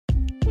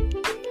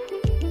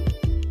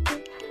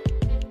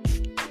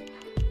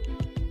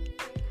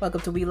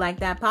Welcome to We Like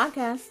That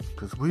podcast.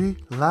 Because we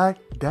like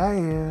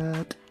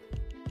that.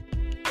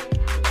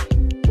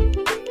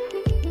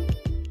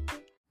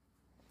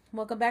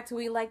 Welcome back to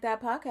We Like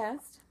That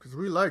podcast. Because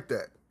we like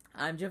that.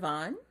 I'm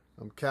Javon.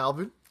 I'm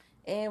Calvin.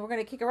 And we're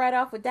going to kick it right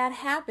off with That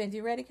Happened.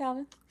 You ready,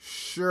 Calvin?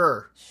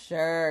 Sure.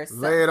 Sure.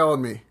 Lay it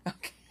on me.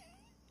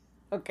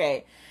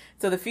 Okay.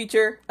 So the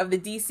future of the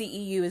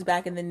DCEU is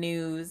back in the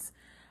news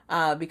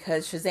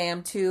because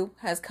Shazam 2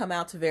 has come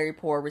out to very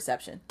poor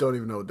reception. Don't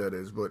even know what that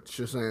is, but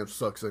Shazam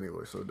sucks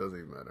anyway, so it doesn't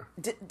even matter.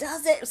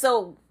 Does it?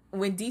 So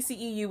when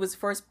DCEU was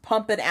first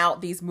pumping out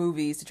these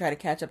movies to try to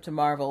catch up to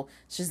Marvel,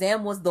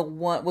 Shazam was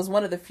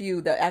one of the few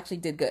that actually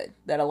did good,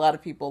 that a lot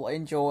of people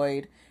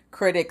enjoyed,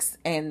 critics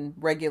and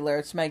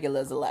regular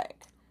schmegulas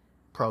alike.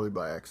 Probably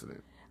by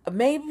accident.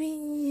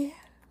 Maybe,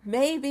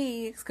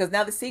 because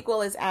now the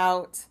sequel is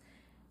out,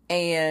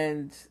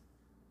 and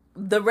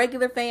the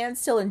regular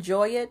fans still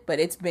enjoy it, but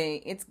it's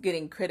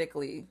getting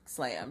critically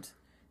slammed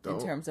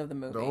in terms of the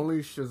movie. The only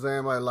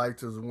Shazam I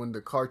liked is when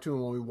the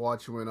cartoon when we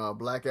watched when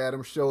Black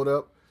Adam showed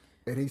up,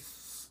 and he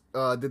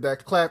did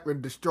that clap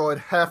and destroyed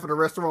half of the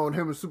restaurant with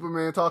him and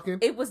Superman talking.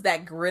 It was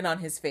that grin on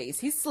his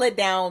face. He slid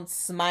down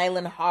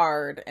smiling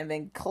hard and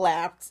then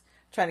clapped,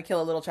 trying to kill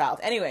a little child.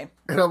 Anyway.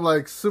 And I'm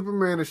like,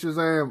 Superman and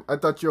Shazam, I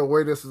thought your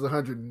awareness is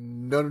 100.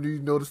 None of you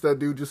noticed that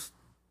dude just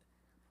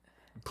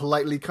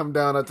politely come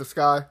down at the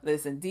sky?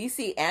 Listen,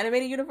 DC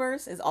Animated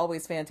Universe is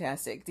always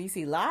fantastic.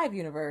 DC Live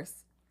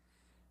Universe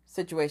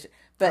situation.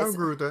 But I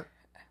agree with that.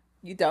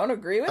 You don't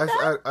agree with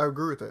that? I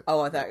agree with that.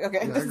 Oh, I thought,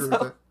 okay. Yeah, I agree with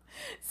that.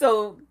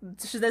 So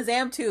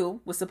Shazam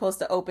 2 was supposed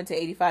to open to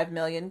 85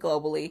 million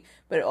globally,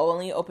 but it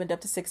only opened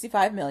up to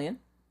 65 million.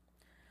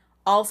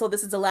 Also,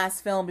 this is the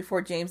last film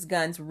before James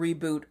Gunn's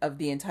reboot of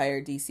the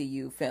entire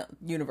DCU film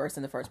universe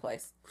in the first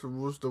place. So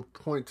what's the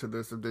point to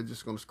this if they're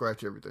just going to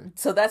scratch everything?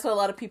 So that's what a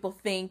lot of people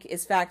think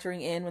is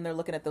factoring in when they're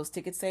looking at those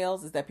ticket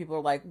sales, is that people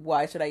are like,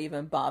 why should I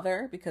even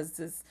bother? Because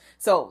this...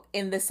 So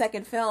in the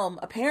second film,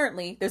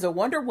 apparently, there's a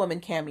Wonder Woman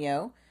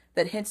cameo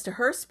that hints to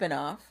her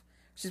spinoff.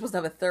 She's supposed to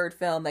have a third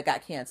film that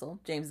got canceled.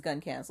 James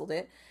Gunn canceled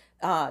it.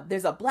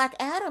 There's a Black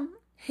Adam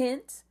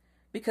hint,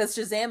 because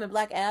Shazam and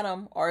Black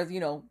Adam are,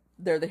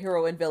 they're the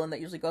hero and villain that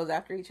usually goes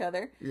after each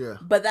other. Yeah.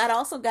 But that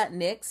also got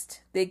nixed.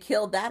 They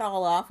killed that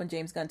all off when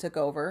James Gunn took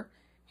over.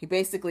 He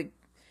basically,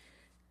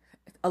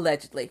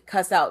 allegedly,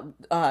 cussed out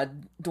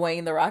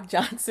Dwayne "The Rock"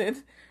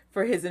 Johnson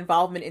for his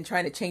involvement in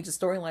trying to change the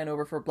storyline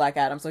over for Black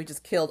Adam. So he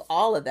just killed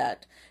all of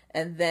that.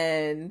 And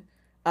then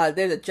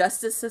there's a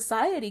Justice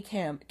Society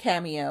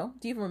cameo.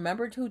 Do you even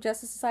remember who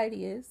Justice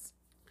Society is?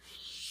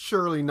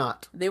 Surely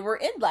not. They were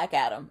in Black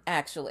Adam,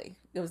 actually.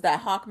 It was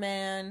that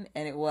Hawkman,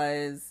 and it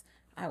was...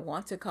 I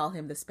want to call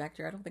him the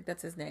Spectre. I don't think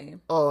that's his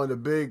name. Oh, and the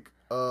big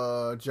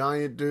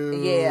giant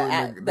dude.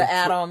 Yeah, the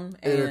Atom.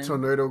 And the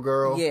Tornado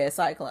Girl. Yeah,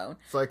 Cyclone.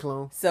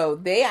 So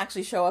they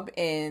actually show up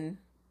in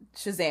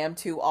Shazam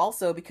 2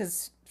 also,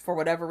 because for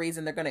whatever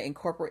reason they were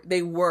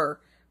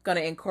going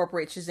to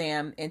incorporate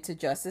Shazam into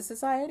Justice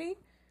Society.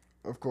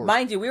 Of course.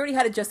 Mind you, we already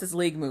had a Justice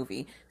League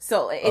movie.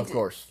 Of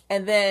course.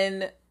 And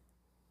then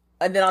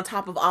on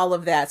top of all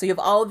of that, so you have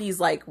all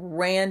these like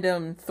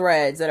random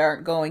threads that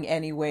aren't going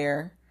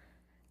anywhere.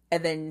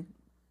 And then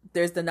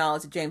there's the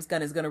knowledge that James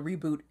Gunn is going to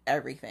reboot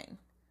everything.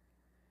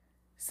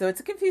 So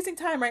it's a confusing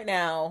time right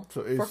now.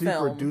 So is he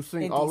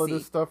producing all of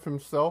this stuff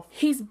himself?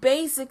 He's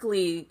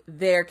basically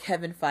their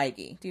Kevin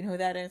Feige. Do you know who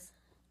that is?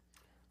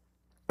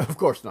 Of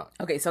course not.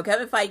 Okay, so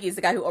Kevin Feige is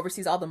the guy who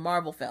oversees all the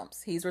Marvel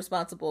films. He's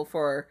responsible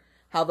for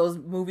how those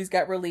movies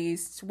got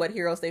released, what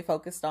heroes they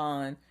focused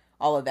on,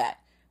 all of that.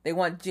 They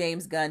want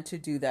James Gunn to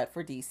do that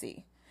for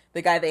DC.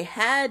 The guy they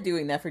had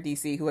doing that for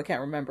DC, who I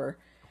can't remember...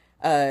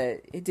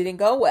 it didn't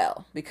go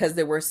well because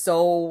there were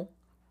so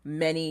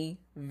many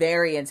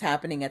variants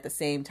happening at the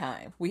same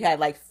time. We had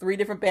like 3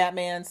 different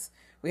Batmans.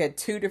 We had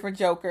 2 different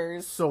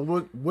Jokers. So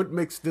what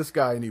makes this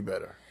guy any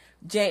better?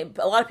 A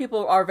lot of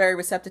people are very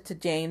receptive to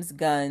James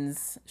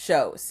Gunn's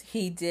shows.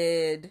 He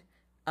did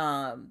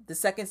the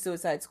second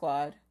Suicide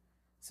Squad.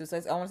 I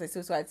want to say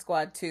Suicide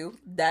Squad 2.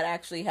 That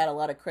actually had a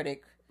lot of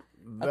critic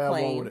acclaim. That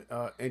one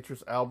with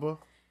Idris Elba?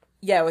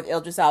 Yeah, with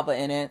Idris Elba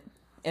in it.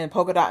 And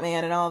Polka Dot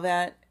Man and all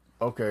that.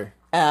 Okay.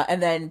 And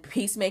then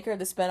Peacemaker,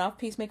 the spinoff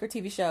Peacemaker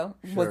TV show,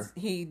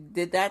 he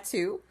did that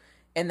too,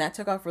 and that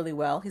took off really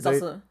well.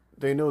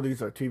 They know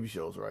these are TV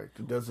shows, right?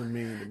 It doesn't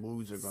mean the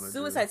movies are going to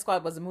Suicide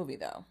Squad was a movie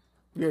though.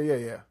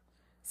 Yeah.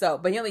 So,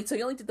 but he only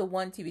did the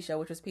one TV show,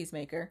 which was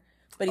Peacemaker,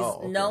 but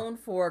he's known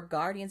for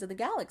Guardians of the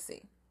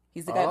Galaxy.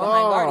 He's the guy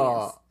behind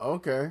Guardians.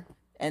 Okay.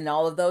 And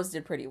all of those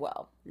did pretty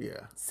well.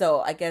 Yeah.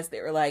 So I guess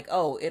they were like,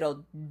 oh,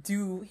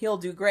 he'll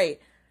do great.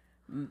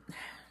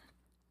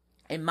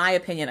 In my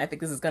opinion, I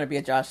think this is going to be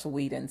a Joss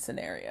Whedon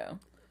scenario.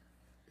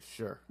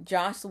 Sure.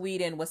 Joss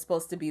Whedon was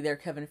supposed to be their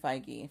Kevin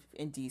Feige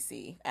in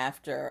DC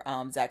after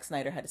Zack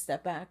Snyder had to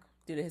step back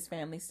due to his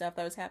family stuff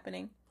that was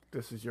happening.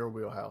 This is your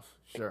wheelhouse.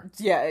 Sure.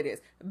 Yeah, it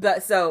is.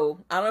 But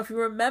so, I don't know if you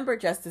remember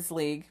Justice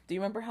League. Do you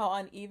remember how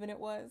uneven it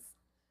was?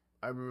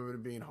 I remember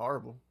it being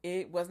horrible.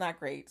 It was not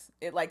great.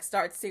 It like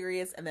starts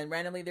serious and then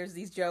randomly there's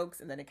these jokes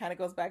and then it kind of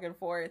goes back and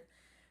forth.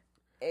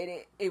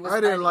 it was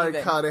I didn't like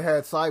uneven. how they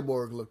had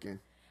Cyborg looking.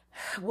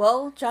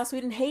 Well, Joss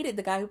Whedon hated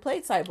the guy who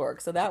played Cyborg,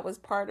 so that was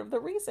part of the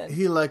reason.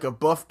 He like a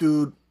buff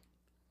dude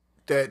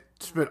that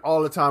spent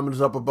all the time on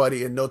his upper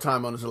body and no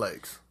time on his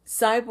legs.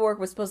 Cyborg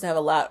was supposed to have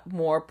a lot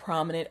more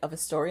prominent of a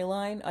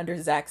storyline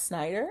under Zack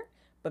Snyder,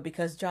 but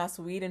because Joss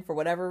Whedon, for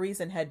whatever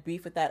reason, had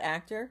beef with that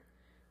actor,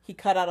 he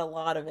cut out a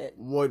lot of it.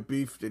 What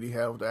beef did he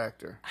have with the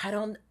actor?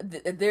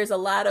 There's a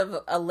lot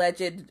of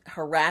alleged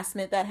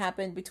harassment that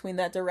happened between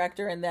that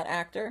director and that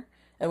actor,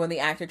 and when the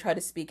actor tried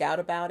to speak out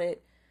about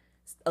it,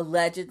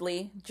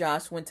 allegedly,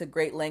 Josh went to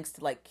great lengths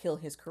to like kill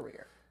his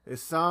career. It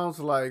sounds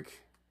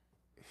like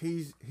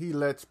he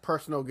lets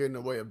personal get in the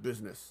way of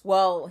business.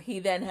 Well, he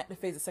then had to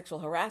face a sexual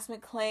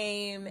harassment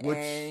claim, Which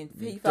and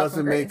he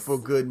doesn't make for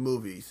good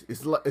movies.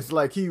 It's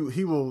like he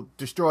will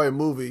destroy a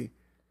movie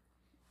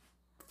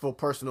for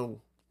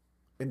personal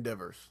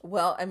endeavors.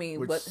 Well, I mean,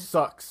 which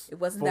sucks it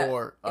wasn't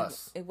for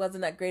us. It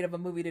wasn't that great of a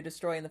movie to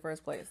destroy in the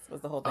first place.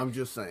 Was the whole thing. I'm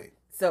just saying.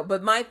 So,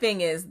 but my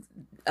thing is,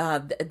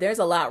 there's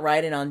a lot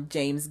riding on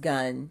James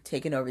Gunn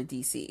taking over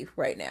DC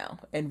right now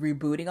and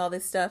rebooting all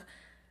this stuff.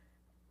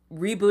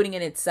 Rebooting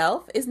in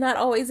itself is not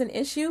always an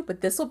issue,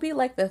 but this will be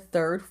like the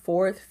third,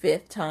 fourth,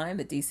 fifth time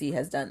that DC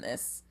has done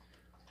this.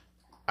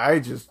 I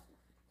just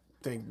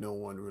think no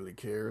one really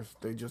cares.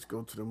 They just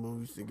go to the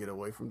movies to get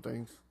away from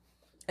things.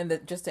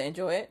 And just to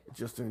enjoy it?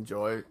 Just to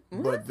enjoy it.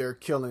 Mm-hmm. But they're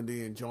killing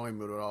the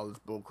enjoyment with all this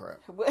bullcrap.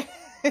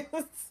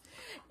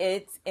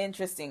 It's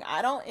interesting.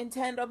 I don't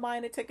intend on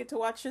buying a ticket to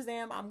watch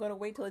Shazam. I'm going to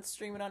wait till it's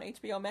streaming on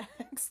HBO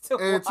Max to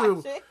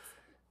watch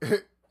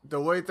it.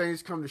 The way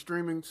things come to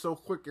streaming so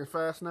quick and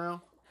fast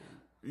now,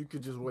 you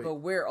could just wait. But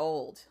we're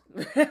old.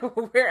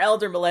 We're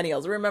elder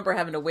millennials. We remember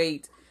having to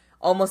wait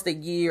almost a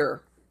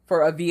year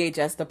for a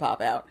VHS to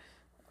pop out.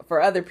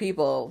 For other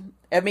people,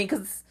 I mean,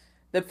 because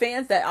the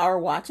fans that are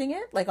watching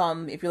it, like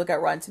if you look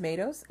at Rotten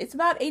Tomatoes, it's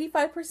about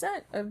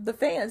 85% of the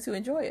fans who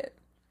enjoy it.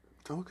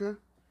 Okay.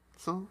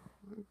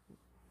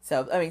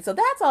 So, I mean, so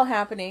that's all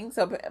happening.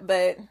 So,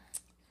 but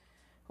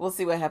we'll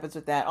see what happens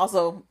with that.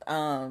 Also,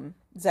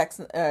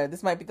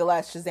 this might be the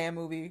last Shazam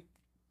movie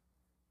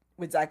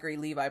with Zachary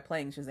Levi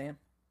playing Shazam.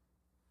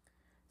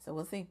 So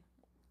we'll see.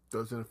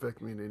 Doesn't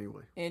affect me in any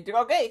way.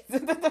 Okay.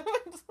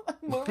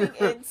 Moving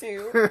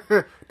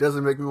into...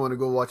 Doesn't make me want to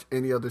go watch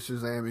any other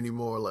Shazam any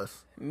more or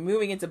less.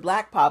 Moving into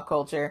black pop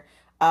culture,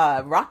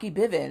 Rocky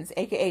Bivens,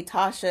 a.k.a.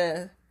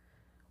 Tasha,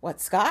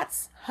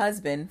 Scott's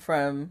husband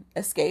from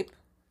Xscape.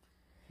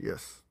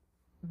 Yes.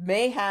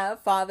 May have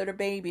fathered a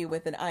baby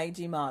with an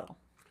IG model.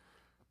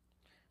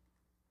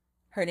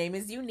 Her name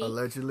is Unique.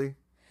 Allegedly.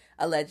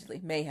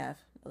 May have.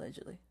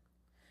 Allegedly.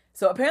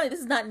 So apparently this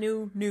is not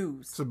new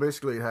news. So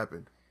basically it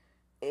happened.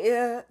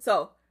 Yeah.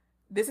 So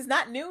this is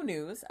not new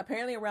news.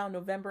 Apparently around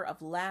November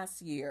of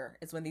last year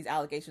is when these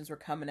allegations were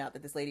coming out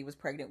that this lady was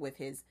pregnant with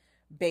his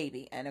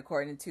baby. And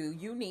according to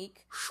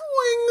Unique,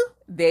 Swing.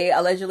 They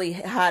allegedly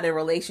had a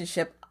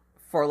relationship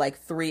for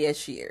like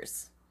 3-ish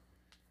years.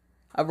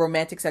 A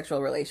romantic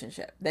sexual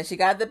relationship. Then she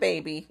got the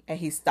baby and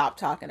he stopped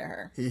talking to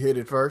her. He hit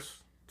it first,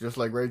 just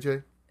like Ray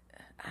J?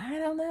 I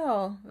don't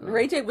know.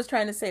 Ray J was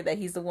trying to say that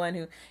he's the one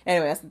who...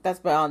 Anyway, that's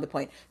beyond the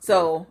point.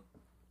 So,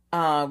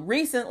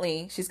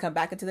 recently, she's come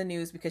back into the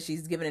news because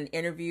she's given an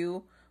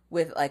interview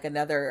with like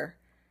another...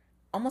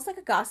 almost like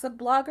a gossip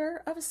blogger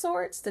of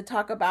sorts to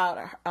talk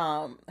about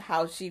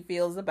how she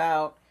feels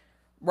about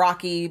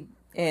Rocky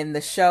and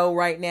the show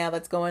right now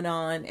that's going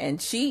on.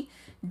 And she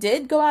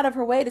did go out of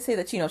her way to say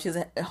that, she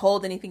doesn't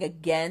hold anything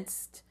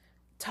against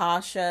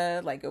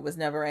Tasha. Like, it was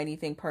never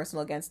anything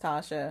personal against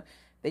Tasha.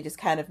 They just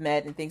kind of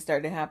met and things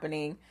started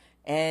happening.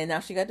 And now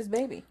she got this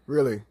baby.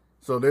 Really?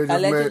 So they just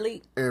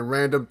allegedly met and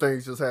random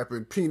things just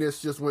happened.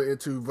 Penis just went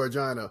into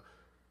vagina.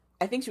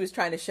 I think she was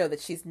trying to show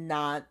that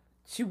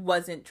she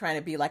wasn't trying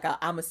to be like a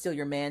I'm a steal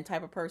your man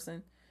type of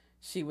person.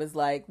 She was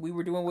like, we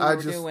were doing what we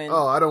were doing.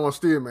 Oh, I don't want to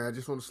steal, man. I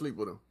just want to sleep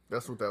with him.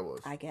 That's what that was.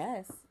 I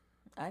guess.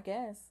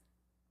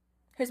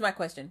 Here's my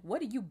question.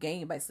 What do you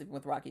gain by sleeping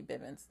with Rocky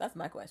Bivens? That's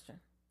my question.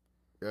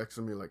 You're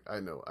asking me like I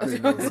know. I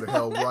didn't know who the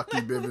hell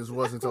Rocky Bivens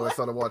was until I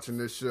started watching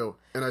this show.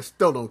 And I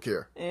still don't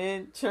care.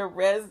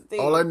 Interesting.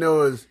 All I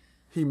know is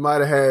he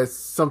might have had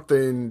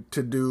something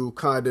to do,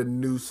 kind of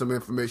knew some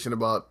information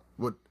about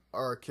what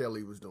R.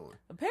 Kelly was doing.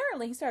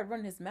 Apparently he started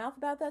running his mouth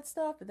about that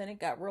stuff, but then it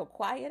got real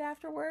quiet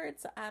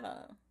afterwards. I don't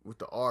know. What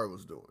the R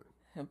was doing.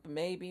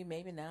 Maybe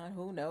not.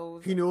 Who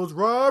knows? He knows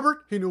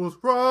Robert.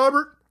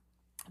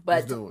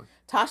 But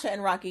Tasha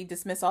and Rocky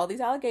dismiss all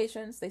these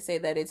allegations. They say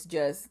that it's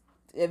just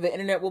the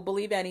internet will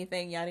believe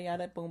anything, yada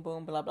yada, boom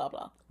boom, blah blah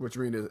blah. Which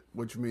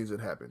means it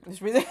happened.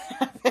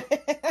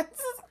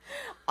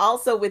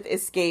 Also with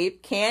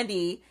Xscape,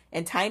 Candy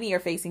and Tiny are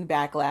facing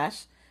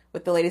backlash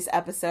with the latest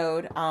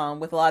episode,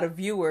 with a lot of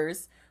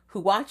viewers who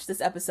watched this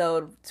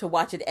episode to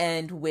watch it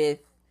end with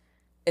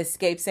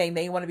Xscape saying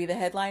they want to be the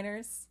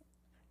headliners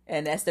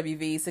and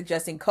SWV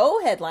suggesting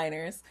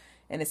co-headliners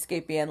and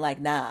Xscape being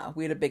like, nah,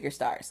 we're the bigger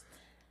stars.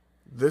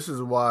 This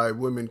is why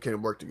women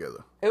can't work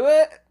together.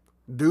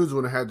 Dudes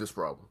wouldn't have this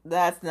problem.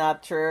 That's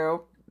not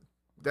true.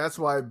 That's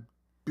why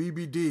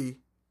BBD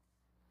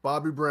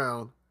Bobby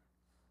Brown,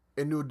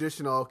 and New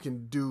Edition all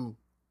can do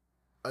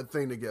a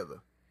thing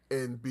together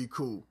and be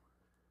cool.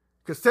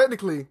 Because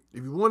technically,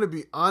 if you want to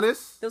be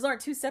honest, those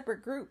aren't two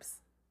separate groups.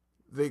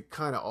 They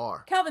kind of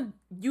are. Calvin,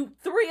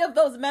 three of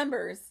those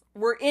members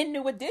were in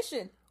New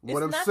Edition.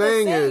 What I'm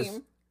saying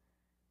is,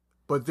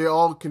 but they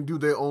all can do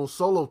their own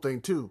solo thing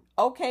too.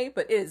 Okay,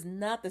 but it is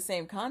not the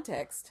same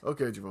context.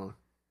 Okay, Javon.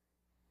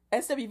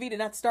 SWV did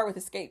not start with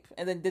Xscape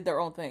and then did their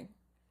own thing.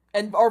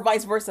 Or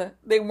vice versa.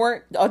 They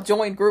weren't a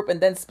joined group and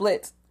then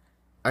split.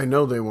 I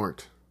know they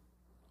weren't.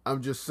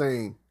 I'm just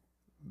saying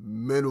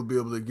men will be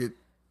able to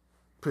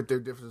put their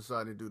differences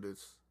aside and do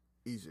this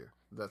easier.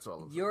 That's all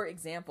I'm saying. Your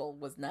example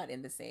was not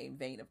in the same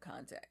vein of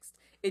context.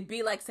 It'd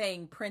be like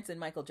saying Prince and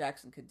Michael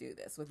Jackson could do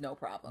this with no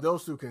problem.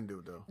 Those two can do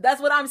it, though.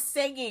 That's what I'm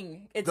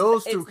saying. It's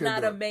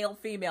not a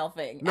male-female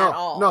thing at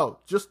all. No,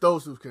 just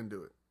those two can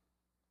do it.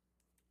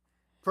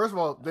 First of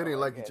all, they didn't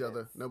like each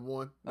other, number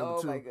one.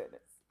 Number two, my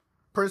goodness.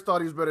 Prince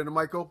thought he was better than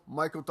Michael.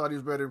 Michael thought he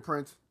was better than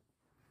Prince.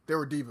 They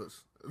were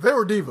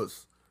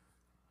divas.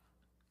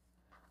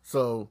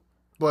 So,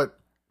 but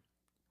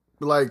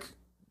like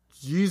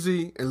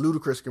Yeezy and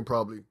Ludacris can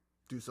probably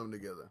do something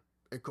together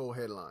and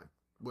co-headline.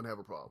 Wouldn't have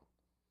a problem.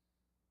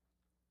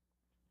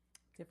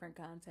 Different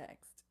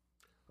context.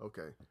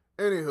 Okay.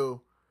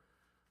 Anywho,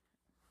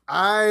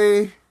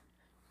 I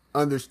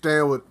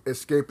understand what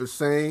Xscape is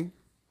saying.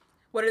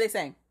 What are they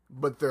saying?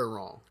 But they're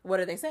wrong.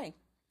 What are they saying?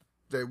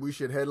 That we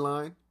should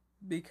headline.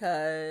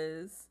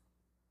 Because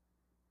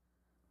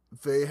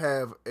they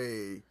have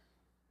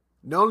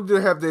not only do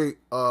they have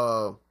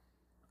the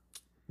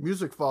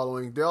music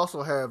following, they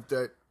also have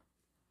that,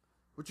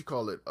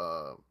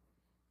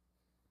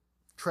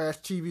 trash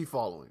TV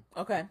following.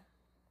 Okay.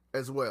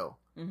 As well.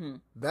 Mm-hmm.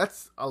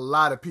 That's a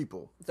lot of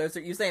people. So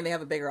you're saying they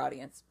have a bigger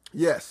audience?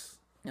 Yes.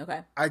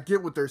 Okay. I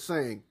get what they're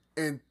saying.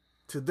 And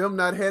to them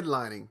not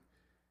headlining,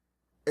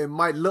 it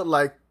might look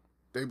like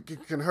they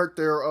can hurt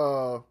their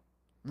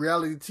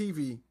reality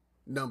TV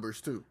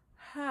numbers too.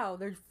 How?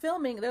 They're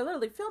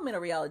literally filming a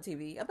reality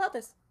TV about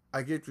this.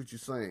 I get what you're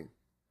saying.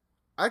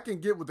 I can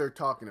get what they're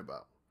talking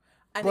about.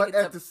 I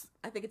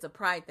think it's a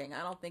pride thing.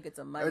 I don't think it's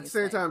a money thing. At the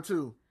same time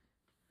too,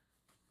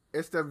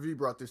 SWV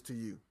brought this to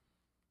you.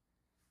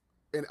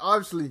 And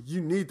obviously, you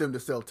need them to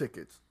sell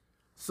tickets.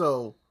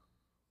 So,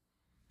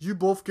 you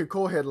both can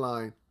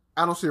co-headline.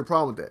 I don't see a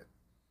problem with that.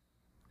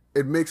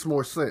 It makes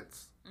more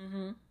sense.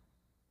 Mm-hmm.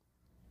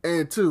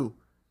 And two,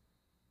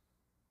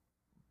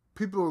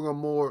 people are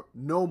going to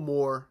know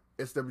more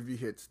SWV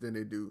hits than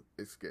they do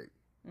Xscape.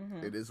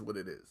 Mm-hmm. It is what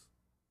it is.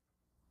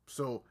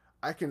 So,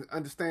 I can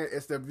understand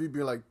SWV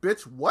being like,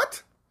 bitch,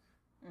 what?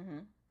 Mm-hmm.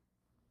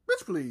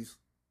 Bitch, please.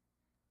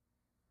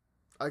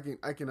 I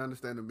can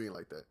understand them being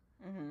like that.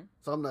 Mm-hmm.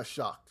 So I'm not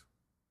shocked.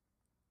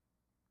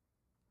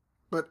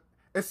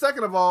 And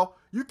second of all,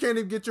 you can't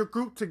even get your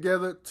group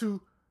together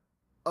to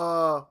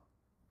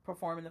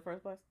perform in the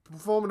first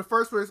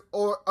place?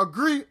 Or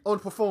agree on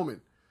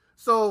performing.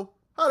 So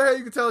how the hell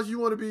you can tell us you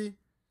want to be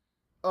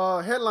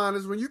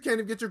headliners when you can't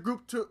even get your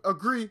group to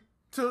agree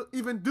to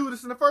even do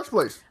this in the first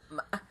place?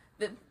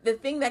 The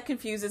thing that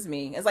confuses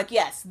me is like,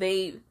 yes,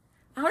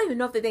 I don't even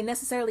know if they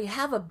necessarily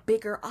have a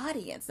bigger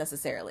audience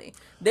necessarily.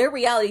 Their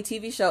reality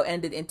TV show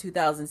ended in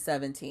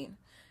 2017.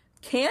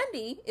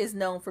 Candy is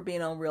known for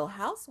being on Real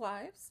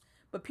Housewives,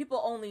 but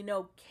people only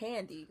know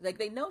Candy. Like,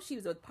 they know she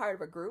was a part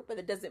of a group, but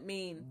it doesn't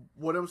mean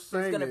what I'm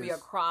saying there's going to be a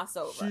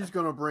crossover. They're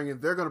going to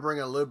bring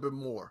in a little bit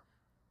more.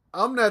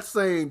 I'm not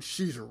saying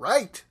she's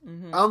right.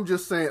 Mm-hmm. I'm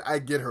just saying I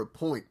get her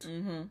point.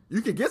 Mm-hmm.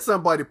 You can get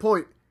somebody's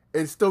point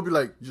and still be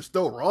like, you're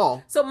still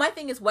wrong. So my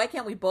thing is, why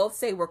can't we both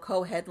say we're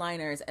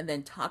co-headliners and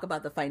then talk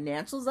about the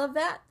financials of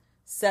that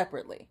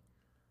separately?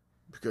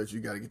 Because you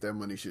got to get that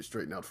money shit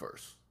straightened out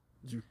first.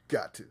 You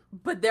got to.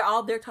 But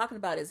all they're talking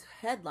about is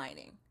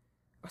headlining.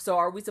 So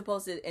are we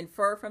supposed to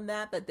infer from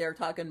that they're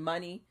talking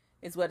money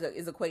is what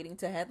is equating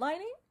to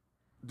headlining?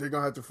 They're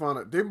going to have to find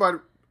out. They're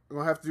going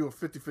to have to do a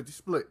 50-50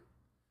 split.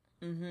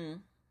 Mm-hmm.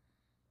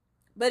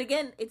 But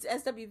again, it's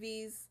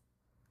SWV's,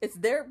 it's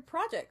their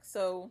project,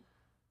 so...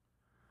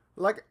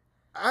 Like,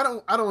 I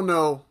don't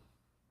know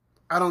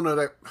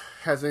that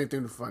has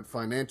anything to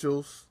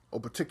financials or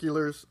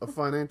particulars of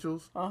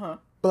financials. Uh-huh.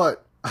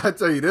 But I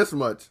tell you this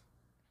much.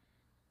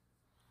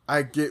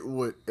 I get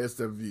what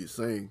SWV is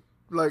saying.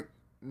 Like,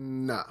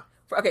 nah.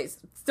 Okay,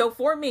 so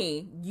for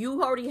me,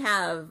 you already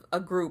have a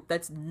group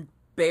that's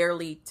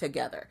barely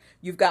together.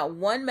 You've got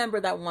one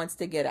member that wants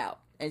to get out.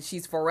 And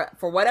she's, for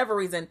whatever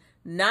reason,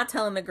 not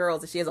telling the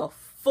girls that she has a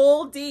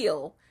full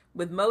deal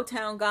with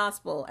Motown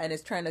Gospel and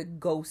is trying to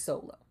go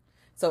solo.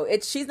 So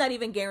she's not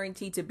even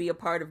guaranteed to be a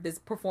part of this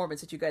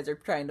performance that you guys are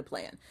trying to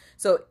plan.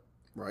 So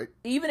right.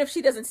 Even if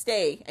she doesn't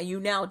stay and you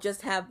now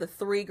just have the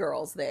three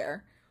girls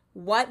there,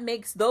 what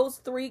makes those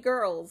three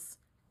girls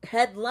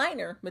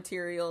headliner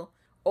material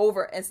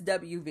over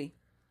SWV?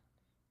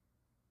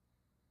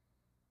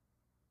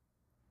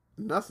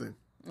 Nothing.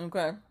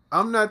 Okay.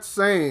 I'm not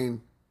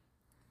saying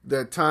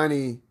that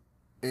Tiny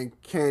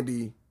and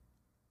Candy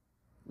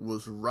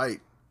was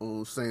right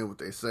on saying what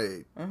they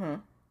said. Mm-hmm.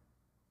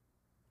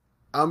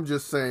 I'm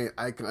just saying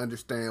I can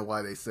understand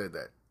why they said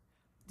that.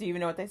 Do you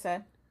even know what they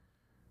said?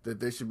 That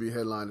they should be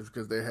headliners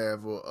because they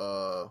have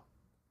a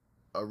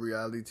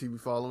reality TV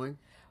following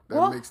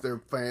that makes their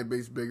fan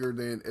base bigger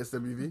than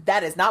SWV.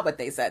 That is not what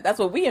they said. That's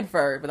what we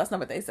inferred, but that's not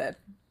what they said.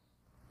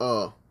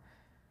 What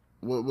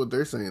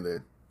they're saying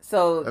then?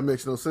 So that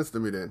makes no sense to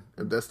me then.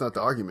 If that's not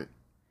the argument.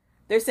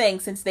 They're saying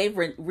since they've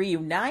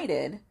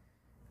reunited,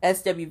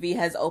 SWV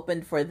has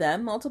opened for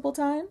them multiple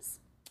times,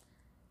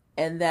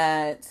 and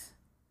that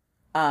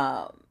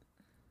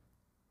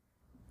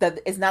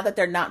it's not that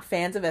they're not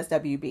fans of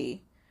SWV,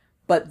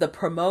 but the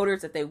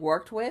promoters that they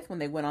worked with when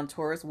they went on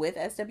tours with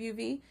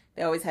SWV,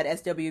 they always had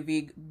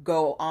SWV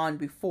go on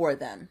before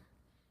them,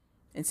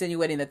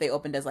 insinuating that they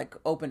opened as like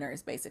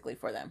openers basically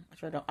for them.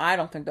 Which I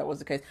don't think that was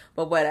the case,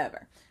 but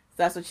whatever.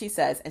 So that's what she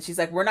says, and she's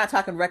like, "We're not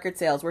talking record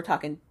sales, we're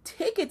talking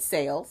ticket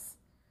sales."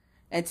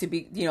 And to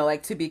be,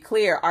 to be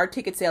clear, our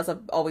ticket sales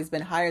have always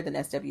been higher than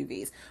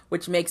SWV's,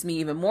 which makes me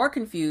even more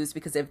confused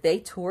because if they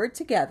toured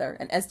together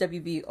and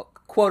SWV,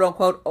 quote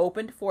unquote,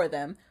 opened for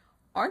them,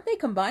 aren't they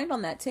combined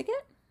on that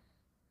ticket?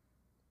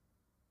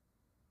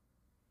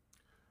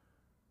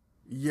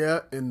 Yeah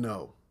and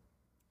no.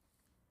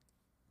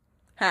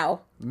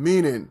 How?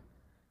 Meaning,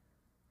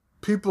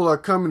 people are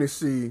coming to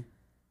see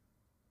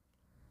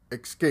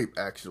Xscape,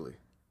 actually.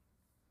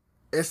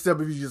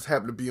 SWV just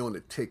happened to be on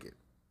the ticket.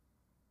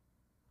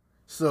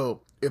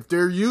 So, if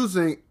they're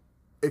using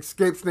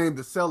Xscape's name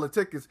to sell the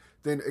tickets,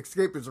 then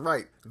Xscape is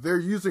right. They're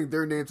using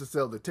their name to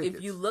sell the tickets.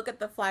 If you look at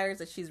the flyers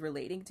that she's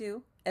relating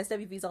to,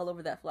 SWV's all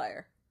over that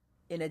flyer,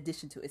 in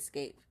addition to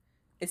Xscape.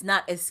 It's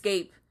not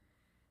Xscape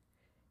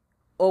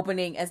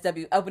opening act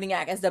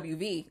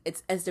SWV.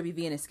 It's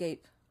SWV and Xscape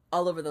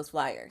all over those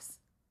flyers.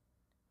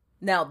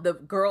 Now, the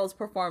girls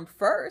performed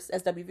first.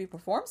 SWV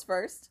performs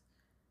first.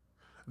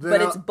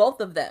 But it's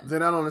both of them.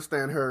 Then I don't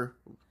understand her.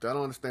 I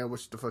don't understand what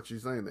the fuck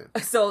she's saying then.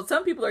 So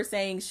some people are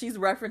saying she's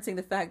referencing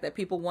the fact that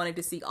people wanted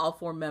to see all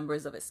four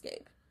members of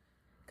Xscape.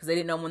 Because they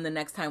didn't know when the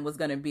next time was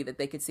going to be that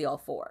they could see all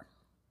four.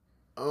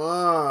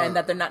 And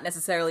that they're not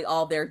necessarily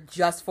all there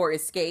just for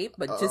Xscape,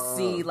 but just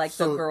see like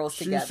the girls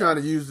together. She's trying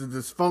to use the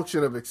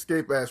dysfunction of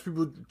Xscape as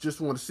people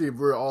just want to see if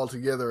we're all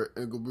together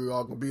and we're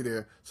all going to be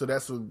there. So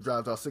that's what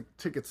drives our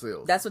ticket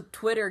sales. That's what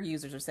Twitter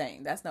users are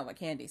saying. That's not what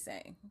Candy's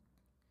saying.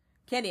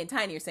 Candy and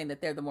Tiny are saying that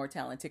they're the more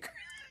talented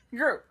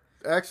group.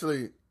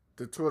 Actually,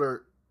 the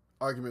Twitter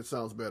argument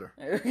sounds better.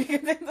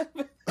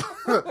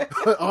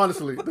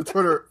 Honestly, the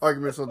Twitter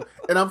argument sounds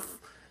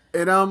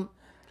better.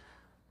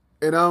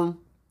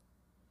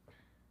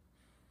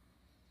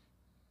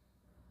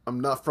 I'm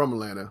not from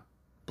Atlanta,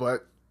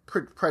 but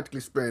practically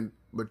spent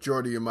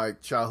majority of my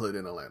childhood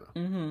in Atlanta,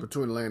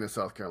 between Atlanta and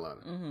South Carolina.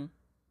 Mm-hmm.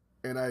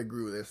 And I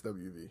agree with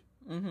SWV.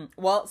 Mm-hmm.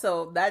 Well,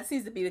 so that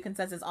seems to be the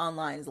consensus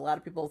online. Is a lot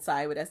of people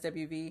side with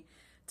SWV.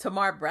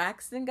 Tamar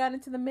Braxton got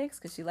into the mix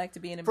because she liked to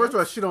be in a mix. First of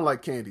all, she don't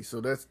like Candy, so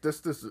this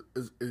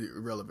is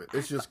irrelevant.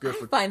 It's just good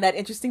for. I find that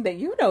interesting that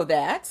you know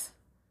that.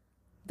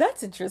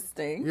 That's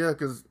interesting. Yeah,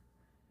 because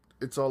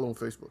it's all on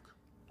Facebook.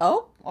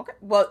 Oh, okay.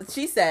 Well,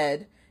 she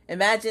said,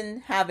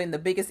 imagine having the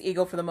biggest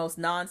ego for the most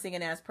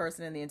non-singing ass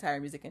person in the entire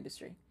music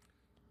industry.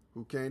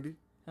 Who, Candy?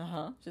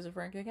 She's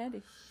referring to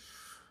Candy.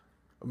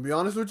 I'll be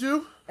honest with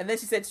you. And then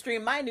she said,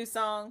 stream my new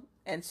song.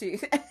 And she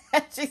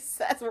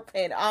says we're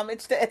paying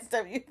homage to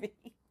SWV.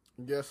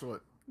 Guess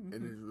what? Mm-hmm.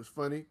 And it was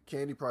funny.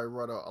 Candy probably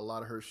wrote out a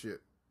lot of her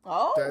shit.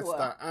 Oh. That's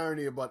the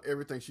irony about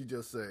everything she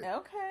just said.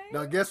 Okay.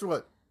 Now, guess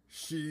what?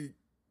 She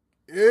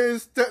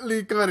is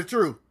technically kind of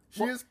true.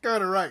 She is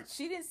kind of right.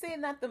 She didn't say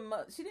not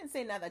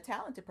the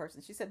talented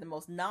person. She said the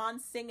most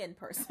non-singing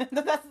person.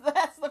 that's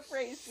the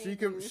phrase she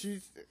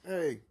used.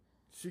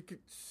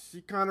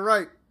 She kind of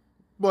right.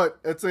 But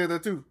at saying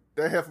that too,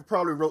 that heifer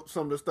probably wrote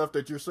some of the stuff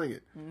that you're singing.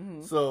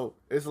 Mm-hmm. So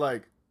it's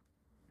like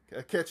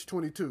a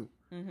catch-22.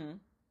 Mm-hmm.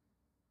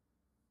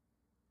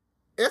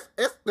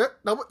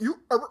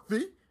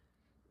 SSWURV.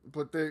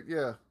 But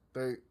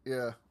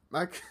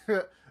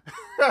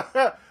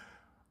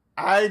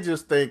I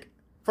just think,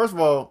 first of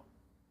all,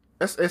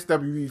 that's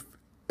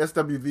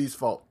SWV's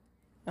fault.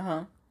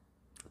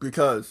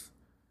 Because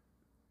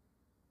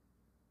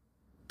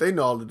they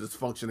know all the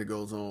dysfunction that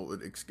goes on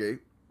with Xscape.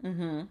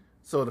 Mm-hmm.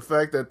 So the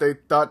fact that they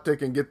thought they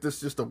can get this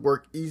just to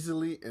work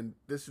easily and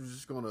this was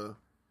just going to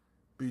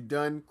be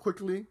done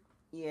quickly,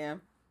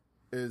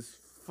 is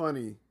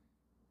funny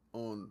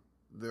on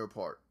their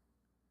part.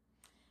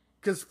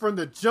 Because from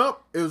the jump,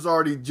 it was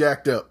already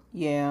jacked up.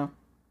 Yeah.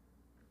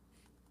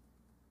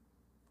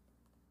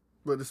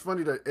 But it's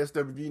funny that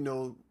SWV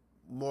knows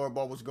more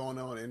about what's going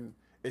on in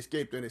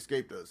Xscape than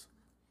Xscape does.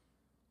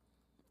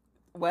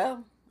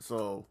 Well.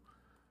 So,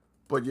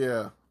 but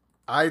yeah,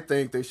 I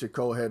think they should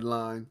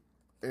co-headline.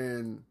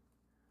 And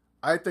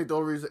I think the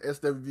only reason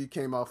SWV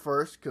came out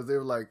first, because they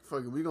were like,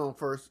 fuck it, we going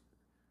first.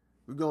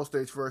 We going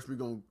stage first. We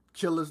going to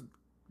kill this.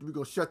 We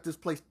going to shut this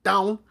place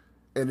down.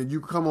 And then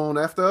you come on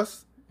after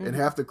us. Mm-hmm. And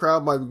half the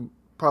crowd might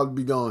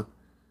probably be gone.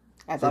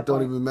 So it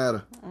don't even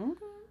matter.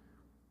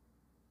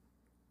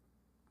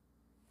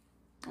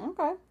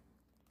 Okay.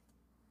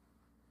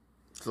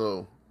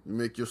 So, You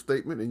make your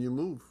statement and you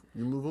move.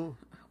 You move on.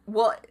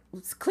 Well,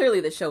 it's clearly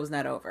the show's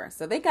not over.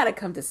 So they got to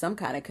come to some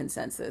kind of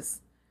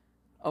consensus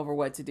over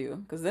what to do.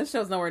 Because this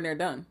show's nowhere near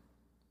done.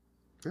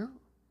 Yeah.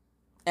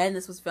 And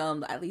this was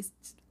filmed at least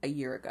a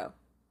year ago.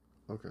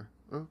 Okay.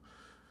 Well,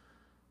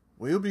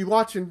 we'll be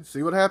watching.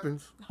 See what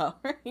happens. All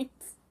right.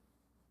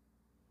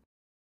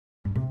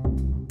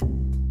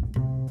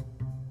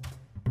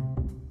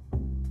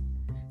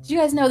 Did you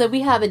guys know that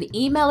we have an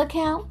email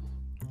account?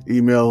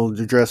 Email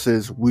address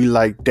is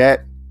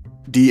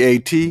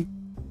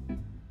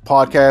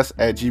welikedatpodcast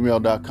at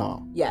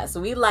gmail.com. Yeah,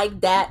 so we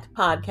like that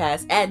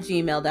podcast at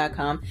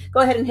gmail.com. Go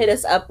ahead and hit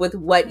us up with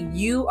what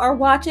you are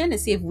watching and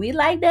see if we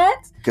like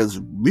that. Because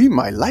we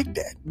might like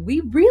that.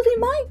 We really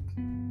might.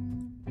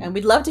 And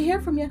we'd love to hear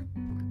from you.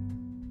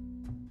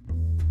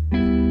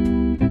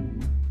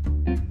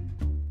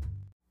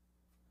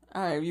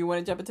 All right, you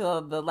want to jump into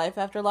the Life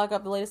After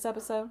Lockup, the latest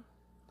episode?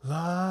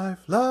 Life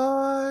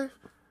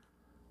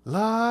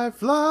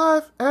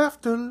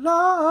after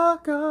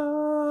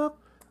lockup.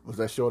 Was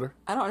that shorter?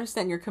 I don't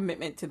understand your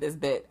commitment to this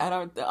bit. I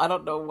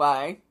don't know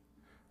why.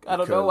 I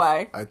don't know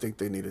why. I think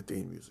they need a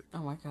theme music. Oh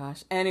my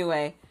gosh.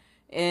 Anyway,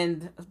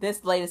 in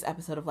this latest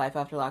episode of Life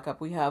After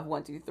Lockup, we have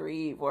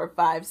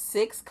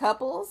 6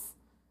 couples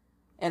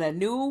and a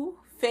new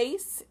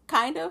face,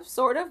 kind of,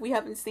 sort of. We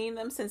haven't seen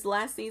them since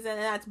last season,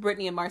 and that's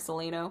Brittany and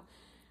Marcelino,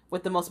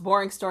 with the most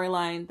boring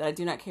storyline that I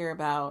do not care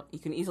about. You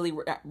can easily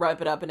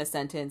wrap it up in a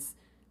sentence.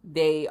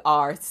 They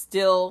are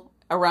still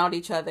around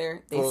each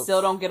other. They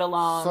still don't get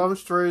along. Some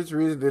strange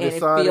reason they and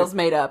decided it feels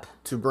made up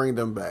to bring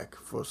them back.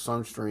 For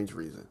some strange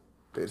reason,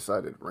 they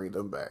decided to bring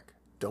them back.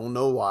 Don't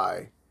know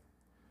why.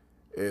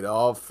 It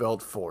all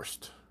felt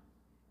forced.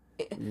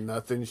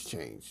 Nothing's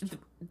changed.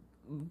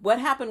 What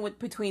happened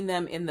between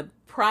them in the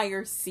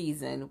prior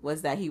season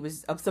was that he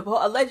was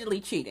allegedly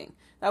cheating.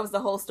 That was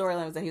the whole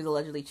storyline, was that he was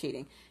allegedly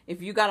cheating.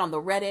 If you got on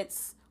the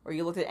Reddits or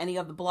you looked at any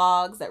of the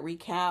blogs that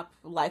recap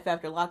Life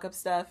After Lockup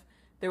stuff,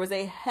 there was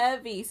a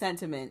heavy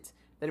sentiment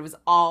that it was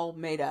all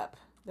made up.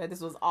 That this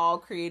was all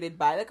created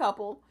by the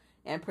couple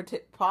and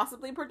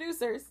possibly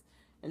producers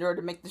in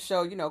order to make the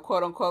show,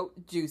 quote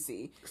unquote,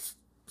 juicy.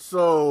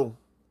 So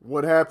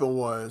what happened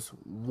was,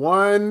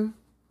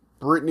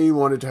 Brittany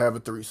wanted to have a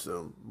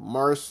threesome.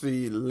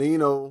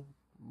 Marcelino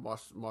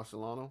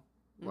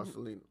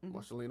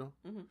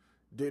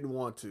didn't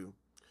want to.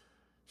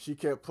 She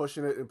kept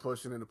pushing it and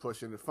pushing it and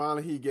pushing it.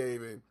 Finally, he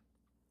gave in.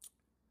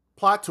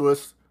 Plot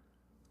twist: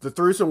 the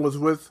threesome was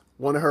with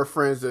one of her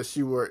friends that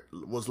she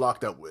was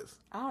locked up with.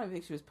 I don't even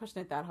think she was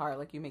pushing it that hard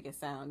like you make it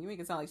sound. You make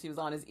it sound like she was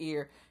on his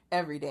ear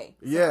every day.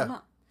 Yeah.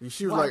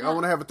 She was like, I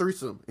want to have a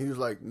threesome. And he was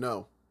like,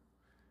 no.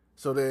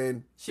 So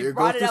then she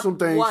brought it up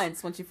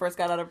once when she first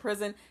got out of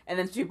prison, and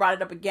then she brought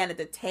it up again at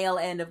the tail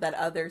end of that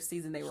other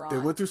season they were on. They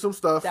went through some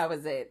stuff. That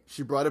was it.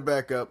 She brought it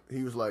back up.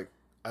 He was like,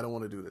 I don't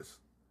want to do this.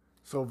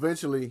 So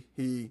eventually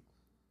he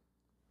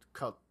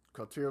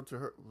curtailed to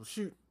her.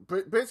 She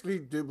basically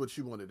did what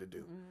she wanted to do.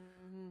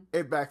 Mm-hmm.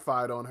 It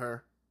backfired on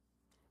her.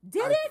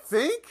 Did it? I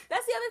think.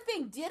 That's the other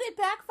thing. Did it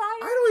backfire?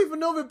 I don't even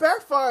know if it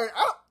backfired.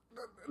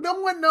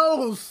 No one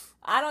knows.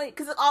 I don't,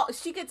 because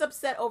she gets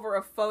upset over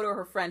a photo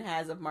her friend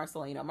has of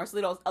Marcelino.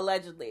 Marcelino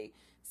allegedly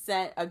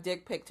sent a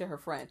dick pic to her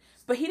friend,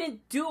 but he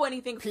didn't do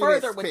anything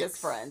further with his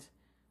friend.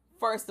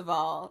 First of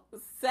all.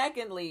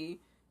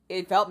 Secondly,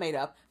 it felt made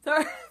up.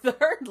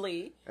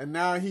 Thirdly. And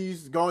now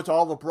he's going to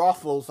all the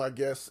brothels, I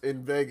guess,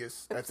 in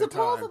Vegas at the time.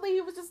 Supposedly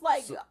he was just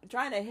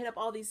trying to hit up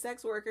all these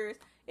sex workers.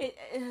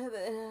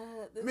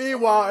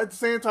 Meanwhile, at the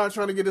same time,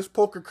 trying to get his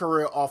poker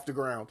career off the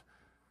ground,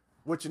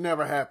 which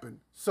never happened.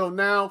 So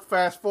now,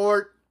 fast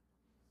forward,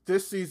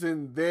 this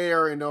season,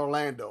 they're in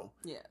Orlando.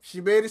 Yeah.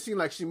 She made it seem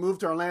like she moved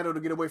to Orlando to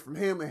get away from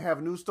him and have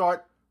a new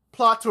start.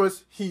 Plot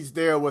twist, he's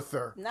there with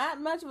her. Not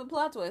much of a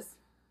plot twist.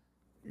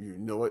 You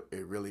know what?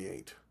 It really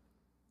ain't.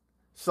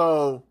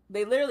 So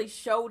they literally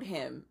showed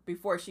him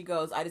before she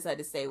goes, I decided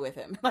to stay with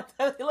him.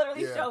 They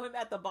literally show him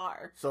at the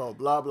bar. So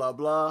blah, blah,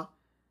 blah.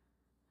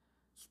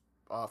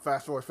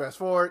 Fast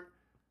forward.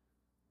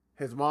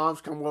 His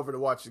mom's come over to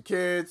watch the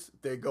kids.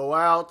 They go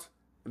out.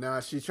 Now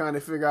she's trying to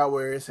figure out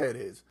where his head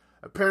is.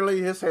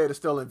 Apparently his head is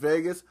still in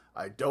Vegas.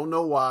 I don't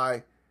know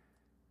why,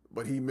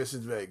 but he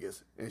misses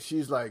Vegas. And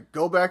she's like,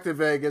 go back to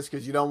Vegas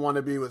because you don't want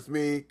to be with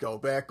me. Go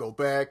back.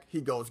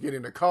 He goes, get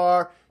in the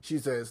car. She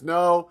says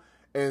no.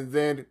 And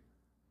then,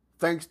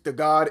 thanks to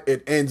God,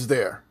 it ends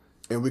there.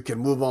 And we can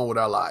move on with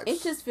our lives.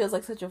 It just feels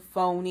like such a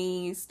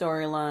phony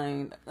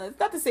storyline. It's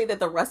not to say that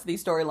the rest of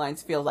these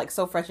storylines feel like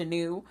so fresh and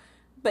new,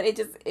 but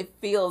it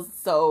feels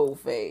so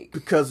fake.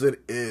 Because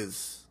it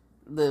is.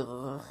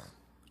 Ugh.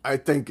 I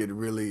think it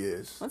really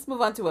is. Let's move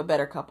on to a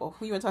better couple.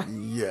 Who you want to talk?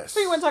 Yes. Who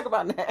you want to talk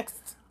about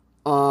next?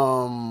 I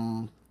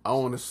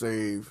want to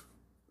save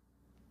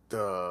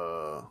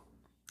the.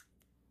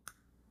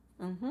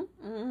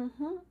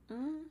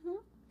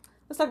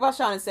 Let's talk about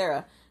Sean and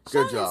Sarah.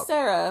 Good Sean job. And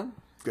Sarah.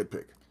 Good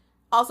pick.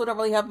 Also, don't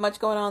really have much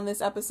going on in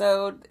this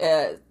episode.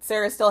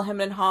 Sarah's still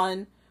hemming and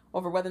hawing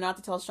over whether or not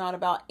to tell Sean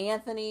about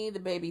Anthony, the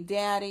baby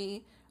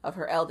daddy of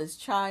her eldest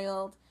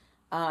child.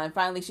 And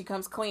finally she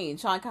comes clean.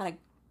 Sean kind of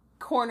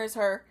corners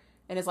her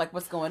and is like,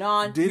 what's going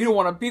on? You don't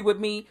want to be with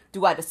me?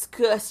 Do I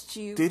disgust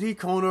you? Did he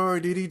corner her or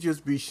did he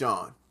just be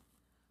Sean?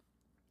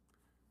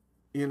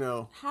 You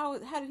know. How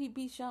did he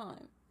be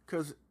Sean?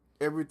 Because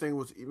everything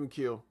was even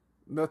keel.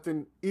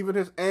 Nothing, even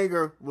his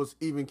anger was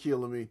even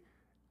keel to me.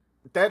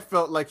 That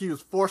felt like he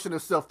was forcing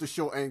himself to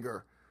show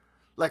anger.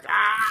 Like,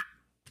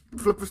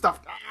 flipping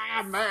stuff.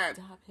 Man.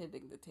 Stop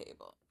hitting the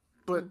table.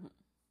 But,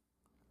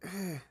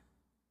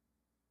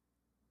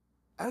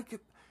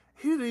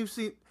 he didn't even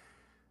see,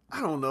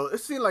 I don't know. It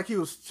seemed like he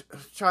was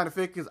trying to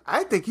fake, because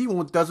I think he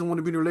doesn't want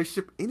to be in a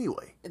relationship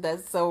anyway.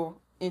 That's so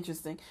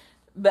interesting.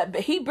 But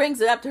he brings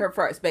it up to her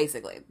first,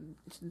 basically.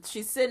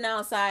 She's sitting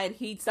outside.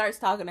 He starts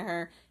talking to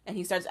her, and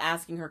he starts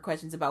asking her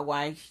questions about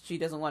why she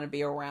doesn't want to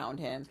be around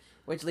him,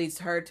 which leads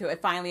her to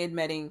finally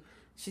admitting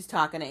she's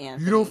talking to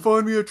Anthony. You don't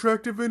find me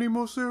attractive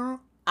anymore, Sarah?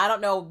 I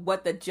don't know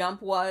what the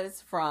jump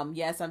was from,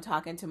 yes, I'm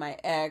talking to my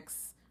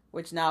ex,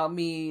 which now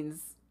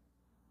means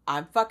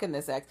I'm fucking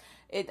this ex.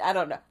 I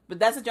don't know. But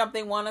that's a jump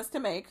they want us to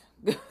make,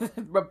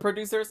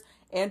 producers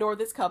and or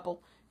this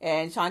couple.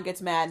 And Sean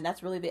gets mad, and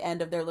that's really the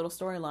end of their little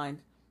storyline.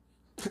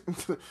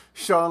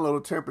 Sean's little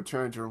temper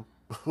tantrum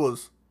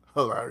was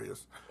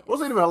hilarious. It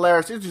wasn't even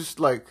hilarious. It's just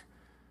like,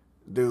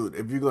 dude,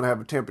 if you're going to have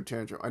a temper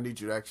tantrum, I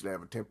need you to actually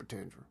have a temper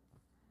tantrum.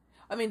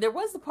 I mean, there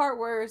was the part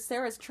where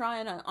Sarah's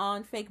trying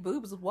on fake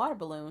boobs with water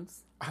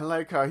balloons. I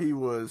like how he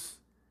was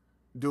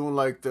doing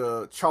like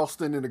the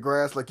Charleston in the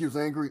grass, like he was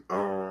angry.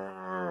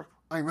 I'm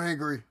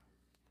angry.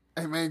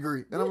 I'm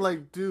angry. And I'm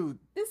like, dude.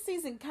 This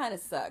season kind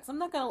of sucks. I'm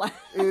not going to lie.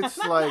 It's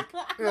like,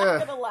 I'm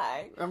not going to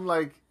lie. I'm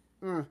like,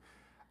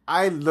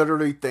 I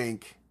literally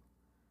think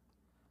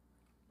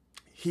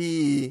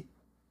he,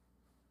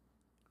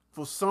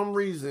 for some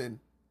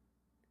reason,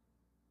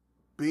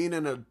 being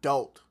an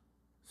adult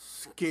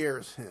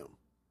scares him.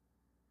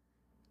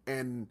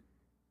 And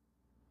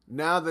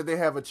now that they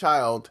have a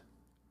child,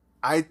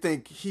 I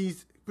think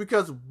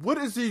because what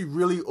is he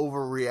really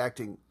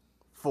overreacting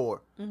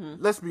for? Mm-hmm.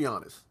 Let's be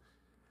honest.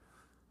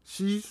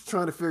 She's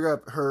trying to figure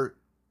out her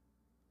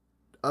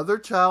other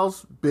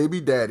child's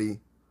baby daddy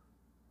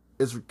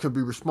could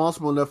be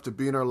responsible enough to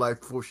be in her life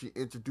before she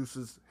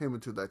introduces him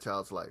into that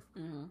child's life.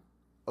 Mm-hmm.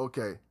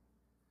 Okay.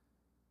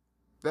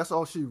 That's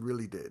all she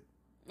really did.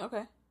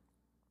 Okay.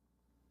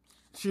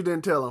 She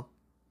didn't tell him.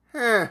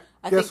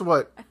 Guess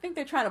what? I think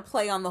they're trying to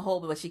play on the whole,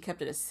 but she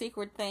kept it a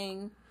secret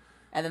thing.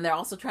 And then they're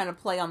also trying to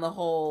play on the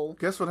whole.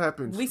 Guess what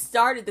happens? We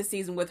started the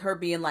season with her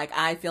being like,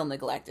 I feel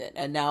neglected.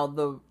 And now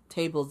the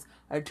tables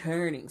are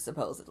turning,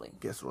 supposedly.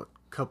 Guess what?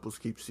 Couples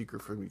keep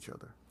secret from each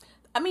other.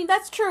 I mean,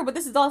 that's true, but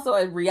this is also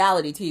a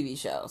reality TV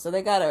show. So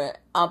they gotta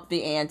up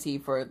the ante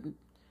for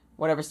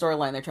whatever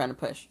storyline they're trying to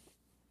push.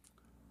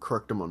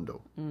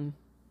 Correctamundo.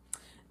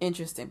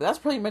 Interesting. But that's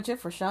pretty much it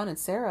for Sean and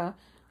Sarah.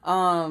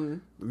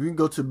 We can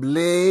go to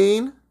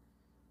Blaine.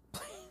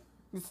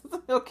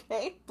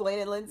 Okay.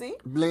 Blaine and Lindsay?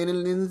 Blaine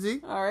and Lindsay.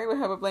 All right,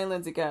 how about Blaine and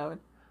Lindsay going?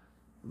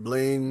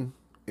 Blaine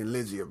and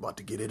Lindsay are about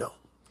to get it on.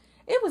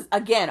 It was,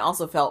 again,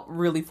 also felt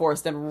really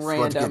forced and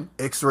random. It's about to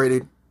get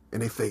X-rated,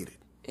 and they faded.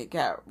 It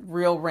got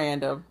real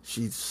random.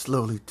 She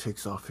slowly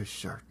takes off his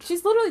shirt.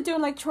 She's literally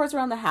doing like chores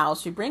around the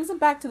house. She brings him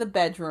back to the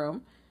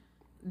bedroom.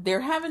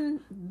 They're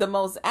having the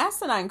most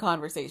asinine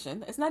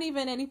conversation. It's not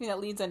even anything that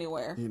leads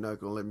anywhere. You're not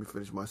going to let me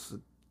finish my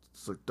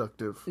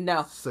seductive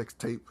sex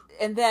tape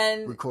and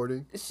then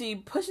recording? She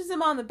pushes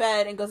him on the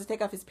bed and goes to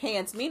take off his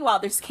pants. Meanwhile,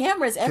 there's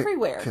cameras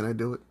everywhere. Can I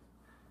do it?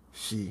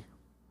 She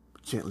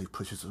gently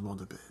pushes him on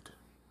the bed.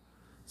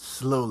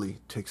 Slowly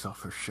takes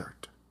off her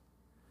shirt.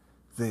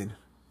 Then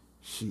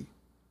she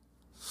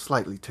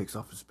slightly takes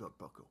off his belt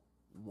buckle.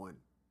 One.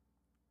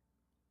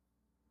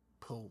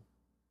 Pull.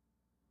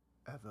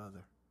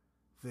 Another.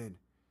 Then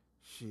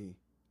she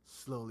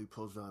slowly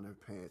pulls down her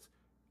pants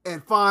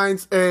and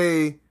finds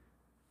a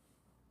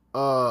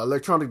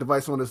electronic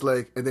device on his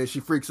leg, and then she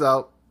freaks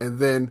out, and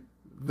then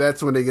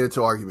that's when they get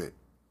into argument.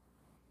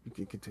 You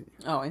can continue.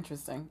 Oh,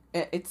 interesting.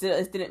 It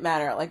didn't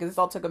matter. Like, this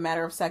all took a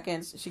matter of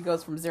seconds. She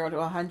goes from 0 to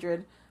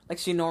 100 like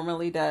she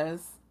normally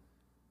does.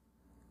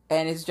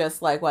 And it's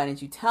just like, why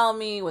didn't you tell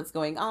me what's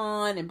going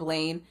on? And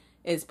Blaine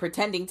is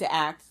pretending to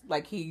act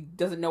like he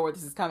doesn't know where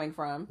this is coming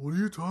from. What are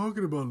you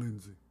talking about,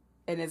 Lindsay?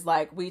 And it's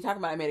like, what are you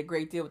talking about? I made a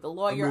great deal with the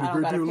lawyer. I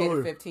don't got to pay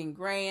the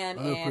 $15,000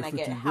 and I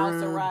get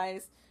house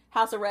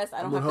arrest.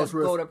 I don't have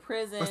to go to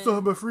prison. I still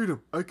have my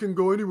freedom. I can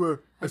go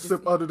anywhere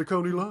except out of the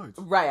county lines.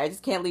 Right. I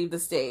just can't leave the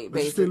state, basically.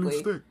 I just can't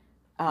leave the state.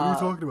 What are you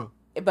talking about?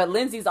 But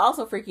Lindsay's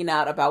also freaking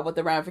out about what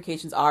the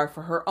ramifications are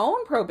for her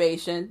own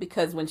probation,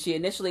 because when she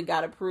initially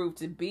got approved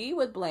to be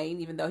with Blaine,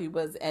 even though he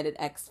was an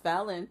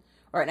ex-felon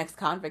or an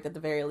ex-convict at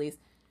the very least,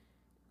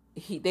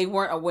 they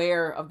weren't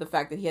aware of the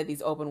fact that he had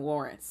these open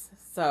warrants.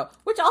 So,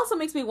 which also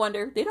makes me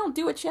wonder, they don't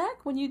do a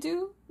check when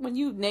you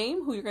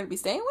name who you're going to be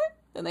staying with?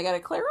 Then they got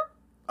to clear him?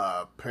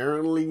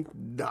 Apparently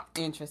not.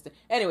 Interesting.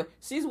 Anyway,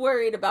 she's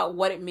worried about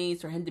what it means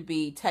for him to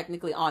be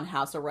technically on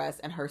house arrest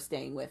and her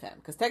staying with him.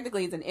 Because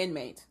technically he's an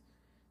inmate.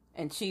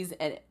 And she's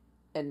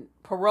an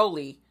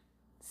parolee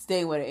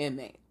staying with an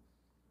inmate.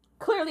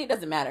 clearly it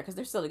doesn't matter because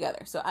they're still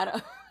together. So I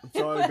don't.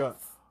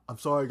 I'm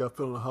sorry I got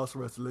put on house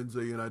arrest,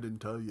 Lindsay, and I didn't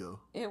tell you.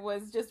 It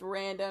was just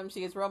random.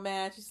 She gets real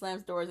mad. She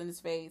slams doors in his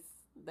face.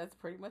 That's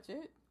pretty much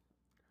it.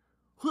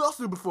 Who else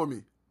knew before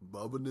me?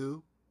 Bubba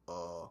knew.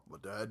 My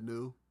dad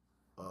knew.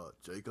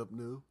 Jacob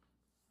knew.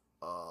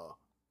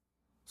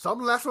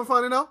 Something last one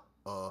finding out?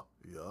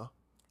 Yeah.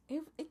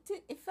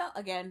 It felt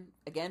again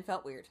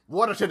felt weird.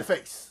 Water to the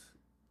face.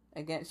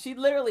 Again, she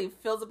literally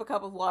fills up a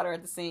cup of water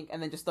at the sink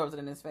and then just throws it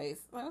in his face.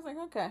 I was like,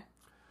 okay.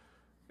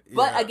 Yeah.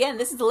 But again,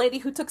 this is the lady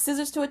who took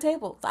scissors to a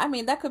table. I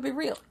mean, that could be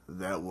real.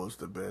 That was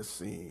the best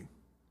scene.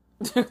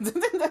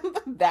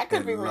 That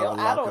could be real.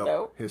 I don't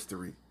know.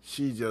 History.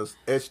 She just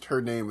etched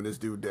her name in this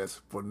dude's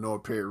desk for no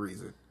apparent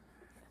reason.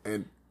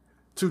 And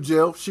to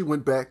jail, she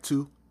went back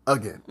to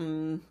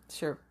again.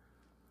 Sure.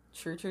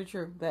 True.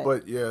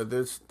 But yeah,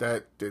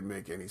 that didn't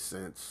make any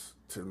sense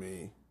to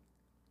me.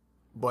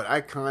 But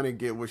I kind of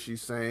get what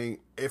she's saying,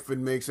 if it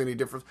makes any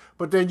difference.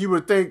 But then you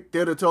would think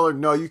they'd have told her,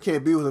 no, you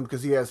can't be with him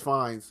because he has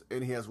fines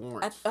and he has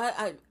warrants.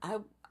 I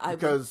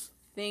would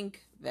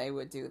think they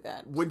would do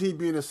that. Wouldn't he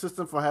be an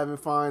assistant for having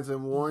fines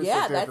and warrants?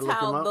 Yeah, that's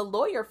how the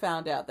lawyer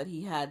found out that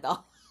he had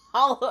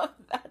all of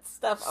that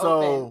stuff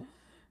open.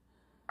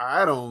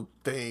 I don't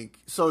think...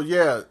 So,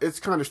 yeah, it's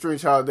kind of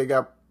strange how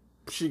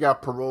she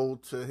got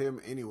paroled to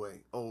him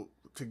anyway. Oh,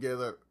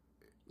 together.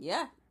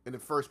 Yeah. In the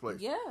first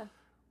place. Yeah.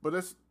 But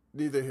that's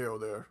neither here or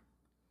there,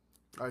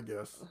 I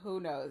guess. Who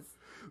knows?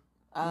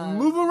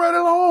 Moving right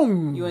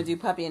along. You want to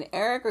do Puppy and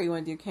Eric, or you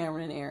want to do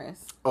Cameron and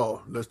Eris?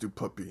 Oh, let's do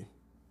Puppy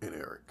and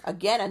Eric.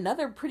 Again,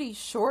 another pretty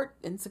short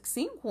and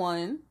succinct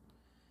one.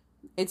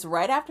 It's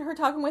right after her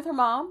talking with her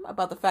mom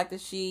about the fact that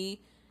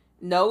she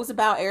knows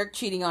about Eric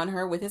cheating on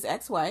her with his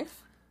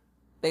ex-wife.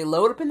 They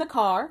load up in the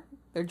car.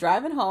 They're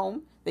driving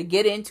home. They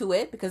get into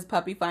it because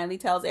Puppy finally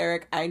tells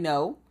Eric, I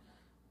know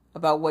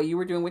about what you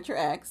were doing with your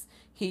ex.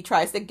 He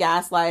tries to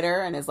gaslight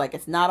her and is like,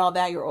 it's not all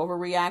that. You're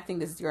overreacting.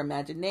 This is your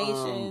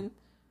imagination.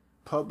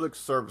 Public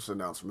service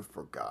announcement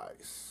for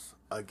guys.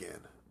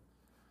 Again,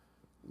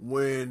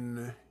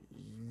 when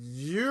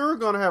you're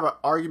going to have an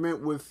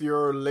argument with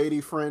your lady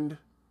friend,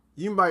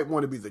 you might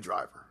want to be the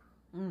driver.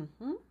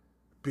 Mm-hmm.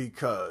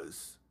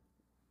 Because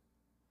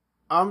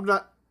I'm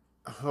not...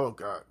 Oh,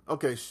 God.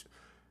 Okay.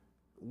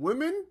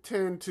 Women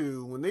tend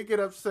to, when they get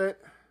upset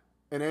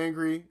and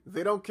angry,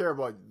 they don't care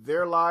about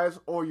their lives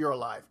or your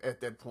life at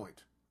that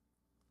point.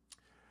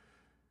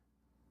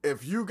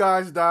 If you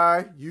guys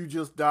die, you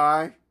just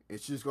die,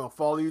 and she's gonna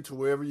follow you to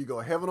wherever you go,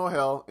 heaven or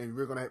hell. And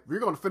we're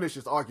gonna finish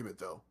this argument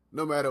though,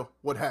 no matter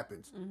what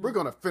happens. Mm-hmm. We're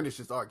gonna finish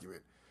this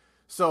argument.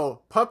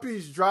 So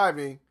Puppy's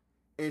driving,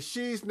 and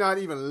she's not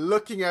even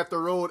looking at the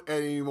road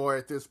anymore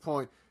at this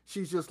point.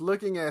 She's just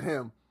looking at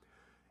him,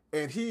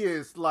 and he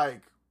is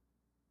like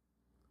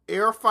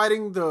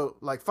fighting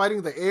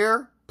the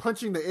air,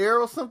 punching the air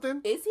or something.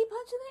 Is he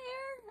punching the air?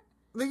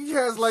 I think he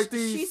has like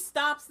these... She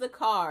stops the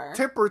car.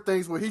 Temper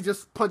things where he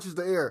just punches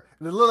the air.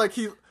 And it looked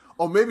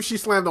like maybe she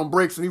slammed on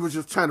brakes and he was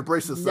just trying to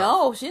brace himself.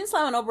 No, she didn't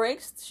slam on no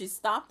brakes. She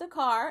stopped the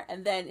car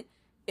and then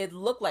it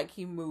looked like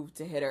he moved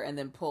to hit her and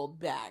then pulled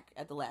back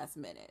at the last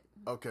minute.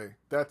 Okay,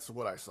 that's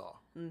what I saw.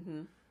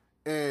 Mm-hmm.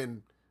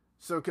 And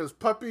so, because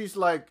Puppy's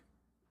like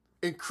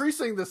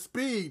increasing the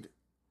speed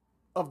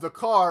of the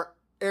car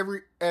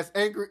every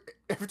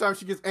time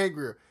she gets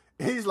angrier.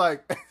 He's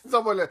like,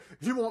 someone like,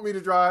 you want me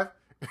to drive?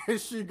 And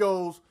she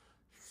goes,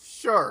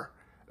 sure.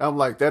 And I'm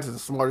like, that's the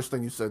smartest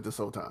thing you said this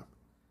whole time.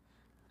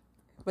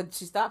 But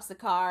she stops the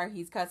car.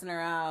 He's cussing her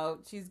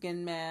out. She's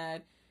getting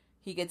mad.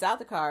 He gets out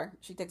the car.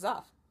 She takes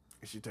off.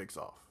 And she takes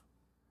off.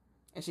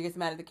 And she gets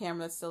mad at the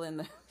camera that's still in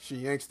the... She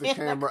yanks the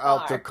camera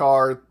out the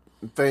car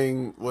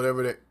thing,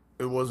 whatever that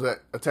it was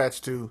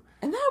attached to.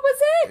 And that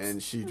was it.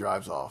 And she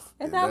drives off.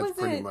 And that was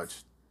pretty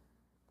much.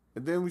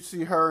 And then we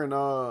see her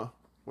and,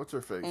 what's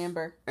her face?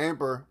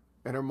 Amber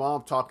and her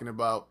mom talking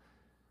about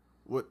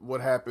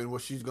what happened,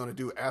 what she's going to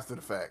do after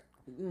the fact.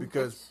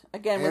 Because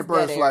again, Amber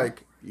is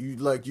like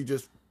you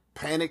just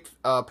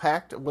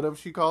packed, whatever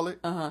she called it.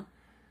 Uh-huh.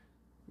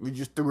 We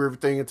just threw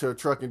everything into a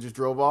truck and just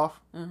drove off.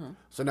 Mm-hmm.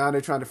 So now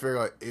they're trying to figure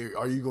out,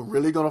 are you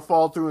really going to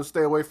fall through and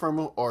stay away from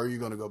him, or are you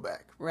going to go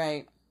back?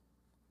 Right.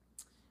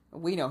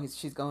 We know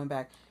she's going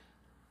back.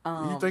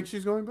 You think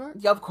she's going back?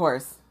 Yeah, of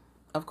course.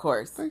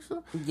 Think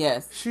so?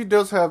 Yes. She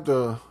does have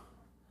the...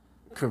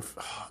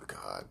 Oh,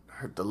 God.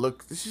 The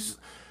look...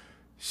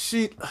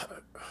 She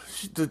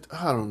did...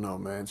 I don't know,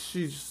 man.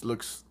 She just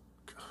looks...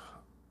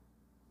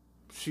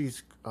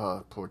 She's...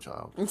 poor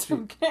child.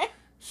 Okay.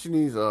 She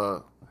needs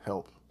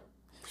help.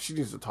 She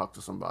needs to talk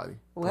to somebody.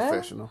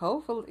 Professional.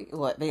 Hopefully.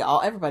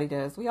 Everybody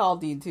does. We all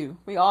need to.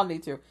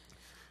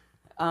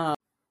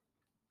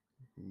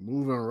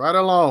 Moving right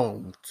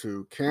along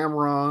to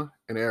Cameron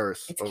and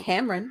Eris. It's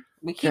Cameron.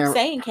 We keep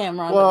saying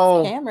Cameron.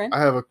 Well, but it's Cameron.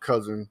 I have a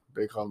cousin.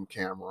 They call him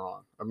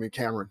Cameron.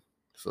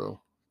 So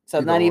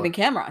not even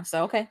Cameron.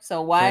 So, okay.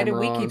 So why do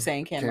we keep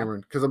saying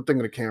Cameron? Because I'm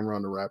thinking of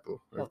Cameron the rapper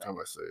every time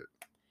I say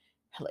it.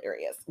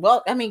 Hilarious.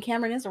 Well, I mean,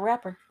 Cameron is a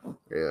rapper.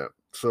 Yeah.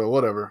 So,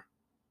 whatever.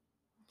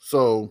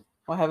 So...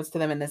 What happens to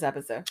them in this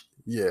episode?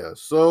 Yeah.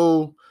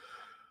 So,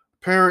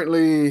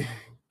 Apparently,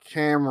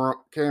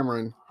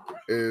 Cameron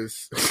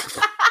is.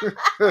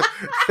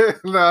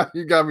 Nah,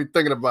 you got me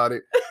thinking about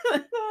it.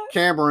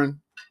 Cameron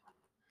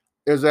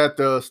is at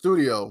the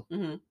studio,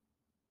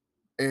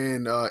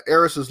 and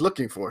Eris is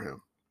looking for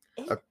him.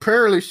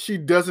 Apparently, she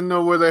doesn't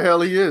know where the hell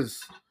he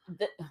is.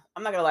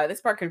 I'm not gonna lie,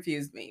 this part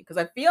confused me because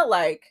I feel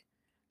like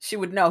she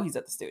would know he's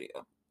at the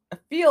studio. I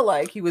feel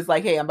like he was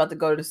like, "Hey, I'm about to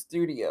go to the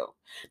studio."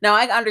 Now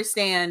I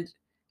understand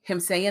him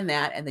saying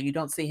that, and then you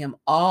don't see him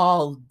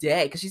all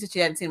day because she said she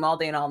hadn't seen him all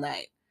day and all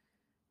night.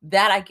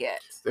 That I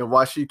get. Then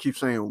why she keeps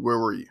saying, "Where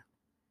were you?"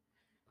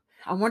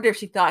 I wonder if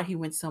she thought he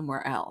went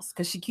somewhere else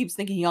because she keeps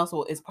thinking he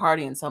also is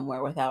partying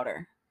somewhere without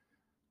her.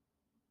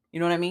 You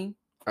know what I mean?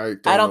 I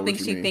don't think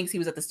she thinks he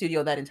was at the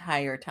studio that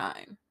entire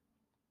time.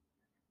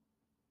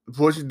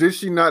 Did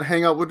she not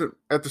hang out with him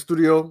at the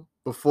studio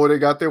before they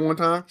got there one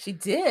time? She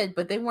did,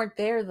 but they weren't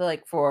there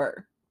like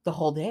for the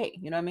whole day.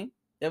 You know what I mean?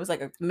 It was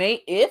like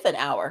if an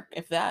hour,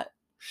 if that.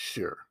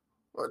 Sure.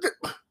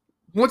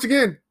 Once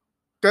again,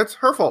 that's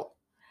her fault.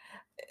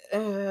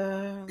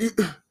 I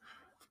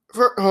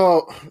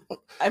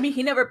mean,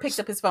 he never picked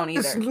up his phone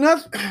either.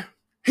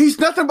 He's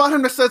nothing about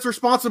him that says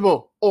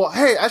responsible or,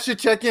 hey, I should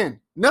check in.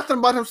 Nothing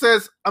about him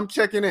says I'm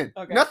checking in.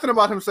 Okay. Nothing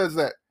about him says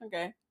that.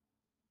 Okay.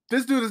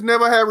 This dude has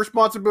never had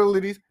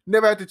responsibilities,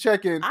 never had to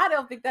check in. I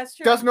don't think that's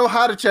true. Doesn't know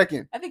how to check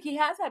in. I think he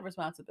has had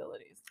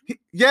responsibilities.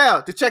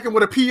 To check in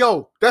with a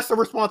PO. That's the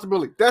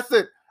responsibility. That's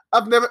it.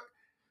 I've never.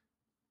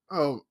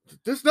 Oh,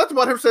 there's nothing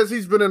about him says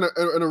he's been in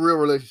a real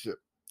relationship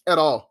at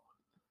all.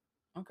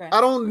 Okay.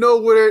 I don't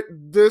know where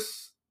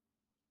this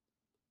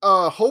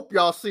hope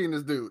y'all see in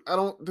this dude.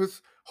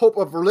 This hope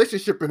of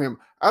relationship in him.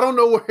 I don't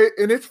know where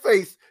in his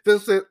face that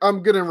said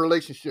I'm good in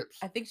relationships.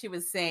 I think she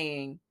was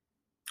saying.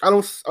 I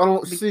don't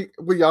see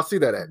where y'all see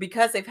that at.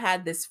 Because they've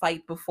had this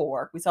fight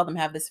before. We saw them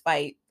have this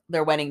fight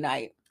their wedding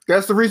night.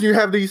 That's the reason you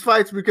have these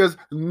fights, because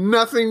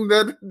nothing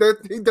that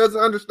he doesn't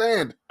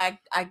understand. I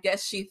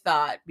guess she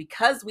thought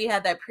because we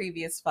had that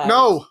previous fight.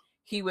 No.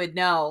 He would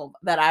know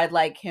that I'd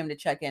like him to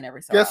check in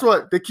every so Guess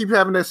what? They keep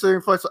having that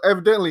same fight. So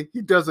evidently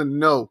he doesn't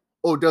know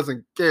or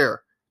doesn't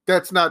care.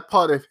 That's not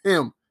part of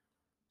him.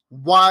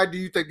 Why do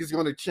you think it's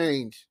going to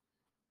change?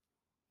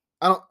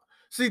 I don't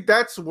see.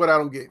 That's what I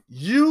don't get.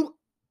 You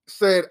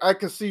said I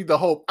could see the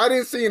hope. I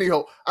didn't see any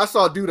hope. I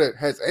saw a dude that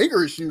has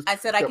anger issues. I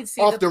said I could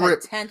see the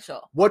potential.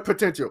 Rip. What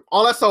potential?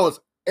 All I saw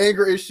was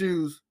anger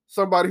issues,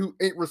 somebody who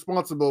ain't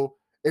responsible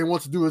and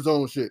wants to do his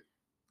own shit.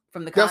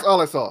 That's all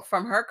I saw.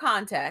 From her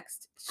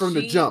context. From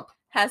the jump.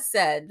 Has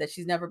said that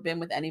she's never been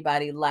with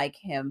anybody like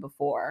him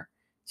before.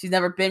 She's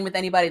never been with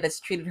anybody that's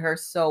treated her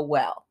so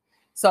well.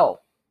 So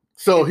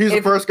he's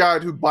the first guy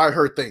to buy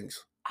her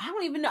things. I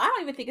don't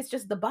even think it's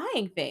just the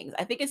buying things.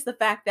 I think it's the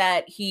fact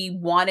that he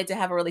wanted to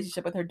have a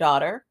relationship with her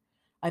daughter.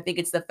 I think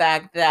it's the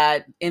fact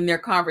that in their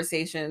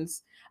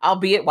conversations,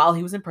 albeit while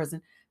he was in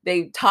prison,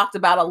 they talked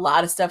about a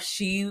lot of stuff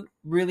she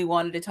really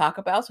wanted to talk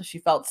about. So she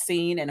felt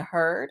seen and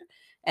heard.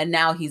 And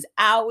now he's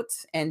out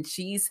and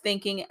she's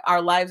thinking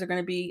our lives are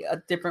going to be a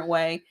different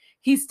way.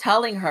 He's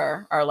telling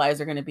her our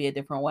lives are going to be a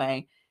different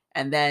way.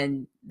 And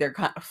then they're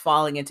kind of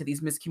falling into these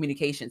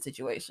miscommunication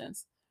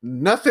situations.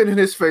 Nothing in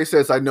his face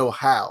says, I know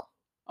how.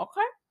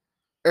 Okay.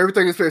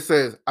 Everything in his face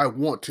says, I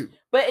want to.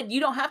 But you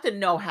don't have to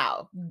know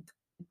how.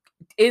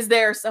 Is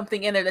there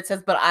something in there that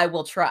says, but I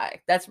will try?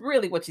 That's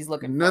really what she's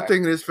looking for.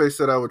 Nothing in his face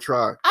said I would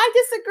try. I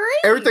disagree.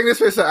 Everything in his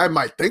face said I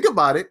might think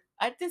about it.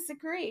 I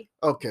disagree.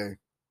 Okay.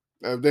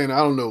 Then I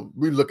don't know.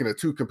 We're looking at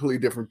two completely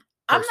different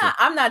persons.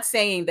 I'm not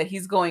saying that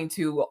he's going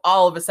to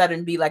all of a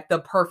sudden be like the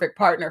perfect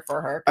partner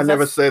for her. I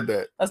never said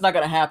that. That's not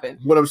going to happen.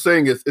 What I'm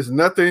saying is, it's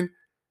nothing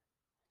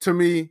to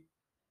me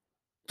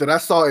that I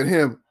saw in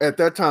him at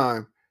that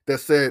time that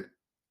said,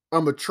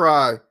 I'm going to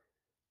try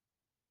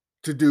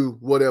to do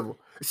whatever.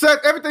 It said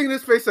everything in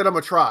his face said, I'm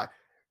going to try.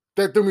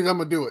 That means I'm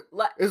going to do it.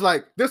 It's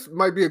like, this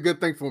might be a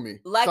good thing for me.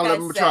 Like so I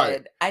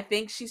said, I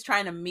think she's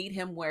trying to meet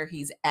him where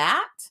he's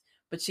at,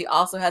 but she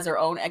also has her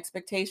own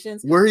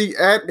expectations. Where he's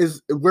at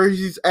is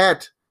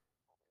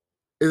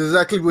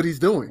exactly what he's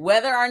doing.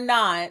 Whether or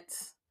not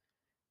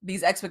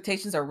these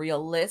expectations are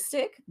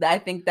realistic, I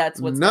think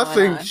that's what's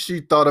Nothing going on. She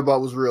thought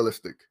about was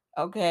realistic.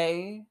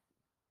 Okay.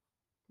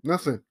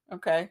 Nothing.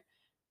 Okay.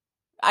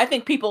 I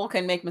think people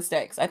can make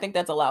mistakes. I think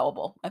that's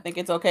allowable. I think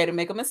it's okay to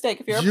make a mistake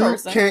if you're a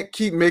person. You can't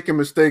keep making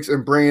mistakes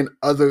and bringing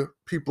other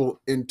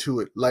people into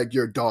it, like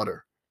your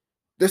daughter.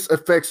 This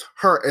affects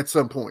her at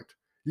some point.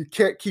 You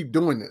can't keep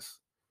doing this.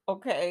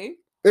 Okay.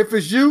 If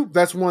it's you,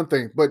 that's one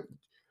thing. But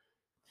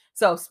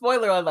so,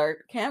 spoiler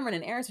alert, Cameron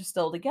and Eris are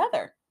still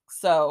together.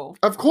 So,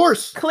 of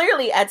course,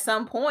 clearly at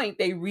some point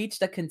they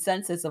reached a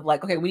consensus of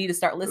like, okay, we need to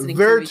start listening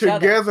to each other. They're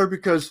together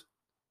because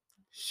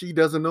she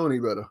doesn't know any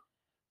better.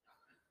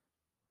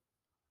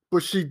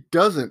 But she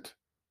doesn't.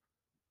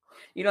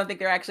 You don't think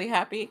they're actually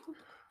happy?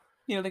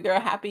 You don't think they're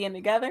happy and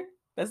together?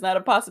 That's not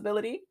a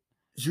possibility?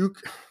 You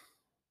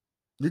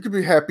could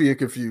be happy and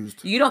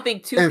confused. You don't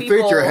think two people... And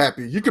think you're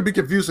happy. You could be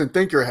confused and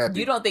think you're happy.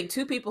 You don't think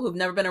two people who've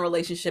never been in a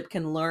relationship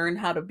can learn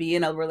how to be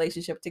in a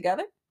relationship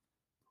together?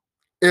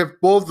 if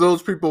both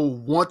those people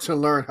want to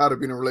learn how to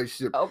be in a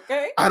relationship.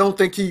 Okay. I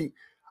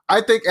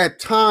think at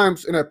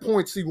times and at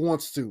points he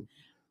wants to.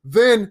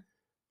 Then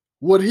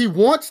what he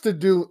wants to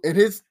do and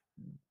his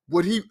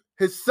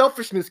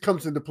selfishness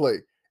comes into play.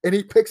 And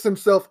he picks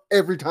himself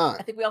every time.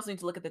 I think we also need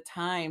to look at the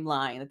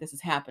timeline that this is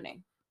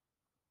happening.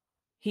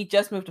 He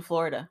just moved to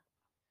Florida.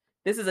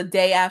 This is a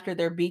day after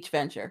their beach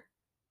venture.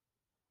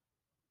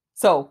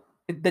 So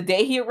the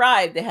day he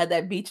arrived, they had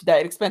that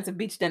expensive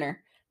beach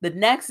dinner. The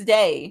next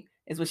day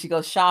is when she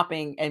goes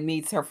shopping and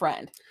meets her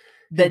friend.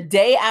 The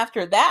day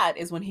after that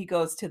is when he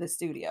goes to the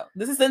studio.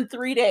 This is in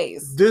 3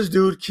 days. This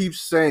dude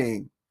keeps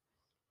saying,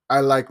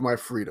 I like my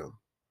freedom.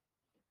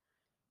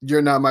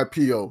 You're not my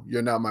PO.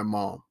 You're not my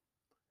mom.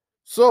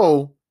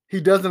 So he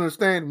doesn't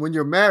understand when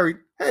you're married,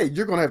 hey,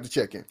 you're going to have to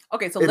check in.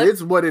 Okay, so it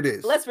is what it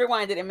is. Let's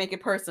rewind it and make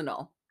it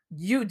personal.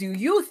 Do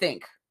you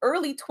think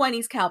early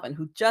 20s Calvin,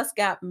 who just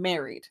got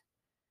married,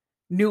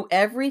 knew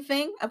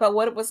everything about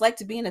what it was like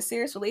to be in a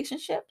serious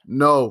relationship?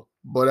 No,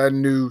 but I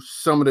knew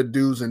some of the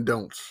do's and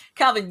don'ts.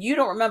 Calvin, you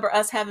don't remember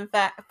us having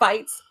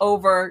fights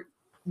over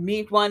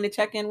me wanting to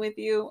check in with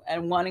you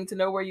and wanting to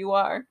know where you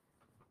are?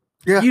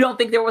 Yeah. You don't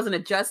think there was an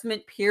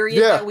adjustment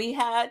period that we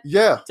had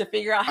to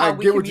figure out how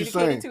we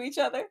communicated to each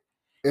other?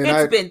 And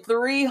it's been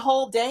 3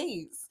 whole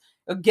days.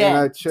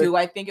 Again, do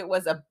I think it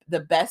was the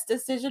best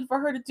decision for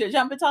her to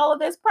jump into all of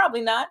this? Probably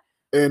not.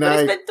 But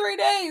it's been 3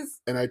 days.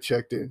 And I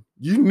checked in.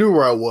 You knew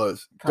where I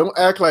was. Don't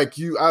act like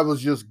I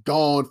was just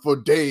gone for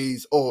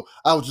days, or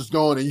I was just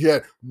gone and you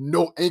had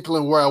no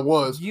inkling where I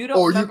was. You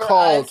don't remember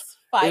us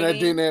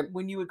fighting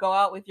when you would go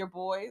out with your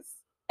boys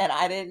and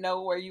I didn't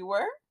know where you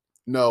were?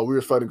 No, we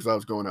were fighting because I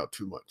was going out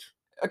too much.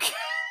 Okay.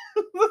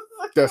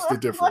 That's the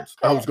difference.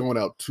 I was going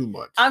out too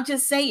much. I'm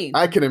just saying.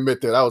 I can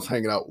admit that I was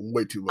hanging out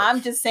way too much.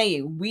 I'm just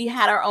saying we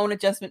had our own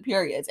adjustment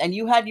periods, and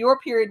you had your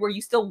period where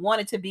you still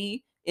wanted to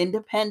be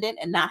independent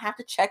and not have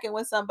to check in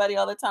with somebody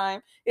all the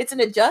time. It's an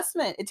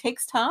adjustment. It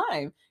takes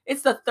time.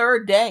 It's the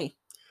 3rd day.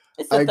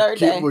 It's the 3rd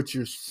day. I get what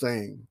you're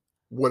saying.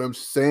 What I'm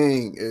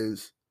saying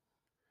is,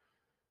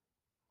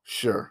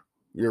 sure,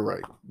 you're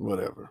right.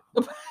 Whatever.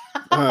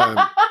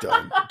 I'm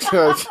done.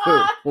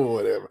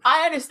 Whatever.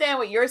 I understand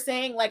what you're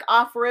saying. Like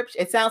off rip,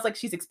 it sounds like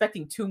she's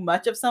expecting too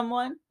much of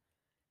someone,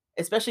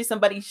 especially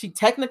somebody she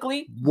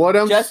technically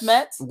just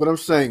met. What I'm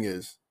saying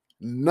is,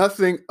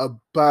 nothing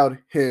about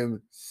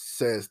him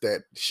says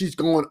that. She's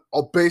going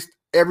based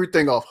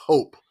everything off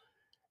hope,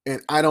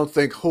 and I don't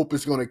think hope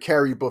is going to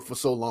carry but for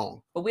so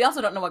long. But we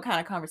also don't know what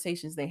kind of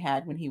conversations they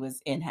had when he was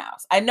in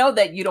house. I know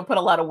that you don't put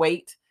a lot of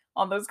weight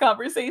on those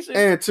conversations.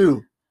 And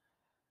 2,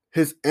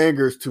 his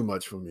anger is too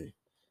much for me.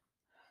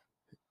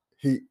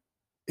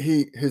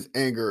 His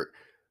anger,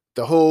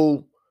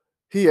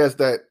 he has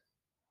that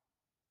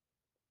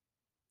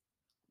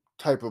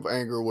type of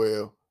anger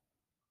where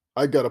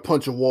I got to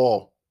punch a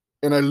wall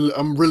and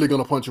I'm really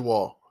going to punch a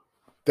wall.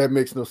 That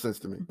makes no sense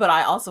to me. But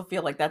I also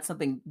feel like that's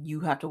something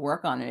you have to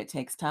work on and it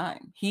takes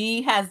time.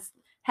 He has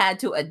had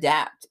to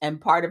adapt,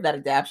 and part of that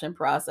adaptation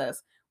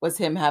process was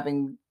him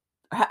having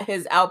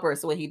his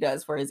outbursts the way he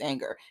does for his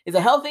anger. Is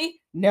it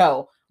healthy?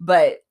 No,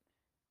 but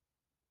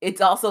it's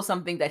also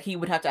something that he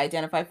would have to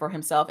identify for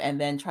himself and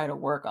then try to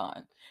work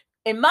on.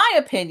 In my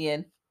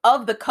opinion,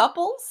 of the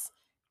couples,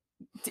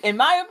 in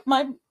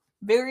my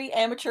very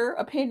amateur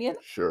opinion,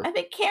 sure, I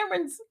think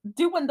Cameron's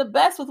doing the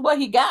best with what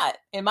he got,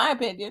 in my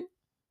opinion.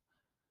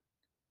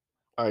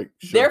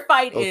 Their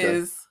fight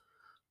is,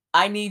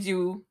 I need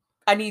to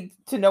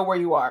know where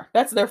you are.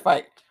 That's their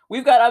fight.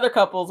 We've got other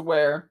couples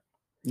where...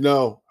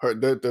 No,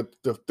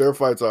 their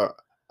fights are,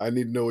 I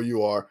need to know where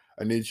you are.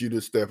 I need you to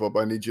step up.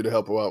 I need you to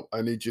help out.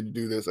 I need you to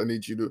do this. I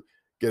need you to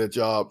get a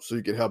job so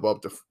you can help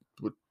out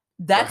with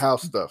the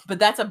house stuff. But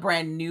that's a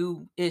brand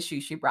new issue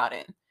she brought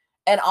in.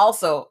 And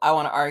also, I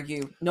want to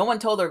argue, no one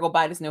told her to go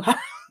buy this new house.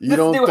 You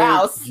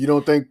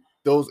don't think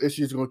those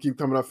issues are going to keep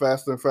coming up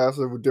faster and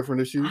faster with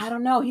different issues? I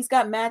don't know. He's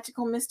got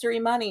magical mystery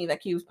money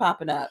that keeps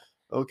popping up.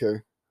 Okay.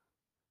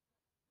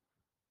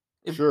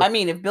 Sure. I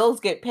mean, if bills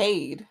get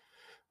paid.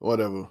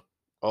 Whatever.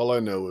 All I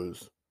know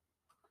is,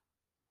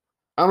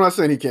 I'm not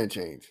saying he can't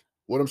change.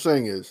 What I'm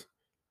saying is,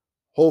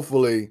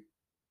 hopefully,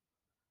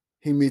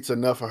 he meets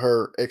enough of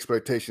her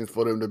expectations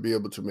for them to be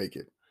able to make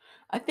it.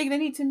 I think they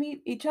need to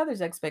meet each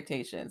other's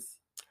expectations.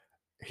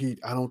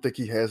 I don't think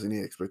he has any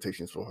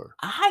expectations for her.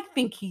 I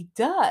think he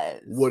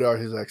does. What are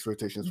his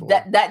expectations for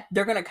her? That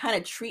they're going to kind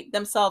of treat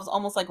themselves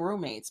almost like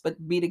roommates,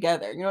 but be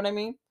together. You know what I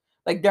mean?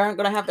 Like, they're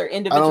going to have their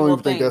individual things. I don't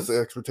even think that's the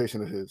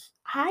expectation of his.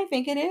 I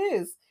think it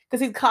is.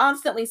 Because he's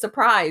constantly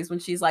surprised when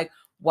she's like,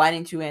 why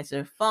didn't you answer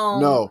the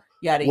phone? No.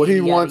 What he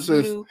wants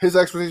is, his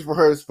expectation for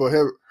her is for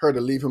her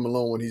to leave him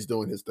alone when he's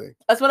doing his thing.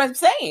 That's what I'm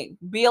saying.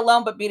 Be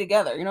alone, but be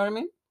together. You know what I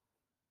mean?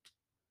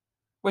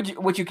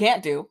 Which you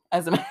can't do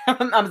as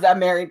a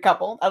married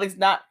couple. At least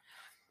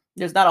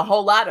there's not a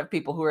whole lot of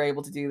people who are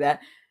able to do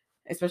that,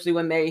 especially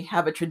when they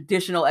have a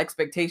traditional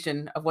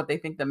expectation of what they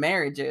think the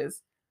marriage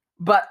is.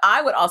 But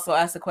I would also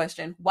ask the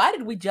question, why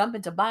did we jump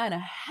into buying a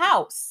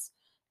house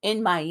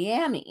in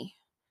Miami?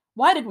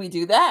 Why did we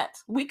do that?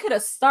 We could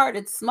have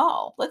started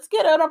small. Let's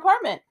get an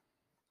apartment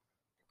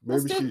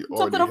Maybe Let's do she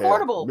something already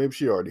affordable. Maybe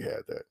she already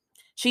had that.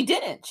 She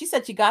didn't. She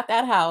said she got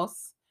that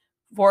house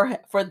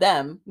for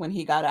them when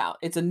he got out.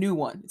 It's a new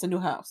one. It's a new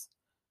house.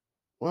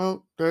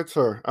 Well, that's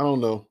her. I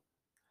don't know.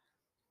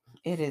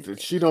 It is.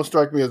 She don't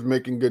strike me as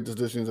making good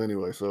decisions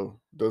anyway. So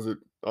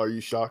are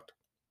you shocked?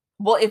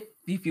 Well,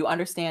 if you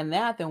understand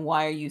that, then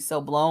why are you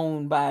so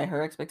blown by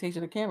her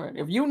expectation of Cameron?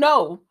 If you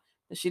know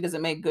that she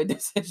doesn't make good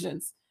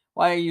decisions,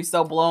 why are you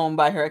so blown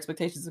by her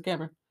expectations of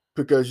Cameron?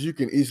 Because you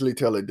can easily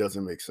tell it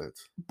doesn't make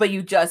sense. But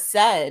you just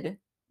said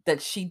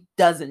that she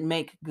doesn't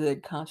make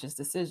good conscious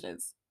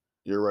decisions.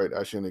 You're right.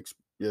 I shouldn't.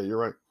 Yeah, you're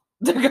right.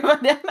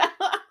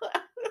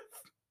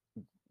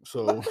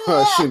 So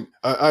I shouldn't.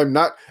 I'm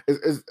not.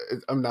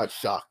 I'm not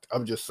shocked.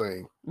 I'm just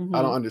saying. Mm-hmm.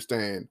 I don't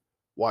understand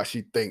why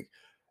she think.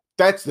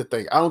 That's the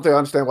thing. I don't think I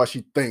understand why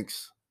she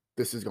thinks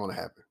this is going to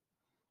happen.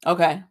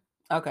 Okay.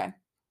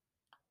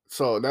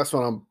 So that's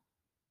what I'm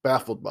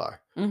baffled by.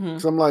 Mm-hmm.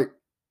 So I'm like,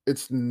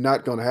 it's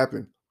not going to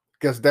happen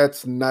because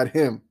that's not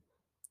him,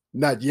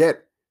 not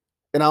yet,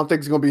 and I don't think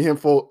it's going to be him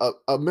for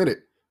a minute.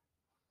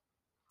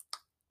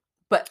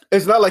 But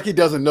it's not like he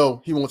doesn't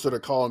know. He wants her to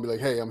call and be like,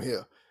 "Hey, I'm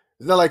here."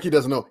 It's not like he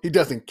doesn't know. He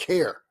doesn't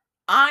care.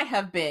 I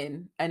have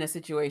been in a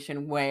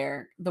situation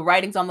where the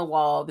writing's on the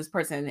wall. This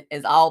person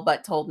is all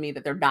but told me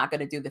that they're not going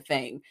to do the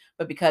thing.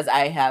 But because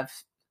I have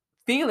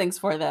feelings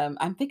for them,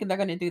 I'm thinking they're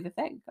going to do the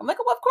thing. I'm like,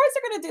 well, of course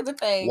they're going to do the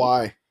thing.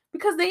 Why?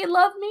 Because they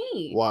love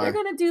me. Why? They're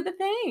going to do the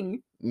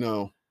thing.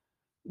 No.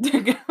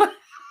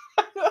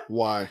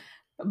 Why?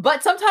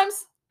 But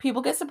sometimes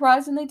people get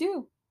surprised and they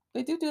do.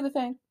 They do the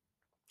thing.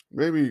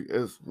 Maybe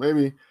I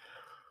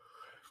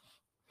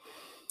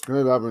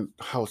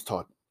was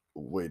taught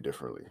way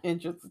differently.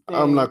 Interesting.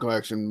 I'm not going to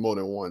ask him more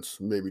than once,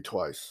 maybe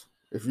twice.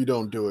 If you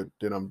don't do it,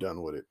 then I'm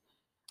done with it.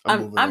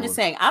 I'm just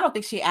saying, I don't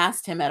think she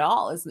asked him at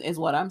all, is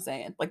what I'm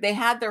saying. Like, they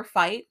had their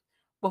fight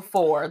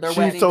before their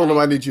wedding. She told him,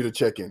 I need you to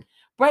check in.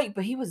 Right,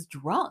 but he was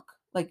drunk.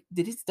 Like,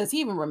 does he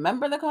even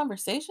remember the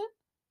conversation?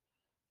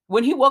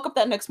 When he woke up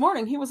that next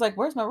morning, he was like,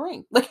 where's my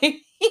ring? Like,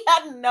 he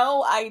had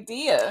no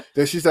idea.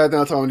 Then she sat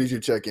down and told him, I need you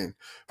to check in.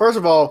 First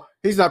of all,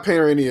 he's not paying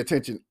her any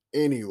attention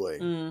anyway.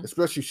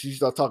 Especially if she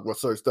starts talking about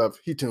certain stuff,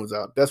 he tunes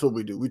out. That's what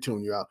we do. We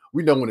tune you out.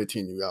 We know when to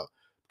tune you out.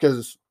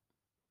 Because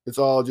it's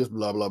all just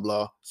blah, blah,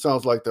 blah.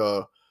 Sounds like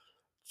the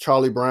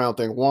Charlie Brown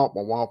thing. Womp,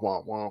 womp,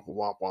 womp, womp, womp,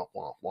 womp, womp,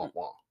 womp, womp,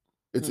 womp.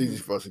 It's easy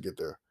for us to get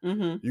there.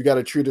 You got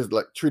to treat it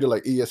like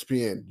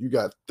ESPN. You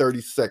got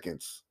 30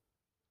 seconds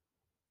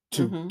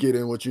to get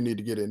in what you need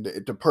to get in,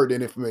 the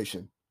pertinent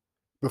information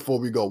before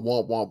we go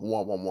womp, womp,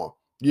 womp, womp, womp.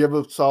 You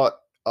ever saw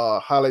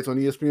highlights on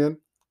ESPN?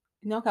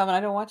 No, Calvin, I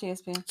don't watch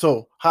ESPN.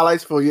 So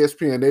highlights for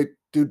ESPN,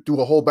 they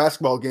do a whole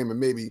basketball game in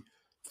maybe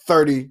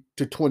 30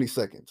 to 20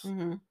 seconds.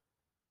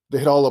 They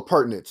hit all the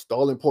pertinence,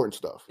 all the important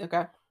stuff.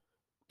 Okay.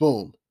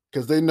 Boom.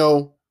 Because they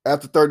know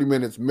after 30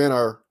 minutes, men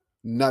are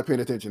not paying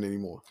attention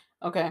anymore.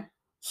 Okay.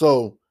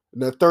 So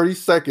in that 30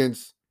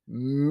 seconds,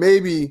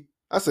 maybe,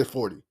 I say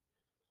 40.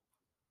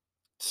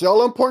 See all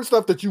the important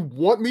stuff that you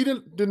want me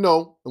to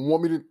know and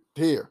want me to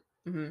hear.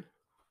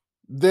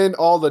 Then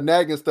all the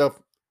nagging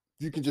stuff,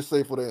 you can just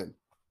say for the end.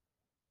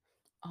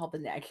 All the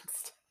nagging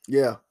stuff.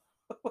 Yeah.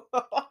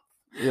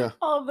 Yeah.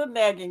 All the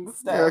nagging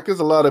stuff. Yeah, because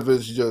a lot of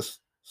it's just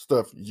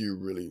stuff you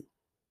really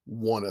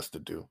want us to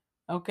do.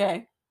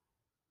 Okay.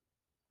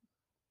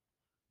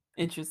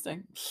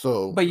 Interesting.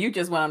 So, but you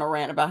just went on a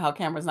rant about how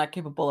Cameron's not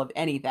capable of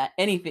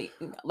anything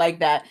like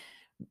that.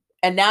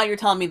 And now you're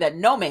telling me that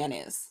no man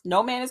is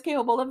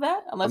capable of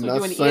that unless we're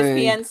doing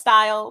ESPN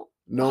style.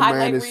 No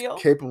man is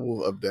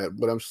capable of that.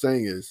 What I'm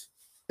saying is,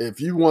 if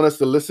you want us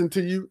to listen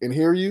to you and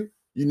hear you,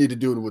 you need to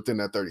do it within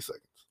that 30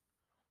 seconds.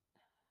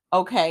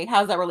 Okay. How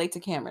does that relate to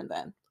Cameron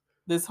then?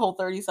 This whole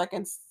 30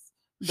 seconds?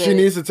 She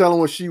needs to tell him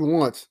what she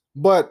wants.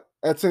 But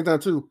at the same time,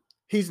 too,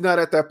 he's not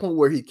at that point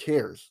where he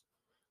cares.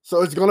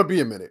 So it's going to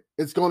be a minute.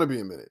 It's going to be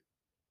a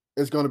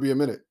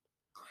minute.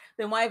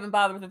 Then why even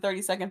bother with the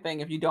 30-second thing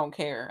if you don't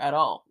care at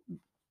all?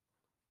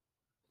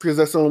 Because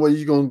that's the only way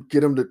you're going to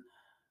get him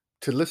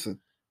to listen.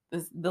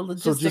 The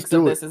logistics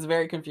of this is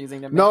very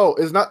confusing to me. No,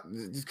 it's not.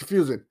 It's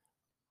confusing.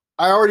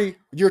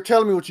 You're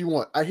telling me what you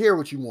want. I hear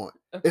what you want.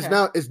 Okay.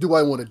 It's do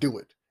I want to do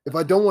it? If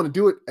I don't want to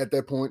do it at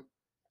that point,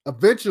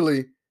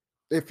 eventually,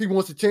 if he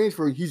wants to change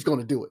for you, he's going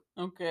to do it.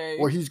 Okay.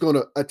 Or he's going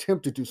to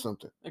attempt to do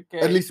something. Okay.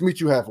 At least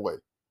meet you halfway.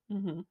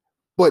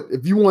 But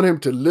if you want him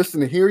to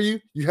listen and hear you,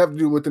 you have to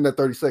do it within that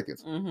 30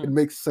 seconds. It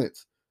makes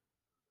sense.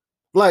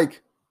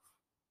 Like,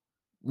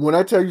 when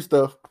I tell you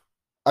stuff,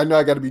 I know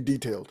I got to be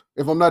detailed.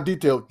 If I'm not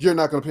detailed, you're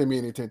not going to pay me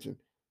any attention.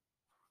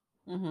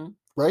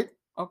 Right?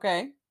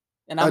 Okay.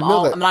 And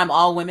I'm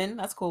all women.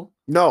 That's cool.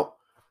 No.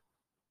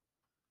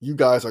 You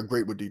guys are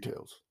great with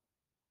details.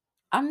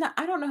 I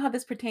don't know how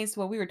this pertains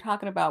to what we were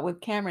talking about with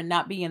Cameron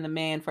not being the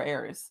man for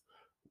Eris.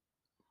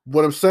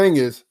 What I'm saying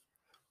is,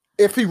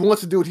 if he wants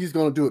to do it, he's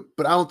going to do it.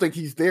 But I don't think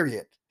he's there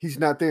yet. He's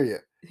not there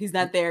yet. He's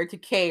not there to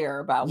care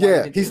about.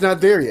 Yeah, he's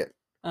not there yet.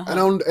 I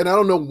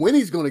don't know when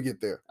he's going to get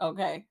there.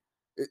 Okay.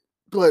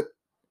 But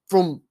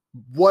from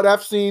what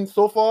I've seen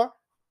so far,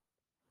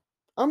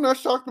 I'm not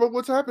shocked about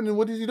what's happening.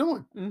 What is he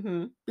doing?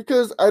 Mm-hmm.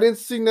 Because I didn't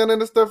see none of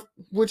the stuff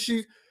when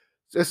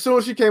as soon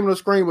as she came on the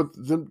screen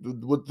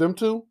with them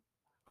two,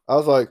 I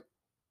was like,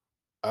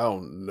 I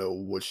don't know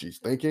what she's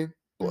thinking,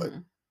 but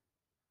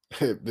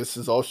if this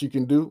is all she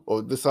can do,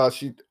 or this all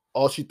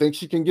she thinks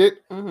she can get,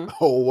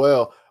 oh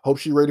well. Hope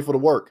she's ready for the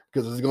work,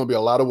 because it's going to be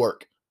a lot of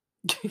work.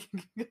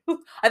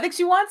 I think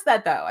she wants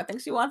that, though. I think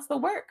she wants the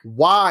work.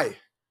 Why?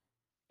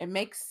 It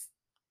makes.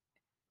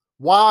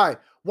 Why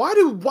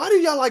do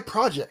y'all like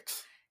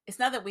projects? It's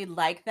not that we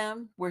like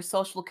them. We're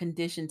social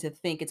conditioned to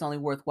think it's only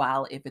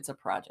worthwhile if it's a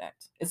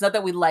project. It's not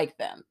that we like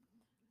them.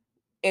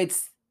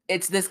 It's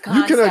this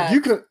concept.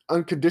 You can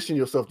uncondition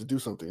yourself to do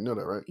something. You know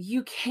that, right?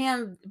 You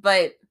can,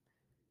 but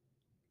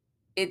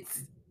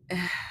it's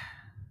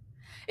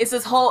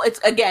this whole. It's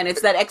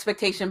that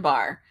expectation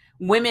bar.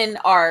 Women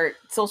are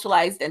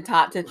socialized and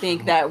taught to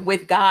think that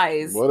with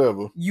guys,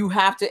 whatever, you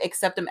have to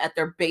accept them at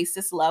their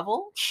basis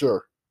level.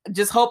 Sure.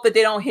 Just hope that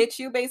they don't hit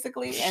you,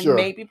 basically, and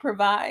maybe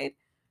provide.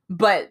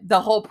 But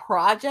the whole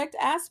project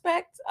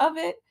aspect of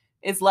it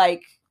is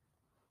like,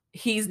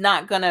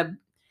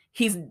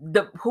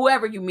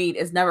 whoever you meet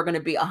is never going to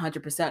be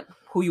 100%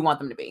 who you want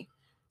them to be.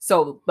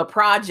 So the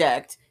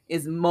project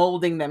is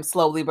molding them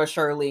slowly but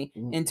surely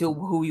into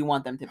who you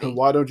want them to be.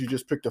 Why don't you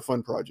just pick the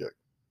fun project?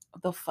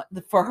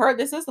 For her,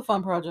 this is the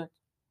fun project.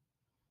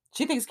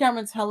 She thinks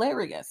Cameron's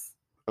hilarious.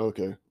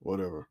 Okay,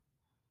 whatever.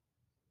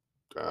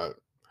 I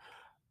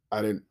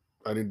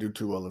didn't do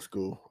too well in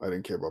school. I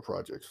didn't care about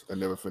projects. I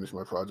never finished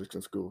my projects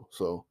in school.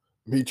 So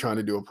me trying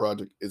to do a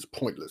project is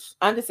pointless.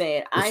 I'm just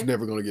saying. It's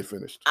never going to get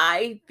finished.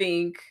 I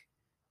think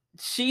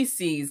she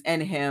sees in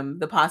him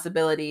the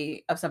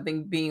possibility of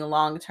something being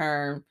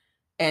long-term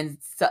and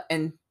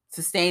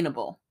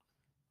sustainable.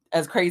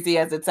 As crazy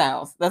as it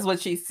sounds. That's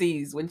what she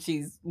sees when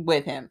she's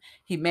with him.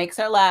 He makes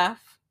her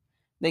laugh.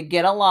 They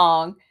get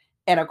along.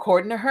 And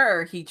according to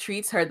her, he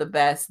treats her the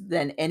best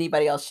than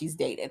anybody else she's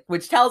dated.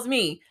 Which tells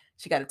me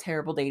she got a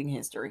terrible dating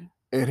history.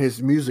 And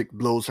his music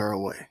blows her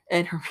away.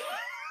 And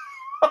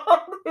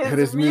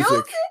his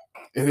music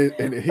blows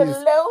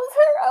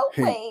her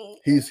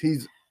away.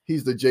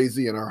 He's the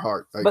Jay-Z in our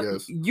heart, I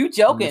guess. You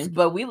joking,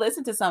 but we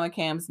listen to some of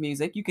Cam's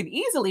music. You can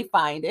easily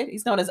find it.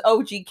 He's known as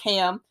OG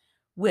Cam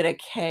with a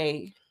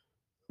K.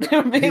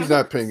 He's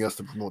not paying us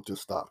to promote this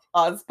stuff.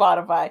 On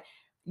Spotify.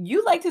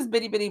 You liked his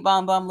Bitty Bitty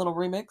Bomb Bomb little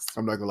remix?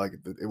 I'm not going to like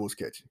it. It was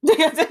catchy.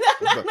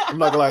 I'm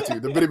not going to lie to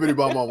you. The Bitty Bitty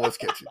Bomb Bomb was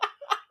catchy.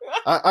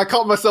 I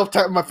caught myself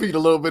tapping my feet a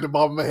little bit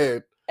above my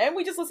head. And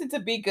we just listened to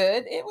Be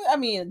Good.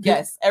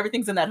 Yes,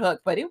 everything's in that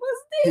hook, but it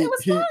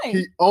was fine.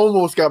 He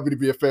almost got me to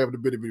be a fan of the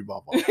Bitty Bitty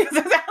Bomb Bomb.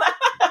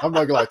 I'm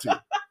not going to lie to you.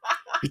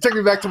 He took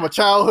me back to my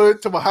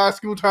childhood, to my high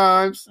school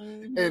times,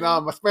 and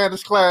my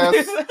Spanish class.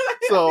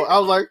 So I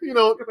was like, you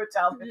know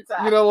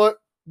what,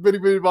 Bitty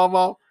Bitty Bomb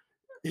Bomb.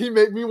 He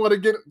made me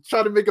want to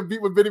try to make a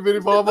beat with Bitty Bitty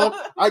Bomb Bomb.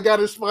 I got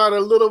inspired a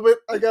little bit.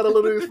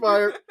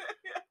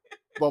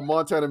 But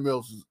Montana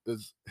Mills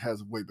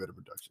has way better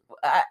production.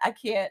 I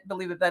can't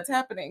believe that that's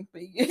happening.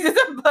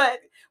 But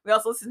we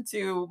also listened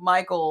to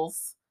Michael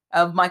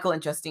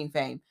and Justine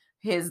fame,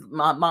 his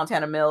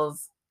Montana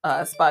Mills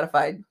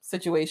Spotify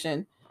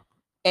situation.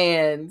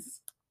 And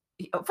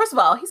first of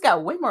all, he's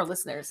got way more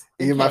listeners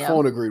than Even Cam. My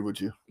phone agreed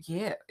with you.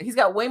 Yeah, he's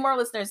got way more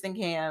listeners than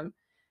Cam.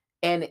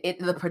 And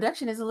the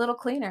production is a little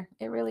cleaner.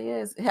 It really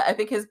is. I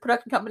think his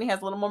production company has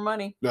a little more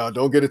money. No,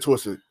 don't get it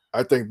twisted.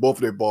 I think both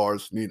of their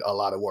bars need a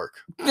lot of work.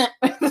 A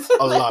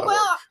lot of work.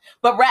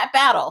 But rap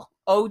battle,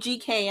 OG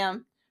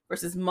Cam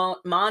versus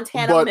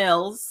Montana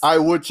Mills. I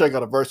would check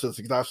out a versus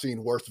because I've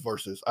seen worse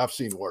verses. I've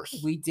seen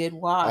worse. We did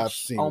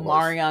watch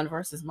Omarion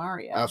versus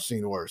Mario. I've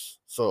seen worse.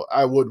 So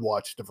I would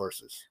watch the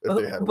verses if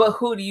they had. But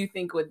who do you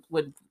think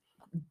would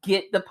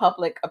get the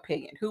public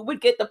opinion? Who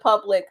would get the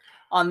public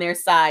on their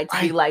side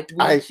to be like,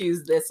 we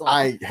choose this one?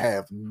 I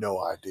have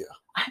no idea.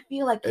 I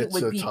feel like it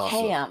would be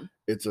Cam.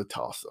 It's a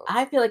toss-up.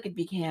 I feel like it'd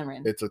be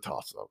Cameron. It's a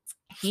toss-up.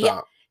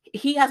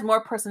 He has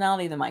more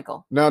personality than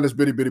Michael. Now this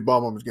Bitty Bitty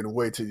Bomb Bomb is getting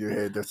way to your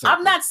head.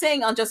 I'm not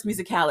saying on just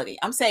musicality.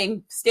 I'm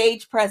saying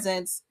stage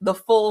presence, the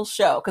full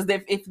show. Because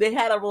if they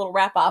had a little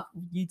wrap-up,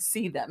 you'd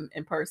see them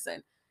in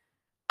person.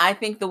 I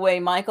think the way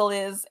Michael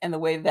is and the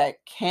way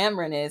that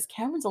Cameron's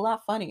a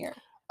lot funnier.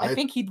 I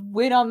think he'd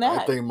win on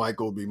that. I think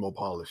Michael would be more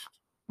polished.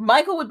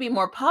 Michael would be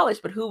more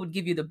polished, but who would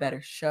give you the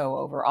better show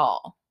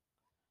overall?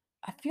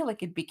 I feel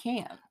like it'd be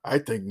Cam. I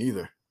think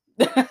neither.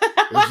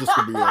 It's just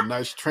gonna be a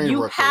nice train wreck to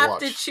watch. You have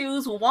to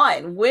choose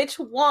one. Which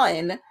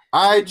one?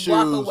 I choose.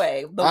 Walk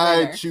away.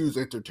 I choose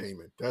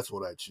entertainment. That's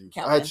what I choose.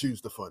 I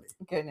choose the funny.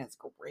 Goodness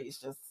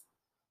gracious.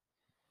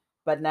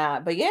 But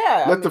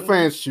yeah. Let the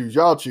fans choose.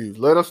 Y'all choose.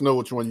 Let us know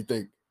which one you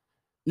think.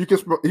 You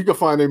can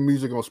find their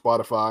music on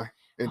Spotify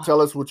and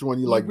tell us which one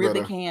you like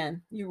better.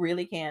 You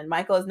really can.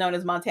 Michael is known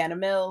as Montana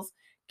Mills.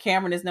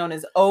 Cameron is known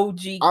as OG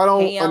I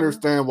don't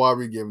understand why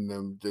we're giving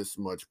them this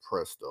much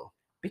press, though.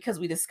 Because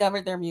we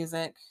discovered their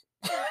music.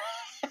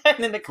 And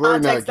in the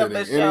context of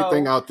the show. We're not getting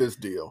anything out this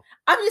deal.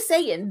 I'm just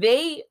saying,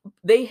 they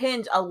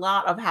hinge a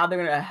lot of how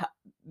they're going to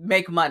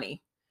make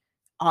money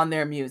on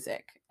their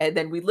music. And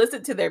then we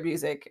listened to their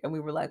music and we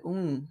were like,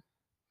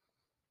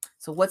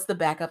 so what's the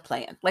backup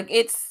plan? Like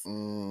it's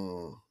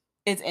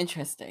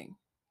interesting.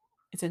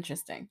 It's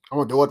interesting. I'm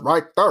gonna do it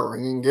right there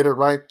and get it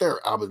right there.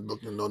 I was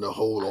looking on the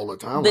hole all the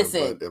time.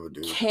 Listen,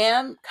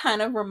 Cam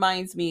kind of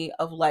reminds me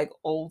of like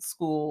old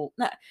school,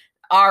 not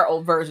our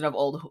old version of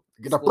old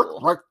get school.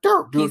 Right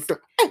there.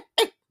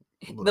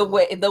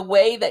 The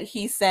way that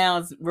he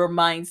sounds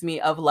reminds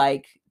me of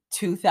like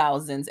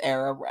 2000s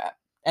era rap.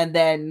 And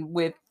then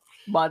with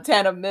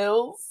Montana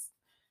Mills,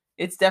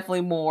 it's definitely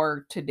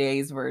more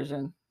today's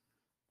version.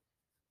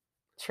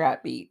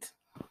 Trap beat.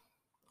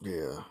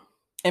 Yeah.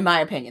 In my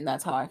opinion,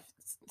 that's how I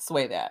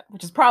sway that,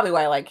 which is probably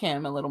why I like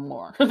him a little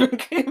more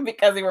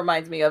because he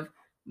reminds me of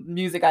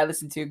music I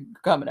listened to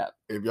coming up.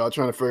 If y'all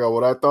trying to figure out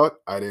what I thought,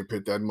 I didn't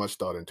put that much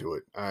thought into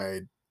it.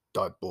 I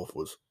thought both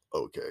was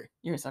okay.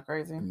 You're so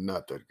crazy.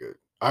 Not that good.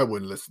 I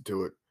wouldn't listen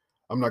to it.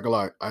 I'm not gonna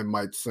lie. I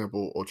might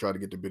sample or try to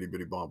get the Bitty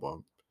Bitty Bomb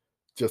Bomb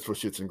just for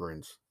shits and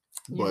grins.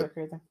 You're so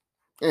crazy.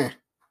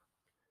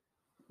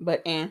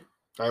 But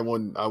I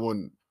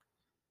wouldn't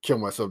kill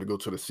myself to go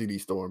to the CD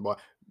store and buy.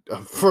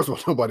 First of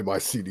all, nobody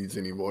buys CDs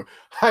anymore.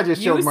 I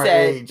just showed my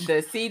age.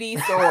 The CD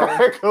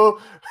store.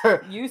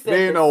 You said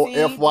there ain't no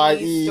CD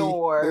FYE.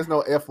 store. There's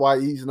no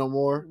FYEs no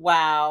more.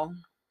 Wow.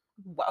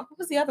 What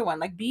was the other one?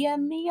 Like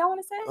BME, I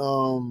want to say?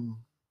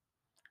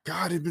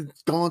 God, it's been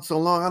gone so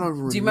long. I don't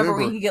remember. Do you remember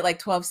when you could get like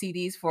 12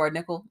 CDs for a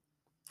nickel?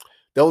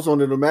 That was on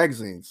the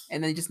magazines.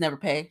 And then you just never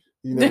pay.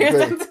 You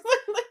never pay.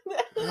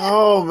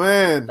 Oh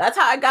man, that's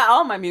how I got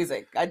all my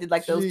music. I did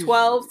like those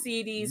 12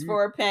 CDs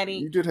for a penny.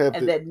 You did have,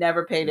 and then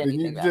never paid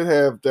anything. You did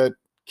have that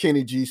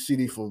Kenny G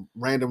CD for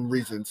random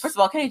reasons. First of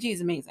all, Kenny G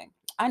is amazing.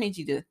 I need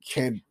you to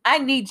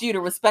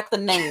respect the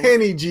name.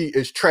 Kenny G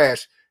is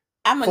trash.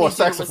 For a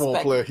saxophone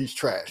player, he's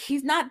trash.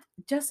 He's not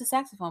just a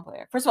saxophone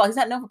player. First of all, he's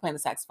not known for playing the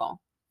saxophone.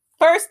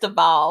 First of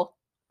all,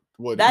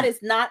 that is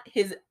not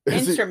his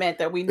instrument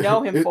that we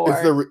know him for.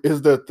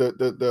 Is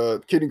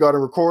the kindergarten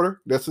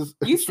recorder? That's his.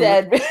 You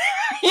said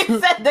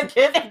the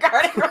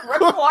kindergarten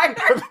recorder.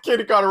 The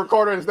kindergarten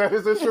recorder, is that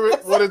his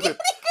instrument? What is it?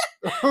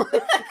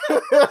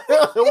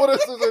 What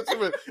is his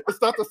instrument?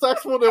 It's not the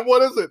saxophone. Then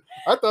what is it?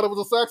 I thought it was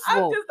a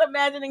saxophone. I'm just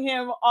imagining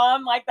him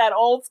on like that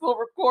old school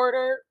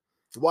recorder.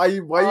 Why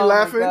you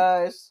laughing?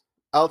 My gosh.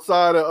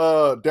 Outside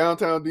of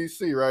downtown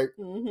DC, right?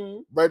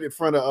 Mm-hmm. Right in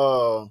front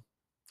of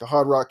the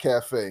Hard Rock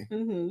Cafe.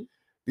 Mm-hmm.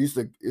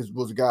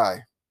 Was a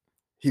guy.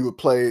 He would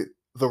play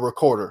the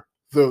recorder,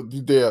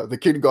 the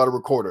kindergarten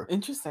recorder.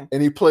 Interesting.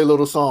 And he play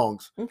little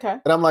songs. Okay.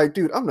 And I'm like,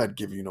 dude, I'm not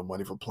giving you no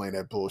money for playing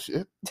that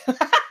bullshit.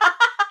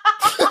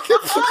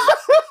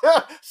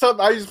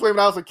 Something I used to play when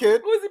I was a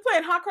kid. Was he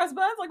playing Hot Cross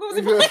Buns? Like, what was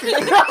he playing? What was he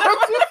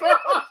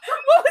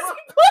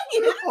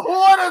playing?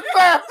 What is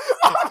that?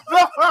 I've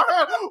never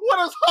heard.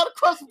 What is Hot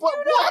Cross Buns?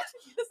 What?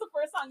 This is the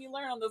first song you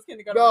learn on those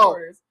kindergarten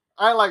recorders.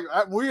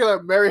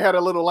 Mary Had a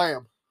Little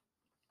Lamb.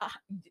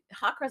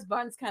 Hot Cross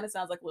Buns kind of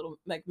sounds like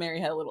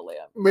Mary Had a Little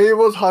Lamb. Maybe it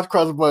was Hot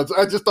Cross Buns.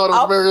 I just thought it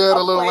was Mary Had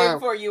a Little Lamb.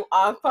 For you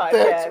off podcast.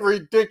 That's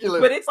ridiculous.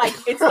 But it's like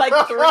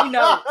 3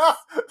 notes.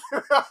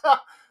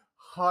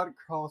 Hot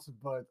Cross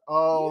Buns.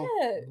 Oh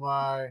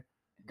my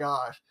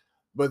gosh.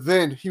 But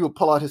then he would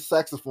pull out his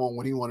saxophone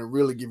when he wanted to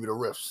really give you the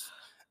riffs.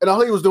 And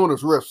all he was doing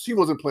was riffs. He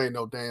wasn't playing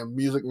no damn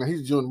music. Now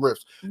he's doing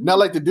riffs. Not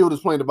like the dude who's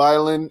playing the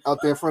violin out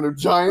there in front of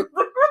Giant.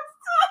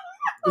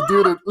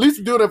 At least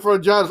the dude in front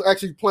of Giant is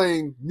actually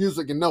playing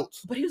music and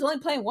notes. But he was only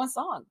playing one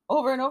song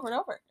over and over and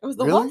over. It was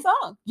the one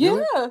song.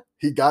 Really? Yeah.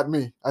 He got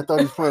me. I thought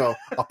he was playing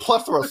a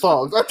plethora of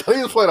songs. I thought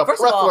he was playing a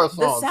plethora of songs.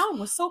 The sound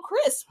was so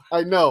crisp.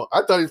 I know.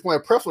 I thought he was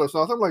playing a plethora of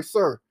songs. I'm like,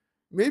 sir,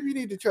 maybe you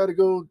need to try to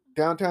go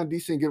downtown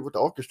DC and get with the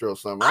orchestra or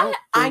something.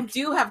 I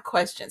do have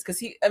questions because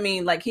he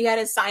had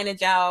his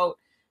signage out,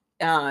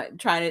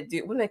 trying to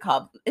do, what do they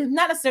call it? It's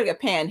not necessarily a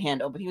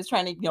panhandle, but he was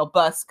trying to,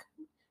 busk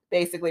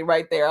basically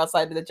right there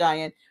outside of the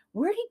Giant.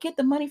 Where did he get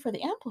the money for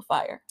the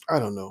amplifier? I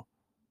don't know.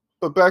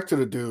 But back to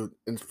the dude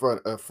in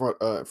front of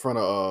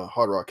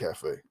Hard Rock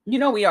Cafe.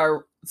 We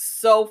are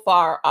so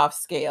far off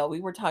scale. We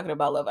were talking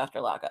about Love After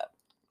Lockup.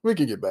 We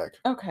can get back.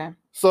 Okay.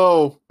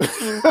 So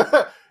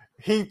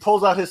he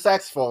pulls out his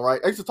saxophone, right?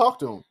 I used to talk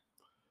to him.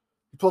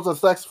 He pulls out the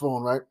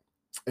saxophone, right?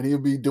 And he'll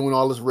be doing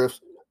all his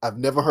riffs. I've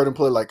never heard him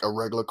play like a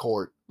regular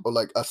chord or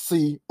like a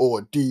C or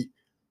a D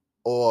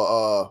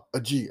or a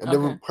G. I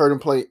never heard him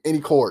play any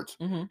chords.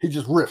 Mm-hmm. He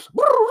just riffs.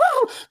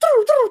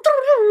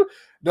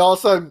 Then all of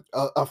a sudden,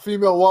 a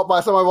female walked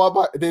by, somebody walked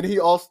by, and then he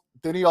all of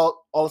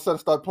a sudden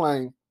started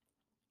playing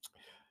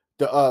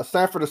the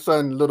Sanford and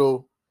Son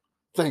little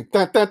thing.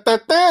 And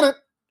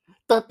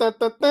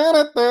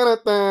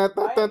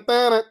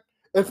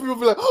people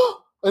be like,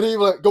 oh! And he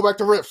like go back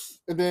to riffs,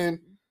 and then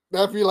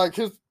that'd be like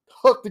his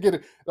hook to get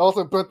it. And all of a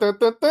sudden,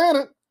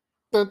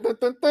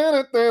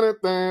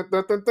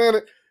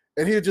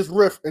 and he'd just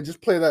riff and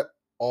just play that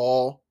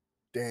all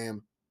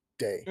damn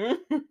day.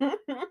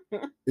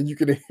 And you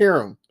could hear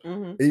him.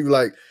 Mm-hmm. And he'd be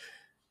like,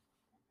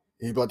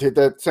 he about to hit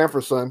that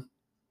Sanford Son.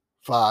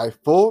 5,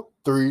 4,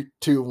 3,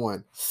 2,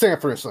 1.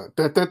 Sanford and Son.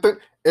 Dun, dun, dun.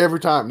 Every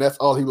time. That's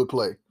all he would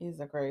play. He's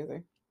so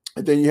crazy.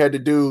 And then you had the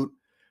dude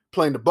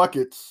playing the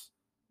buckets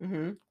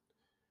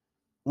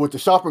with the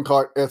shopping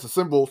cart as the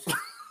symbols.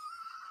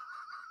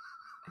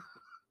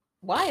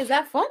 Why is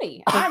that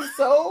funny? I'm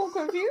so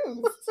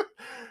confused.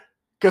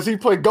 Because he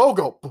played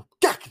go-go.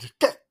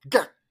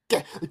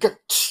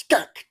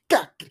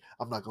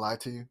 I'm not gonna lie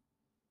to you.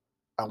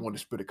 I want to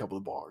spit a couple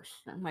of bars.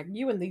 I'm like,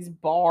 you and these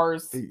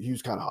bars. He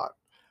was kind of hot.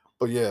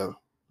 But yeah.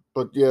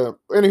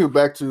 Anywho,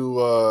 back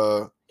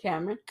to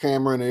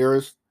Cameron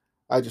Ayers.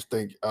 I just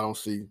think I don't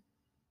see.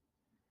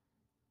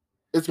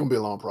 It's gonna be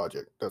a long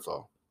project. That's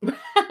all. But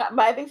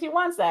I think she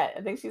wants that.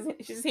 I think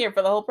she's here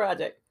for the whole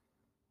project.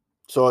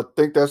 So I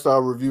think that's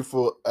our review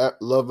for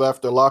Love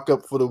After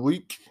Lockup for the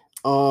week.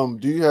 Do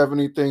you have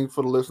anything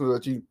for the listeners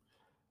that you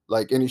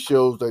like? Any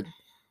shows that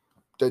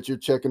you're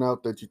checking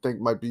out that you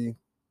think might be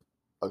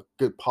a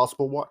good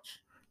possible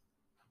watch?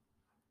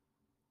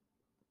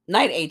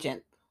 Night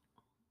Agent.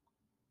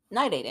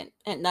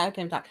 And now I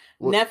can talk.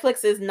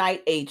 Netflix's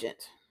Night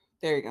Agent.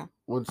 There you go.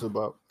 What's it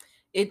about?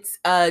 It's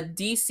a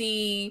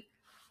DC.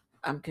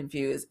 I'm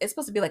confused. It's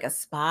supposed to be like a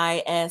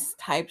spy-esque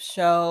type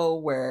show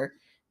where,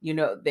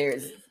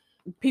 there's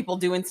people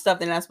doing stuff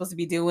they're not supposed to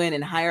be doing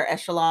in higher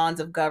echelons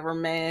of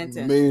government.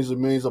 And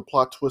millions of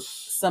plot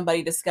twists.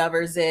 Somebody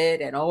discovers it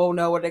and, oh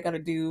no, what are they going to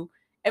do?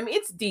 I mean,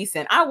 it's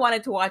decent. I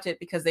wanted to watch it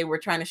because they were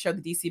trying to show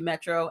the DC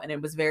Metro, and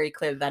it was very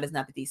clear that is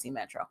not the DC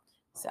Metro.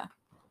 So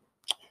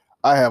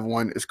I have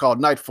one. It's called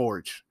Night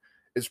Forge.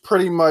 It's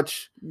pretty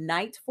much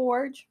Night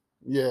Forge?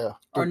 Yeah.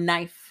 Or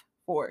Knife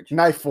Forge.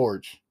 Night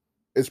Forge.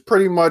 It's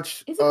pretty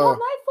much. Is it called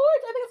Night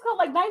Forge? I think it's called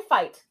like Night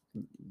Fight.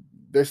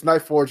 There's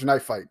Night Forge,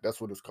 Night Fight. That's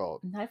what it's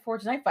called. Night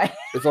Forge, Night Fight.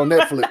 It's on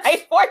Netflix.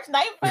 Night Forge,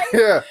 Night Fight.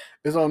 Yeah,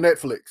 it's on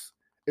Netflix.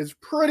 It's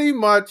pretty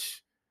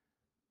much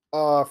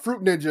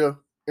Fruit Ninja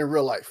in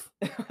real life.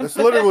 That's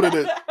literally what it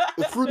is.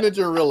 It's Fruit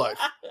Ninja in real life.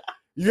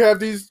 You have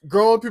these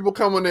grown people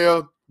coming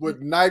there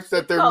with knives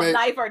that they're made.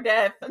 Knife or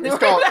Death. It's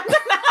called.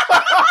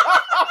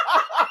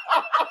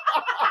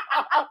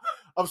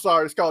 I'm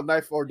sorry. It's called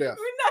Knife or Death.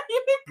 We're not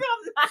even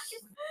called Knife.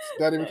 It's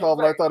not even called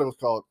what I thought it was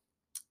called.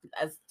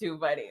 That's too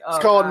funny. It's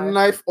called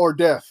Knife or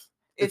Death.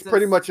 It's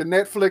pretty much a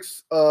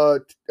Netflix,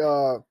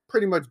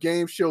 pretty much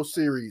game show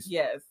series.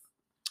 Yes.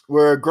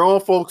 Where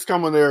grown people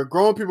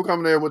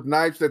come there with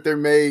knives that they're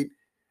made,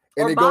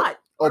 and they bought,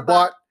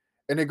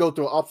 and they go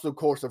through an obstacle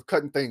course of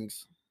cutting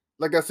things.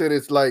 Like I said,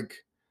 it's like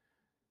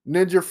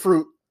Ninja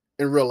Fruit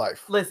in real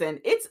life. Listen,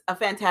 it's a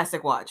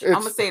fantastic watch. I'm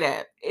gonna say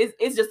that.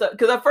 It's just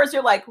because at first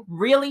you're like,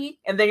 really,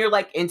 and then you're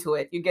like into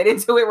it. You get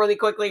into it really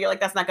quickly. You're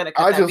like, that's not gonna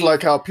cut. I just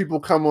like how people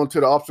come onto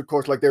the obstacle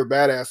course like they're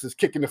badasses,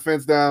 kicking the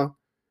fence down,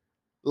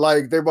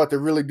 like they're about to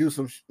really do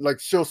some, like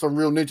show some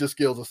real ninja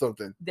skills or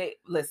something. You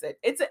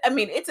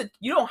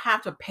don't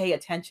have to pay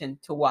attention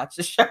to watch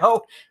the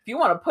show. If you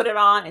want to put it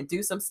on and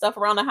do some stuff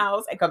around the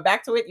house and come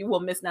back to it, you will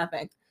miss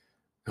nothing.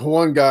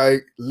 One guy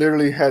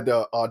literally had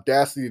the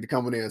audacity to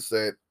come in there and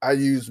said, I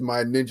use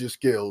my ninja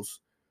skills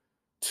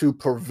to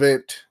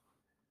prevent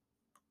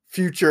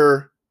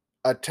future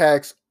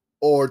attacks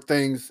or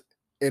things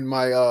in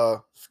my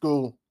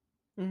school.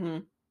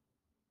 Mm-hmm.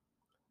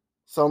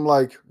 So I'm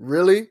like,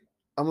 really?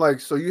 I'm like,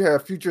 so you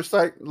have future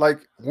sight, like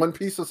One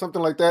Piece or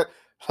something like that?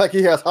 Like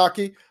he has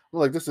hockey? I'm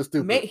like, this is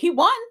stupid. He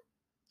won.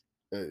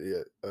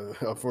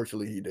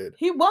 Unfortunately, he did.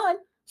 He won.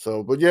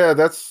 So, but yeah,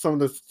 that's some of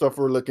the stuff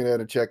we're looking at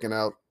and checking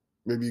out.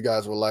 Maybe you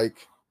guys will like.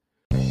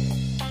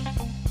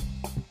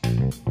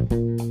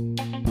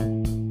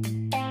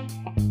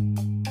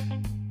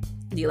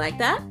 Do you like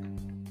that?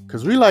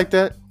 Because we like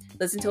that.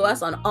 Listen to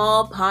us on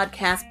all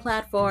podcast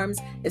platforms,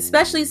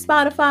 especially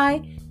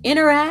Spotify.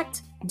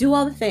 Interact, do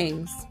all the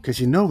things. Because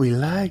you know we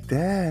like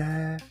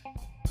that.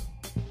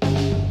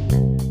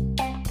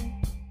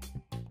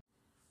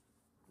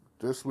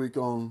 This week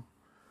on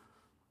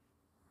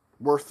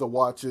Worth the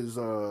Watch is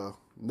a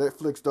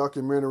Netflix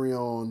documentary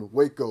on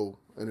Waco,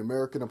 an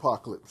American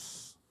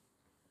Apocalpse.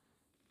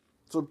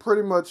 So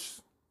pretty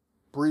much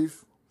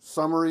brief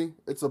summary.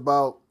 It's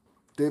about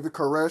David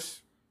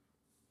Koresh,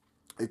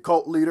 a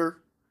cult leader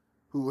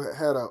who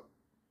had a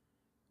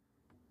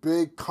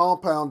big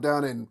compound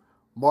down in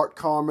Mart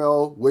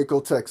Carmel,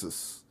 Waco,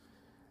 Texas.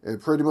 And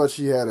pretty much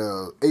he had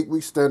a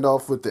 8-week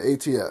standoff with the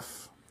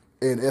ATF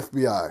and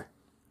FBI.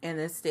 In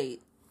the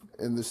state.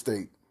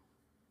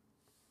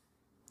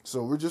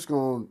 So we're just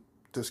going to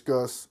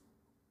discuss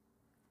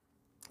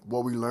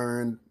what we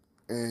learned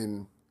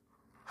and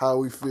how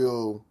we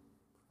feel,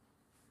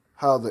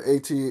 how the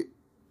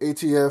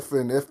ATF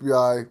and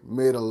FBI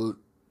made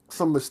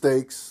some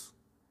mistakes,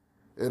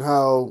 and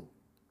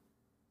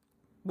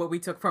what we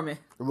took from it.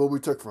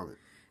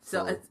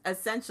 So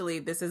essentially,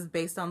 this is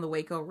based on the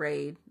Waco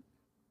raid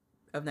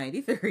of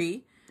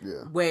 93,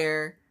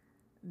 where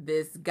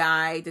this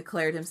guy David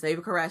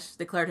Koresh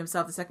declared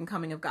himself the second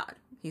coming of God.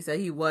 He said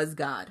he was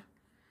God.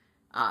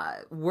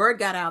 Word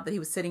got out that he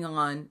was sitting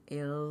on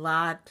a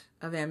lot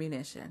of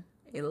ammunition,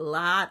 a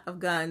lot of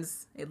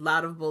guns, a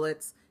lot of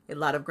bullets, a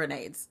lot of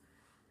grenades.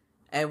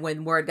 And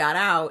when word got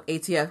out,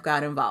 ATF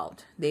got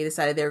involved. They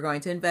decided they were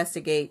going to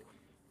investigate,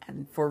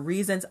 and for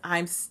reasons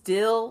I'm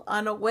still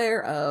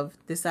unaware of,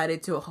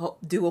 decided to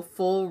do a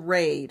full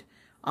raid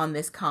on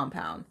this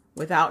compound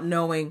without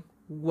knowing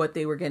what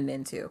they were getting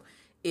into.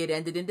 It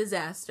ended in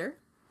disaster.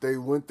 They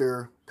went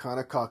there kind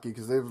of cocky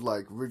because they was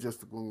like, we're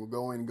just going to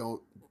go in,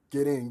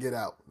 get in, get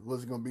out. It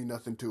wasn't going to be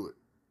nothing to it.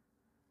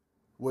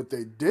 What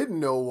they didn't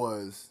know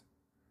was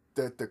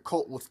that the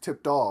cult was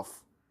tipped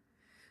off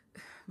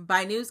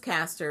by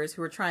newscasters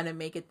who were trying to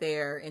make it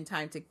there in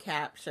time to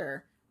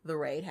capture the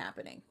raid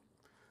happening.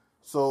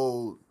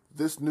 So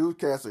this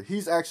newscaster,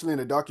 he's actually in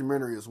a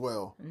documentary as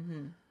well.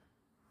 Mm-hmm.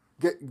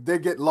 They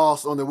get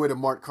lost on their way to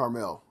Mont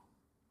Carmel.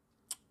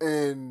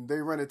 And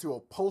they run into a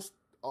postal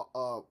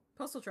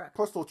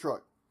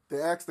truck.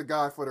 They ask the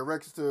guy for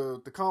directions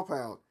to the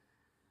compound.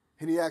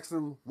 And he asks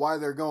them why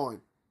they're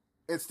going.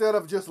 Instead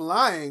of just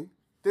lying,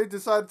 they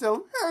decide to tell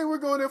him, hey, we're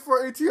going in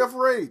for an ATF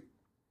raid.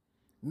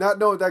 Not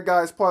knowing that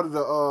guy is part of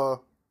the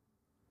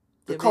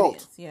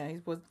cult. Yeah,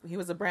 he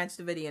was a Branch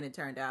Davidian, it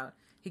turned out.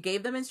 He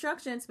gave them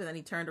instructions, but then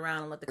he turned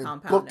around and let the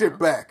compound booked it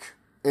back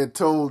and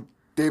told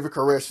David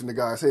Koresh and the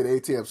guys, hey, the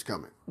ATF's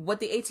coming. What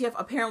the ATF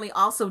apparently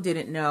also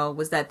didn't know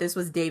was that this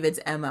was David's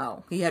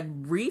MO. He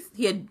had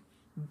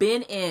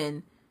been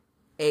in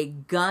a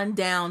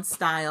gun-down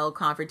style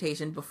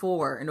confrontation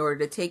before in order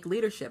to take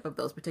leadership of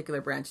those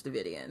particular Branch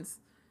Davidians.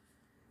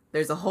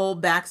 There's a whole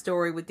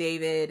backstory with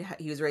David.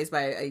 He was raised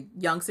by a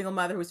young single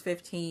mother who was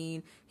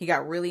 15. He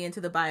got really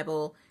into the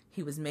Bible.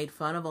 He was made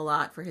fun of a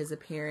lot for his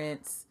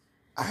appearance.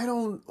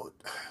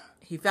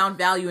 He found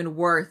value and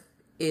worth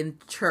in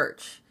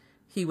church.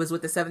 He was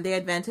with the Seventh-day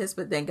Adventists,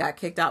 but then got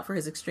kicked out for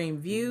his extreme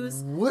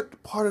views.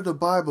 What part of the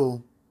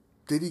Bible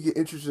did he get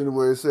interested in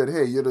where it said,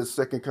 hey, you're the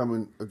second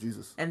coming of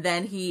Jesus? And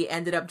then he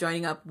ended up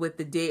joining up with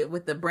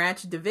the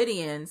Branch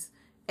Davidians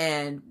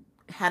and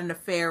had an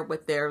affair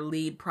with their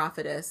lead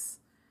prophetess.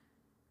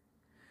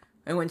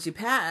 And when she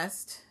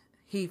passed,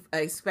 he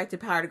expected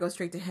power to go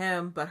straight to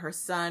him, but her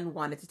son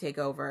wanted to take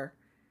over.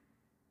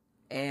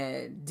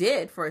 And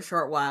did for a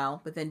short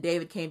while, but then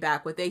David came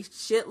back with a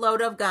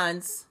shitload of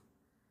guns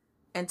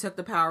and took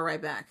the power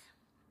right back.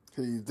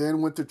 He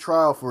then went to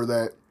trial for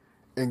that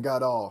and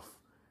got off.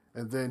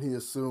 And then he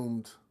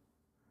assumed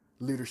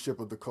leadership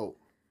of the cult.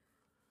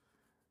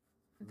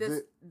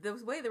 The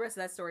way the rest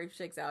of that story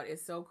shakes out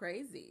is so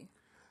crazy.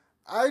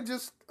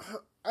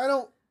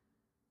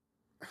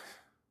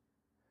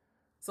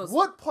 So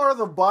what part of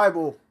the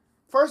Bible,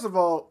 first of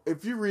all,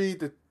 if you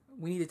read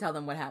we need to tell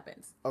them what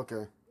happens.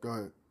 Okay, go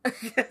ahead.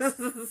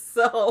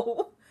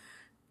 So,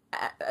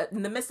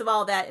 in the midst of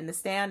all that, in the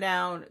stand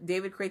down,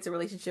 David creates a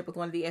relationship with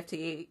one of the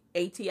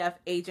ATF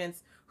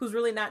agents who's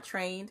really not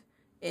trained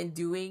in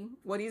doing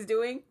what he's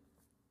doing.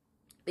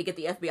 They get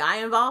the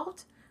FBI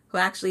involved, who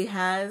actually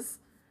has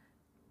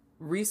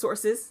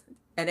resources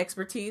and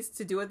expertise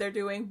to do what they're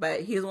doing,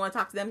 but he doesn't want to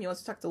talk to them. He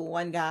wants to talk to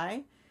one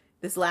guy.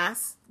 This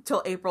lasts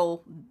till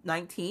April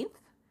 19th.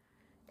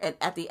 And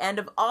at the end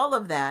of all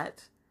of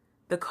that,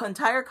 the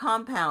entire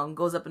compound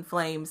goes up in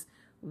flames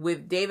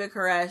with David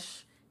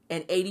Koresh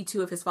and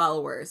 82 of his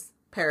followers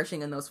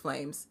perishing in those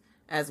flames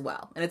as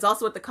well. And it's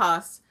also at the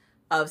cost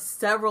of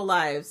several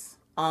lives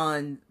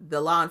on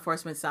the law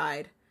enforcement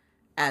side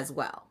as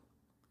well.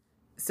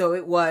 So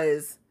it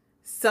was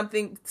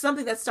something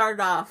that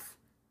started off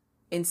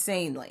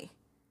insanely.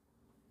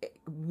 It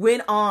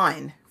went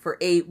on for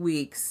 8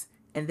 weeks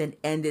and then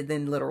ended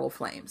in literal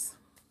flames.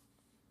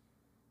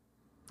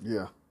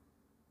 Yeah.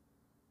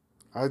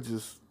 I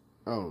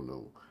don't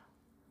know.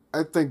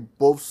 I think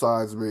both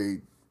sides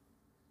made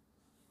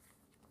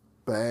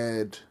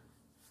bad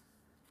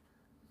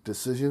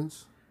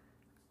decisions.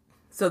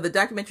 So the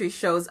documentary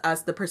shows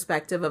us the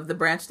perspective of the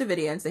Branch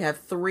Davidians. They have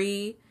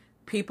 3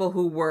 people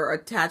who were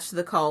attached to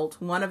the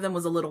cult. One of them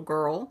was a little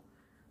girl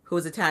who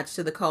was attached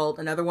to the cult.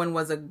 Another one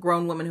was a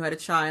grown woman who had a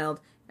child.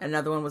 And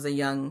another one was a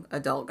young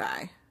adult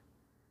guy.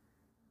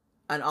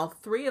 And all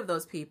 3 of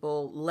those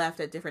people left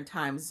at different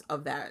times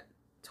of that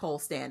whole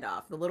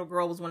standoff. The little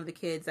girl was one of the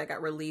kids that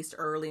got released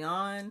early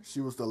on. She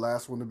was the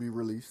last one to be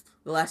released.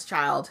 The last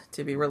child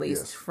to be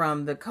released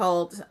from the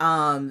cult.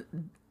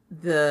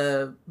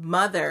 The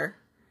mother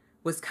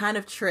was kind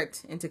of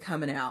tricked into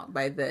coming out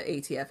by the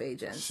ATF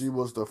agents. She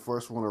was the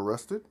first one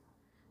arrested?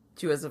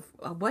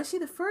 Was she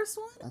the first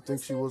one? I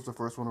think she was the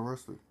first one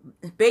arrested.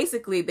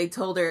 Basically, they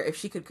told her if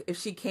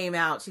she came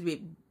out,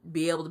 she'd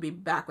be able to be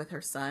back with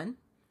her son.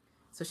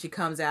 So she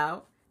comes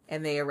out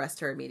and they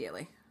arrest her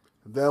immediately.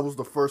 That was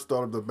the first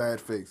start of the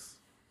bad face.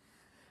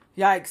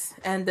 Yikes.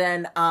 And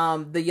then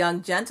the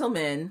young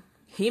gentleman,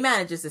 he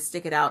manages to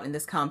stick it out in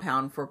this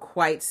compound for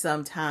quite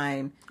some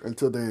time.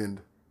 Until the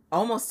end.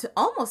 Almost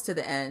to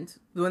the end.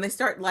 When they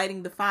start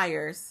lighting the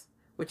fires,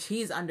 which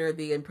he's under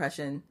the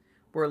impression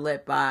were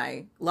lit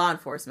by law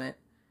enforcement,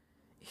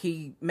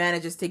 he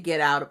manages to get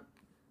out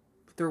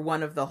through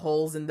one of the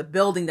holes in the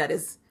building that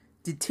is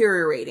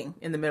deteriorating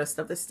in the midst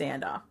of the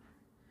standoff.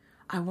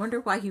 I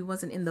wonder why he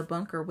wasn't in the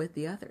bunker with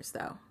the others,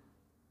 though.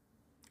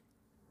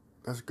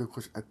 That's a good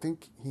question. I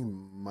think he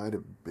might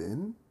have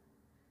been.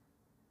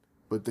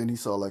 But then he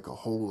saw like a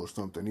hole or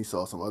something. He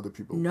saw some other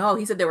people. No,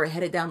 he said they were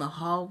headed down the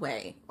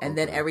hallway, and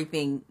then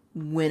everything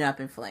went up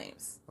in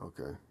flames.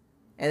 Okay.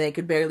 And they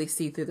could barely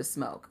see through the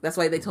smoke. That's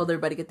why they told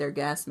everybody to get their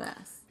gas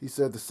masks. He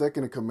said the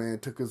second in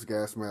command took his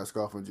gas mask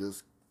off and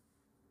just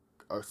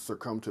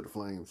succumbed to the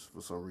flames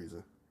for some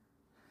reason.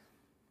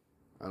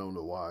 I don't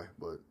know why,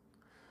 but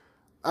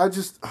I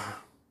just...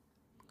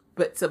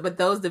 But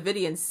those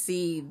Davidians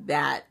see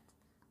that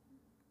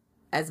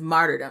as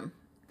martyrdom.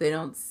 They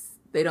don't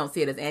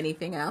see it as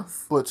anything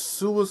else. But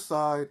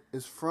suicide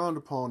is frowned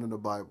upon in the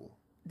Bible.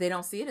 They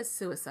don't see it as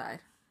suicide.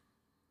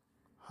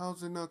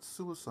 How's it not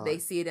suicide? They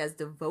see it as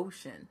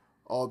devotion.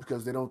 Oh,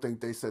 because they don't think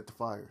they set the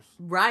fires.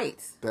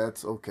 Right.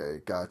 That's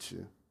okay. Got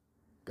you.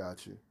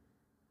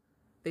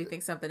 They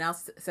think something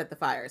else set the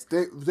fires.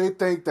 They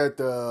think that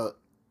the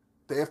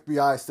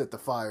FBI set the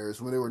fires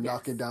when they were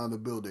knocking down the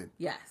building.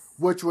 Yes.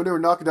 Which, when they were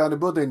knocking down the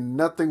building,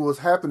 nothing was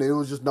happening. It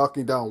was just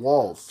knocking down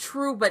walls.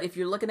 True, but if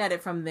you're looking at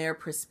it from their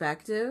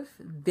perspective,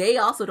 they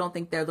also don't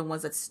think they're the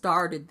ones that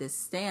started this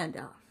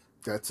standoff.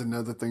 That's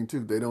another thing,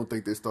 too. They don't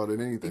think they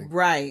started anything.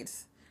 Right.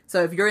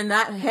 So if you're in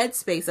that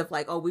headspace of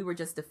like, oh, we were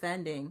just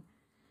defending,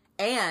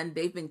 and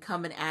they've been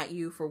coming at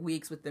you for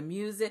weeks with the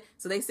music.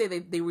 So they say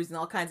they were using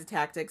all kinds of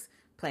tactics,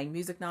 playing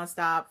music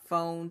nonstop,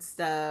 phone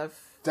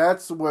stuff.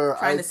 That's where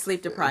trying to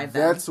sleep deprive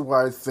them. That's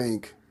where I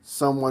think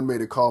someone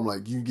made a call. I'm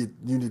like, you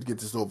need to get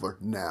this over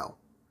now.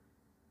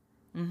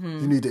 Mm-hmm.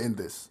 You need to end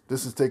this.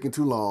 This is taking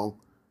too long.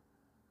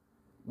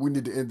 We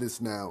need to end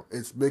this now.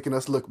 It's making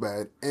us look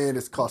bad, and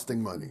it's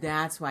costing money.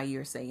 That's why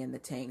you're saying the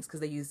tanks, because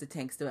they use the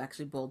tanks to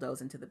actually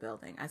bulldoze into the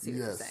building. I see what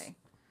you're saying.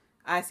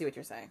 I see what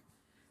you're saying.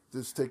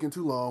 This is taking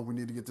too long. We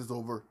need to get this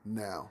over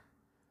now.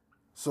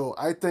 So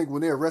I think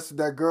when they arrested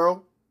that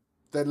girl,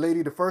 that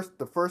lady, the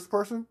first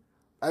person,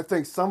 I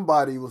think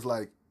somebody was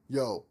like,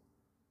 yo,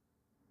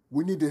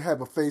 we need to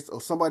have a face,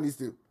 or somebody needs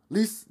to, at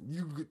least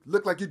you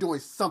look like you're doing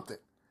something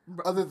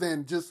other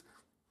than just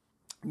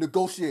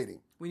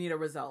negotiating. We need a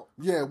result.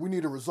 Yeah, we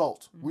need a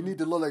result. Mm-hmm. We need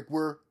to look like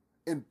we're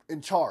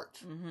in charge.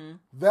 Mm-hmm.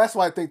 That's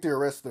why I think they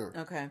arrested her.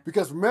 Okay.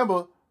 Because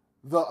remember,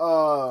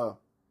 the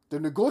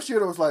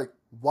negotiator was like,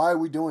 why are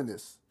we doing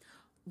this?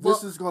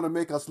 This is going to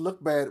make us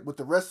look bad with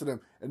the rest of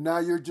them. And now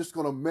you're just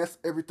going to mess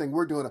everything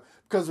we're doing up.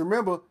 Because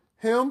remember,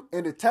 him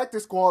and the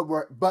tactic squad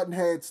were button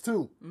heads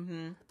too.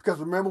 Mm-hmm. Because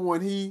remember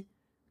when he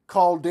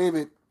called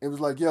David, it was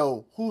like,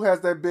 yo, who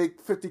has that big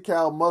 50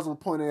 cal muzzle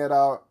pointing at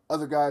our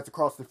other guys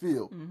across the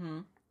field? Mm-hmm.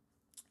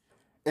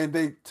 And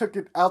they took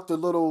it out the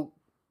little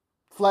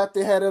flap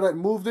they had it and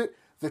moved it.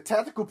 The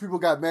tactical people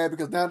got mad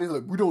because now they're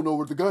like, we don't know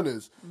where the gun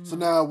is. Mm-hmm. So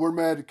now we're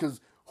mad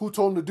because who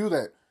told them to do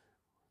that?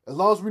 As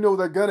long as we know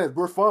where that gun is,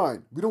 we're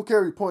fine. We don't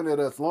care if he pointing at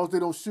us. As long as they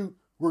don't shoot,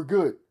 we're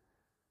good.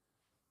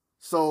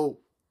 So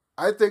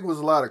I think it was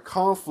a lot of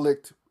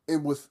conflict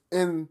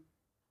within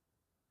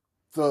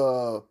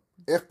the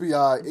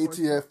FBI,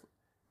 ATF,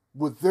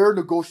 with their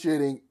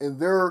negotiating and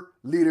their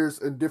leaders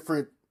in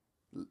different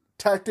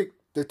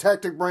the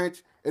tactic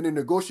branch and the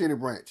negotiating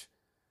branch.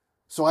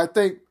 So I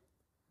think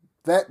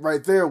that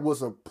right there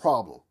was a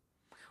problem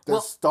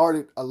that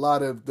started a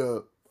lot of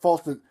the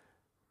false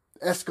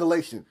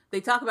escalation. They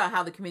talk about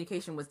how the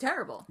communication was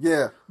terrible.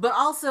 Yeah. But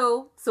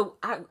also,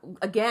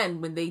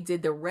 again, when they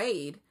did the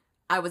raid,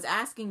 I was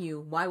asking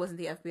you, why wasn't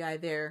the FBI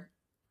there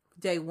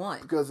day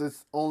one? Because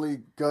it's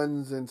only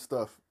guns and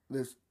stuff.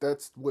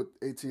 That's what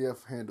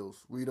ATF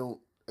handles. We don't,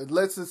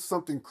 unless it's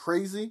something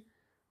crazy.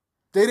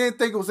 They didn't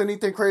think it was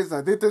anything crazy.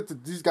 They thought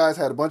that these guys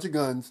had a bunch of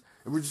guns,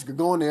 and we're just going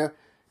to go in there,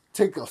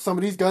 take some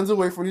of these guns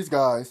away from these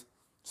guys,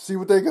 see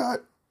what they got,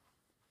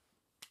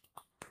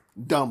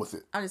 done with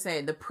it. I'm just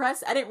saying,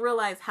 I didn't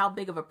realize how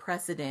big of a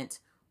precedent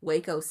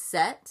Waco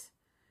set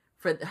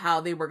for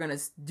how they were going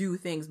to do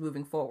things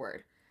moving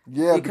forward.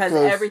 Yeah, because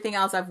everything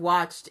else I've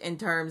watched in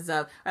terms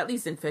of, or at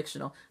least in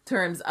fictional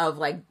terms of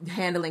like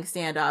handling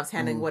standoffs,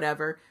 handling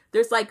whatever,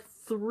 there's like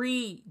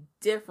 3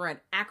 different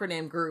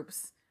acronym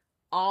groups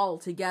all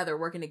together,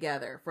 working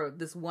together for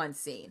this one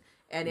scene.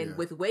 And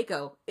with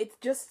Waco,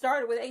 it just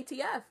started with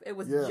ATF. It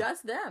was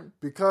just them.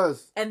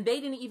 And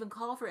they didn't even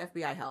call for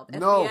FBI help.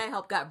 No. FBI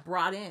help got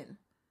brought in.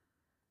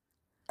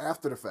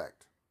 After the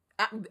fact.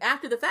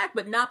 After the fact,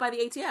 but not by the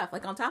ATF.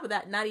 Like on top of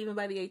that, not even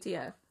by the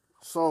ATF.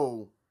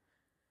 So,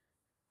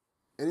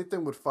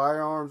 anything with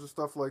firearms and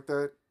stuff like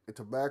that, and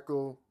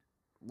tobacco,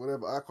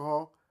 whatever,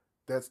 alcohol,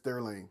 that's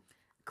their lane.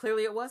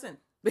 Clearly it wasn't.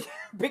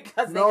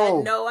 Because they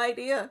had no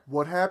idea.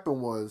 What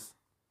happened was,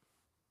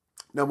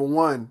 number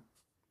one,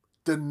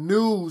 the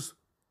news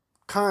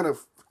kind of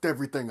fucked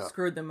everything up.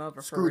 Screwed them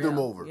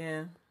over.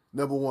 Yeah.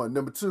 Number one.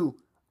 Number two,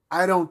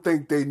 I don't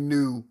think they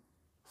knew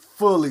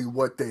fully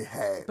what they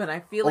had. But I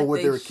feel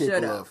like they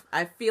should have.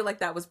 I feel like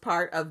that was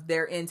part of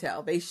their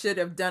intel. They should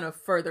have done a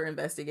further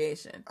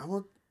investigation.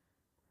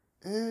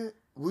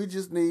 We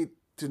just need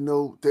to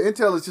know. The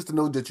intel is just to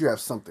know that you have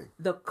something.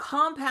 The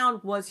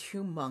compound was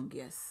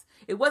humongous.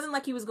 It wasn't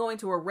like he was going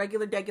to a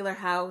regular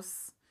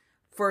house,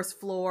 first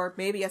floor,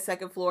 maybe a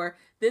second floor.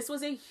 This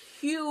was a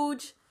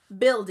huge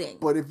building.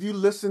 But if you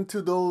listen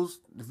to those,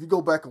 if you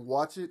go back and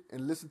watch it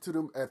and listen to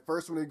them at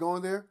first when they go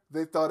in there,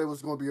 they thought it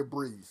was going to be a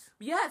breeze.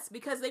 Yes,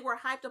 because they were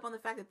hyped up on the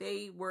fact that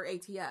they were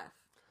ATF.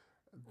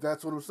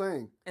 That's what I'm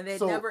saying. And they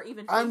never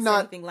even faced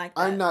anything like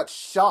that. I'm not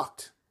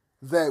shocked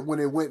that when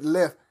it went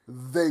left,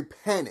 they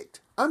panicked.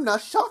 I'm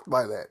not shocked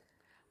by that.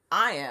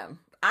 I am.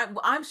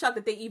 I'm shocked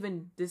that they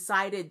even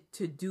decided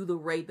to do the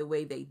raid the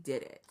way they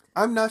did it.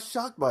 I'm not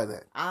shocked by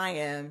that. I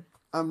am.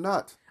 I'm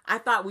not. I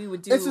thought we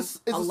would do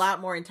a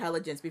lot more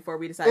intelligence before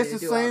we decided to do all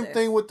this. It's the same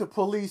thing with the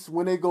police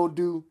when they go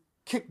do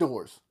kick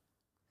doors.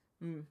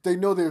 They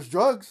know there's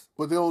drugs,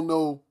 but they don't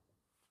know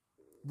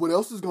what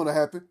else is going to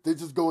happen. They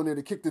just go in there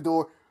to kick the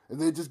door,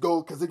 and they just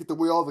go because they get to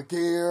wear all the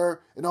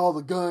gear and all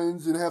the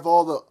guns and have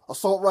all the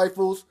assault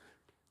rifles.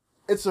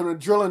 It's an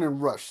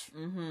adrenaline rush.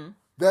 Mm-hmm.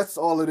 That's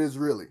all it is,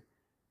 really.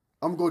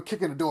 I'm going to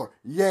kick in the door.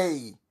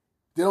 Yay.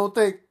 They don't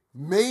think,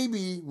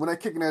 maybe when I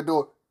kick in that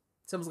door,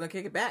 someone's going to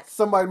kick it back.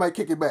 Somebody might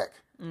kick it back.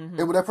 Mm-hmm.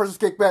 And when that person's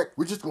kicked back,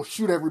 we're just going to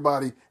shoot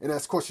everybody and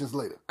ask questions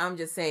later. I'm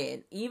just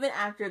saying, even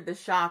after the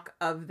shock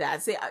of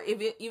that, say,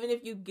 even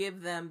if you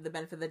give them the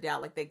benefit of the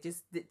doubt, like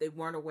they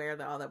weren't aware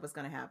that all that was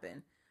going to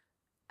happen,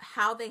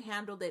 how they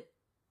handled it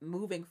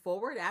moving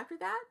forward after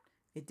that,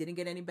 it didn't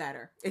get any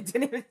better. It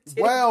didn't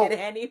get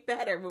any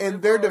better.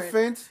 In their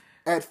defense,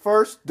 at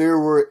first, they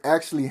were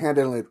actually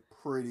handling it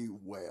pretty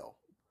well.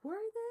 Were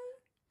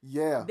they?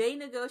 Yeah. They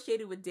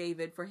negotiated with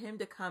David for him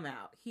to come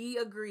out. He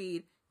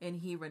agreed and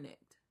he reneged.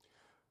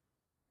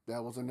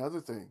 That was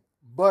another thing.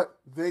 But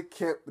they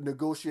kept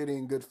negotiating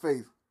in good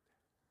faith.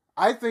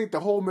 I think the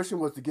whole mission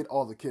was to get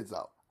all the kids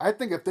out. I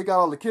think if they got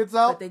all the kids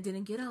out... But they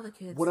didn't get all the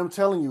kids. What I'm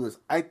telling you is,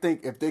 I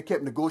think if they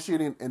kept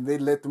negotiating and they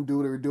let them do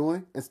what they were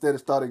doing, instead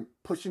of starting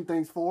pushing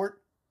things forward,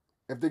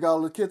 if they got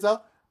all the kids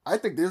out, I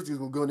think they were just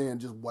going to go in there and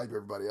just wipe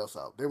everybody else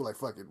out. They were like,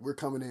 fuck it, we're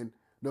coming in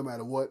no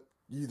matter what.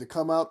 You either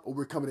come out or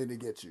we're coming in to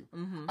get you.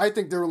 Mm-hmm. I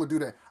think they were going to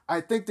do that.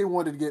 I think they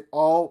wanted to get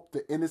all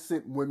the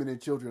innocent women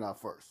and children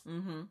out first.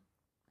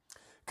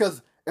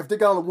 Because if they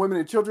got all the women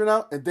and children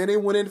out and then they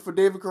went in for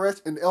David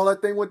Koresh and all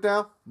that thing went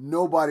down,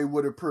 nobody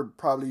would have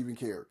probably even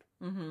cared.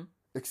 Mm-hmm.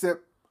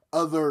 Except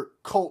other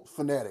cult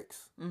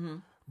fanatics. Mm-hmm.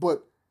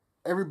 But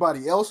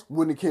everybody else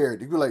wouldn't have cared.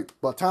 They'd be like,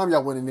 by the time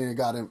y'all went in there and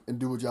got him and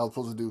do what y'all was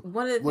supposed to do,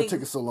 what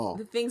took it so long?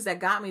 The things that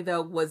got me,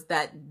 though, was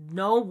that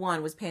no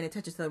one was paying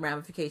attention to the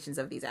ramifications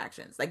of these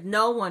actions. Like,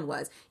 no one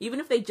was. Even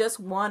if they just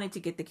wanted to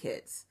get the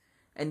kids.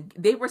 And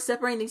they were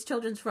separating these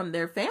children from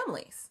their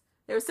families.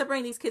 They were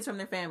separating these kids from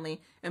their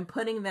family and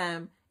putting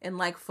them in,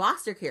 like,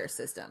 foster care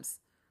systems.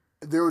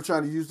 They were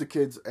trying to use the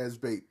kids as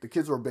bait. The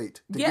kids were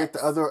bait. To get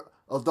the other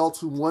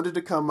adults who wanted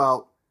to come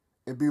out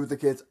and be with the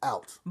kids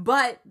out.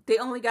 But they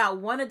only got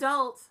one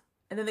adult,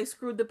 and then they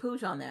screwed the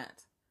pooch on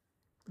that.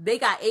 They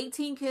got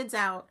 18 kids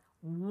out,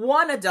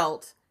 one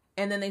adult,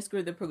 and then they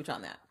screwed the pooch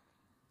on that.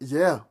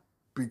 Yeah,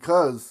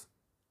 because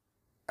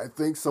I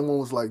think someone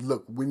was like,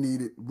 look, we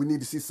need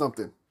to see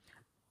something.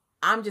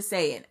 I'm just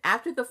saying,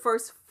 after the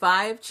first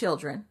 5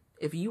 children,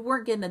 if you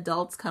weren't getting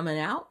adults coming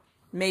out,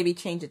 maybe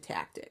change a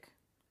tactic.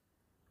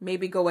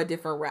 Maybe go a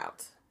different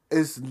route.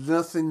 It's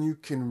nothing you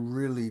can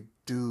really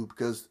do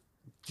because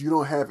you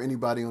don't have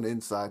anybody on the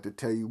inside to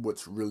tell you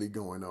what's really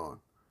going on.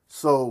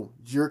 So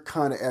you're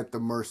kind of at the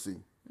mercy.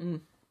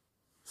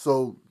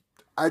 So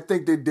I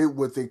think they did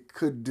what they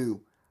could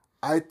do.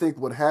 I think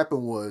what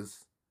happened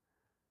was,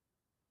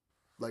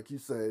 like you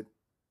said,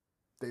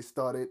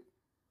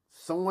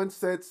 someone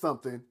said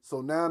something.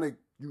 So now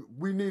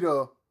we need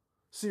to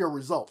see a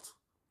result.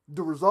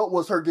 The result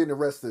was her getting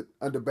arrested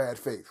under bad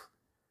faith.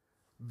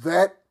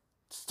 That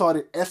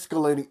started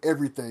escalating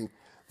everything.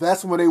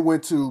 That's when they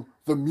went to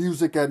the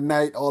music at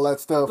night, all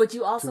that stuff. But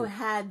you also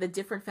had the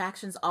different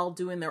factions all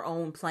doing their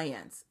own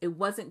plans. It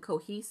wasn't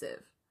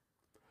cohesive.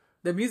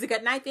 The music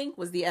at night thing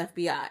was the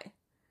FBI.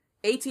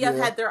 ATF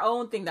had their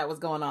own thing that was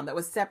going on that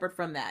was separate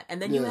from that. And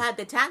then you had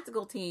the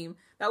tactical team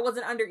that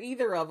wasn't under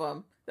either of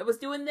them that was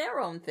doing their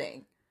own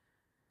thing.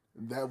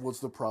 That was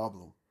the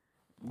problem.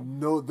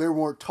 No, they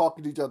weren't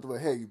talking to each other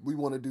like, hey, we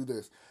want to do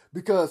this.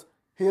 Because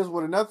here's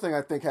what another thing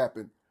I think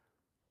happened.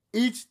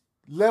 Each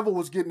level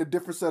was getting a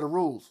different set of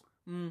rules.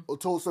 Or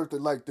told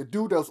certain, like the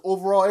dude that was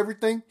overall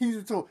everything, he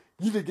was told,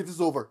 you need to get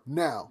this over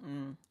now.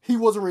 He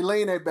wasn't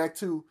relaying that back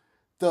to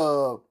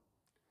the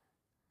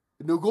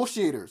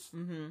negotiators.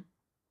 Mm-hmm.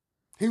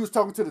 He was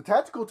talking to the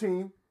tactical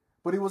team,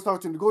 but he was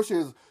talking to the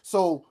negotiators.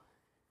 So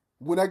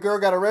when that girl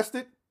got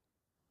arrested,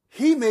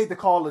 he made the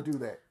call to do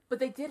that. But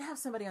they did have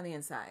somebody on the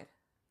inside.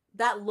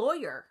 That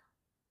lawyer.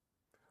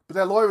 But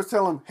that lawyer was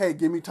telling him, hey,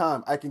 give me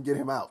time. I can get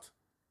him out.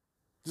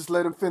 Just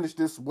let him finish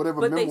this, whatever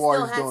memoir he's doing.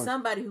 But they still had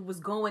somebody who was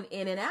going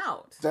in and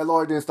out. That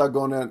lawyer didn't start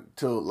going in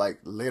until, like,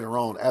 later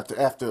on,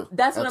 after.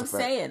 That's what I'm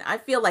saying. I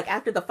feel like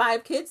after the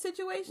 5 kids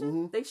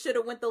situation, they should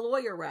have went the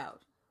lawyer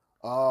route.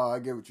 Oh, I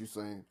get what you're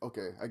saying.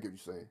 Okay, I get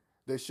what you're saying.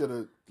 They should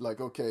have, like,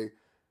 okay.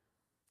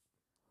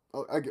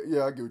 Oh, I get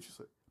what you're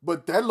saying.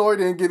 But that lawyer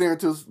didn't get there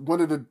until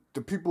one of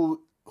the people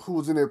who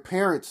was in their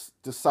parents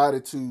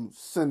decided to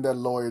send that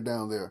lawyer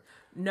down there.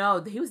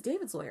 No, he was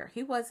David's lawyer.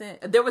 He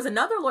wasn't. There was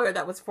another lawyer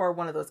that was for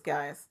one of those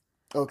guys.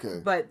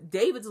 Okay. But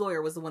David's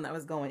lawyer was the one that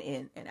was going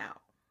in and out.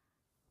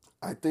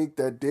 I think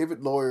that David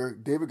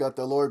got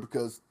that lawyer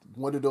because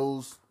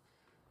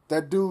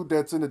that dude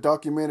that's in the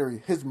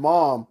documentary, his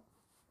mom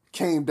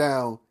came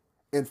down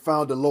and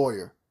found a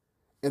lawyer.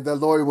 And that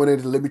lawyer went in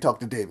and let me talk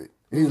to David.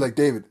 And he's like,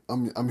 David,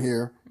 I'm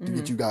here to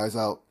get you guys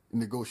out and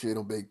negotiate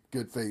on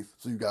good faith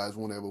so you guys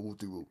won't ever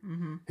woo-de-woo.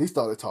 He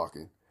started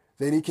talking.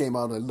 Then he came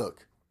out and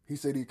look. He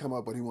said he'd come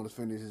out, but he wanted to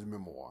finish his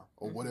memoir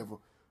or whatever.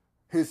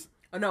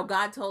 Oh no,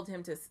 God told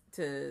him to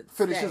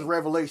finish stay. his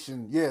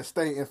revelation. Yeah,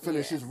 stay and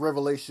finish his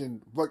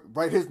revelation.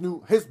 Write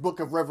his book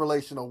of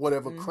Revelation or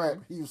whatever crap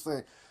he was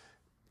saying.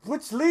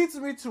 Which leads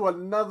me to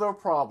another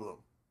problem.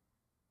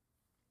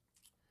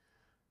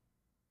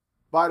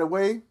 By the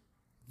way,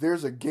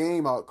 there's a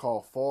game out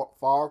called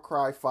Far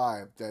Cry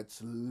 5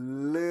 that's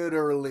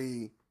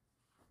literally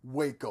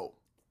Waco.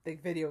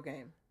 Big video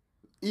game.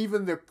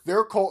 Even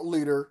their cult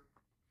leader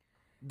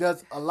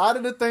does a lot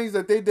of the things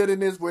that they did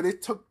in this, where they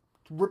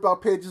rip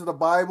out pages of the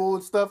Bible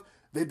and stuff.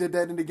 They did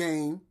that in the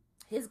game.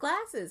 His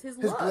glasses, his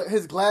look.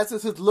 His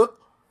glasses, his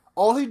look.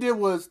 All he did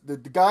was the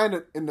guy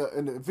in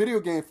the video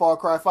game Far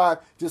Cry 5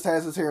 just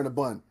has his hair in a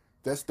bun.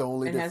 That's the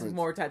only difference. And has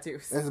more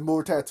tattoos. Has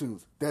more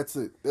tattoos. That's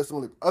it. That's the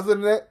only. Other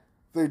than that,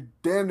 they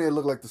damn near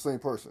look like the same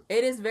person.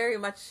 It is very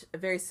much a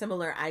very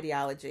similar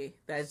ideology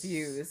that's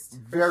used.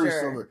 Very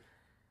similar.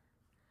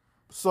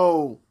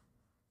 So,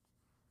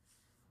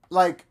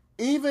 like,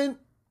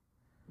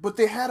 but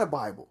they had a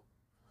Bible.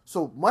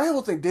 So my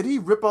whole thing, did he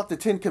rip out the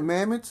 10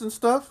 Commandments and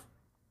stuff?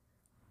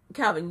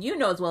 Calvin, you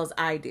know as well as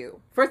I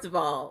do. First of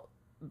all,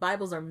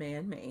 Bibles are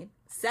man-made.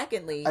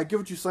 Secondly, I get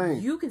what you're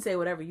saying. You can say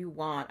whatever you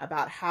want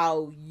about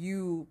how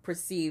you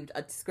perceived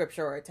a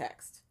scripture or a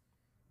text.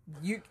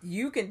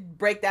 You can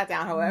break that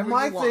down however you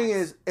want. My thing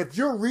is, if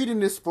you're reading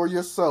this for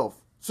yourself,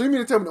 so you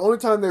mean to tell me the only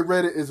time they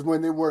read it is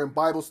when they were in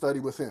Bible study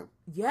with him?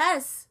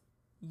 Yes.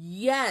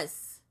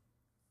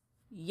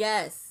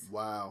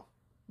 Wow.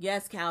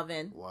 Yes,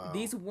 Calvin. Wow.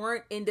 These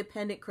weren't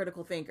independent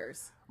critical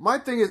thinkers. My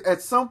thing is,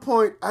 at some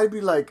point, I'd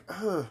be like,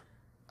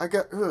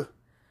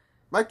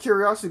 my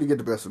curiosity get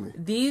the best of me.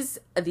 These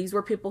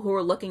were people who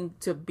were looking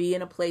to be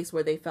in a place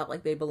where they felt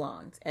like they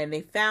belonged. And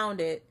they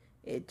found it.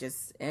 It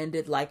just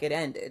ended like it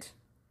ended.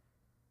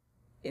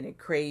 In a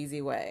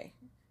crazy way.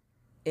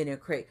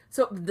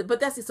 But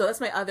that's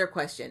my other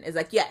question. Is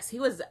like, yes, he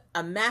was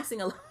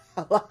amassing a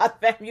lot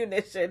of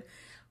ammunition,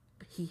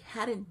 but he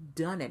hadn't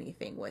done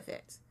anything with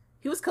it.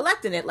 He was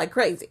collecting it like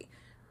crazy,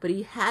 but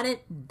he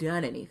hadn't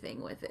done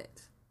anything with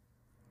it.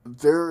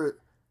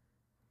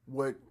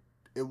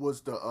 It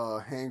was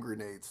the hand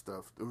grenade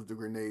stuff. It was the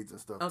grenades and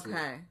stuff too.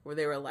 Okay, where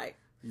they were like,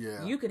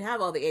 yeah, you can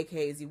have all the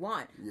AKs you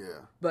want.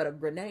 Yeah. But a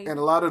grenade. And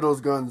a lot of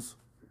those guns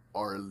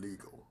are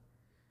illegal.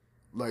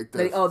 Like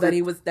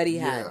that he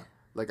had. Yeah.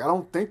 Like, I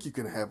don't think you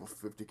can have a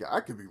 50 cal.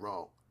 I could be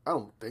wrong. I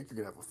don't think you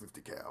can have a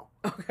 50 cal.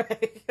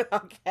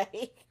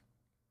 Okay.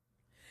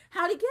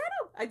 How'd he get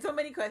him? I had so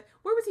many questions.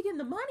 Where was he getting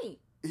the money?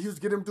 He was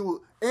getting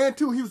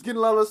he was getting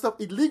a lot of that stuff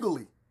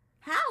illegally.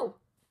 How?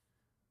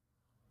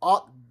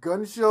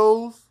 Gun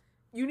shows.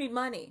 You need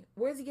money.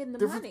 Where's he getting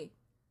the money?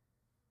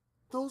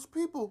 Those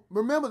people.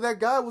 Remember, that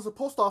guy was a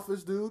post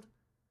office dude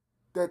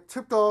that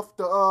tipped off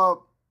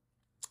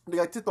they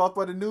got tipped off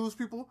by the news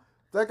people.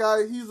 That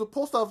guy, he was a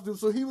post office dude,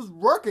 so he was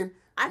working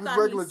his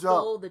regular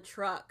job. Stole the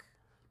truck.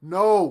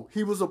 No,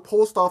 he was a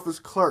post office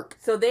clerk.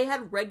 So they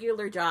had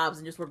regular jobs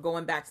and just were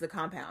going back to the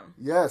compound.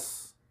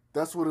 Yes,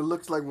 that's what it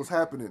looks like was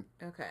happening.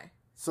 Okay.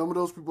 Some of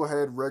those people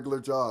had regular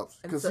jobs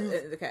because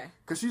okay.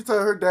 Because she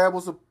said her dad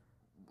was a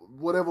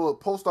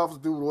post office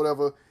dude or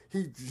whatever.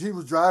 He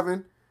was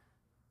driving,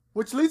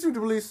 which leads me to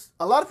believe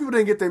a lot of people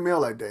didn't get their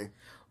mail that day.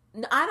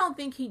 I don't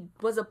think he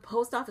was a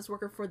post office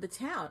worker for the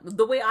town.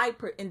 The way I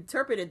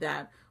interpreted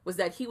that was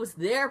that he was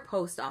their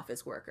post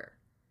office worker.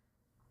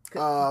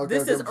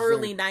 This is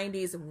early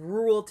 90s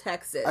rural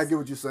Texas. I get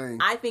what you're saying.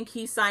 I think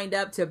he signed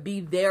up to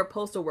be their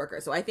postal worker.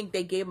 So I think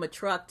they gave him a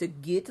truck to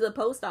get to the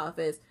post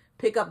office,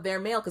 pick up their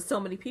mail, because so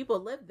many people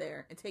lived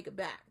there, and take it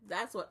back.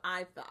 That's what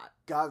I thought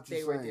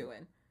they were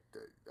doing.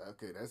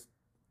 Okay, that's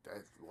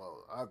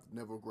well, I've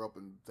never grew up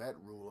in that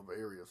rural of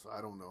area, so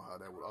I don't know how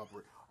that would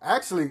operate.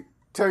 Actually,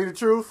 tell you the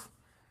truth,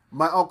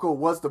 my uncle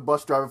was the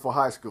bus driver for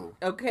high school.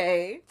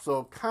 Okay.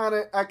 So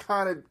I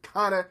kind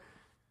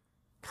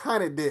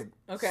of did.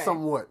 Okay.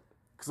 Somewhat.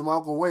 Because my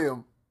Uncle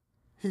William,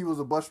 he was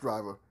a bus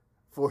driver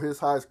for his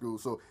high school.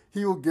 So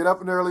he would get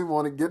up in the early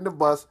morning, get in the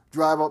bus,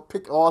 drive up,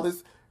 pick all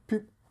his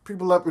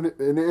people up in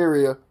the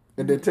area,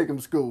 and then take them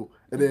to school.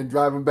 And then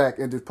drive them back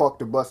and just park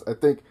the bus, I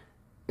think,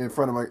 in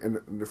front of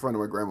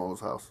my grandma's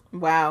house.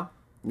 Wow.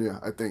 Yeah,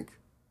 I think.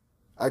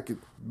 I could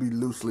be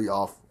loosely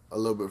off a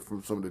little bit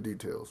from some of the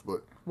details,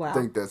 but I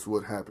think that's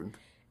what happened.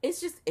 It's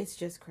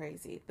just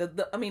crazy.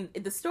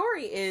 The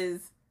story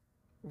is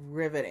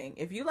riveting.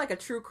 If you like a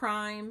true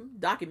crime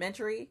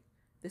documentary,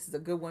 this is a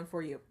good one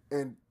for you.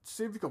 And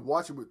see if you can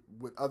watch it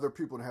with other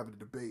people and have a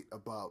debate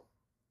about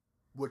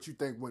what you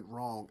think went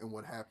wrong and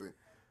what happened.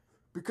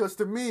 Because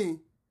to me,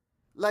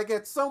 like,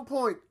 at some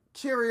point,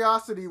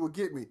 curiosity will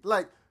get me.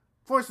 Like,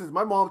 for instance,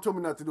 my mom told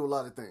me not to do a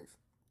lot of things.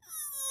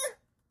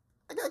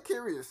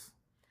 curious.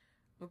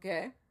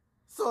 Okay.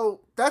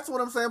 So that's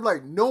what I'm saying.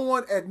 Like, no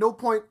one at no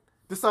point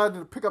decided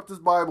to pick up this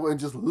Bible and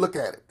just look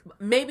at it.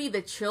 Maybe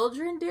the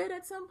children did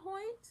at some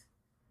point.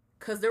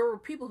 Because there were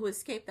people who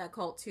escaped that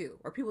cult too.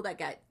 Or people that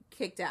got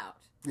kicked out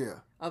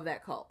of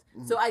that cult.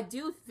 Mm-hmm. So I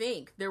do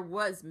think there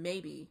was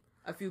maybe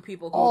a few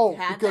people who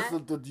had that. Oh,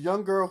 because the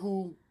young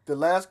girl the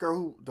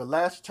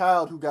last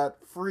child who got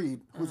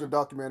freed, who's a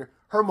documentary,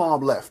 her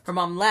mom left.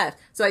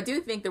 So I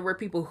do think there were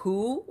people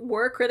who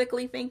were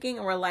critically thinking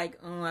and were like,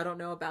 oh, I don't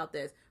know about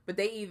this. But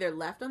they either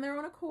left on their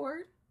own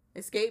accord,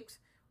 escaped,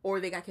 or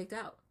they got kicked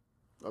out.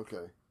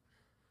 Okay.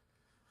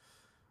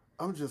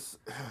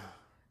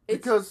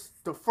 Because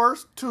the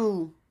first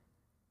two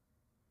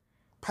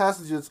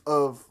passages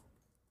of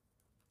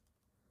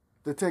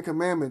the Ten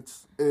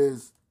Commandments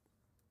is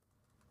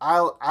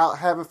out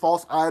having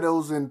false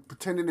idols and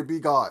pretending to be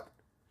God.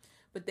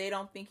 But they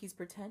don't think he's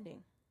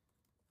pretending.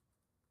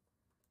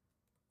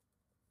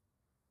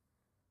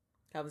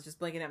 I was just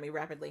blinking at me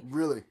rapidly.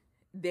 Really?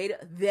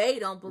 They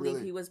don't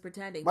believe he was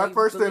pretending. My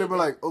first thing, they'd be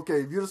like,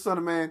 okay, if you're the Son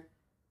of Man,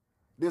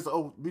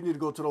 we need to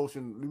go to the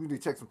ocean. We need to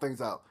check some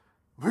things out.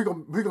 We're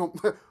gonna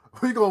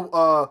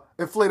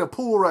inflate a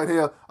pool right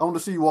here. I want to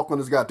see you walk on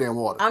this goddamn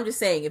water. I'm just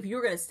saying, if you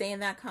were gonna stay in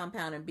that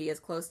compound and be as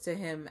close to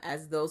him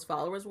as those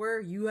followers were,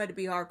 you had to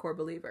be a hardcore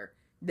believer.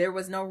 There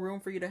was no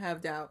room for you to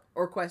have doubt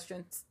or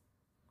questions.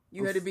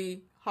 You had to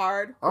be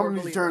hard. I'm gonna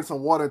need to turn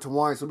some water into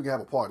wine so we can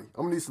have a party.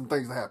 I'm gonna need some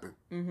things to happen.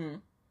 Mm-hmm.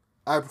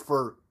 I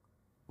prefer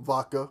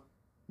vodka,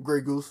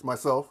 Grey Goose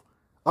myself.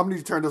 I'm gonna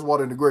need to turn this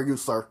water into Grey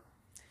Goose, sir.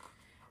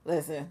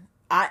 Listen,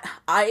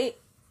 I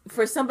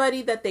for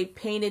somebody that they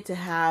painted to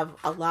have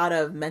a lot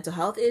of mental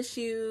health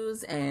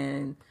issues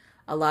and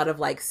a lot of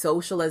like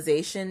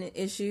socialization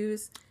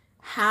issues,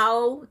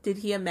 how did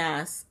he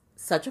amass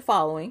such a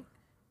following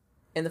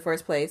in the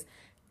first place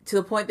to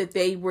the point that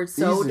they were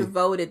so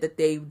devoted that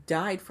they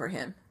died for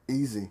him?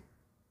 Easy.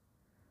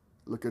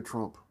 Look at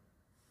Trump.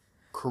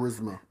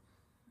 Charisma.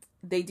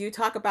 They do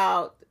talk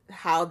about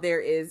how there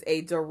is a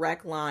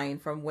direct line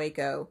from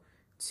Waco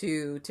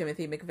to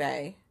Timothy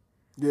McVeigh,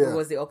 who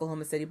was the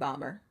Oklahoma City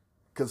bomber.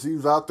 Because he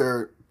was out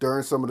there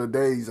during some of the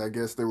days, I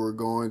guess, they were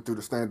going through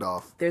the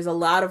standoff. There's a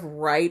lot of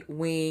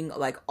right-wing,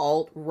 like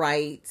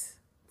alt-right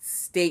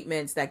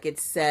statements that get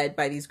said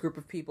by these group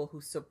of people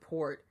who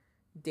support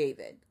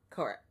David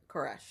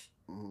Koresh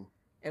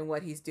and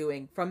what he's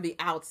doing from the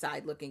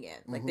outside looking in.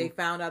 Like, they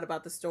found out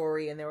about the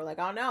story and they were like,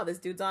 oh no, this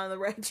dude's on the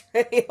right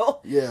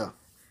trail. Yeah.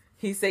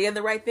 He's saying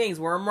the right things.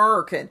 We're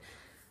American.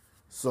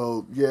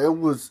 So, yeah, it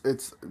was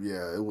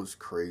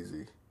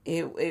crazy.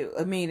 It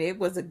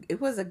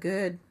was a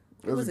good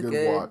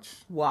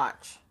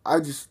watch. I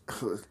just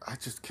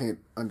can't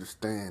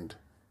understand.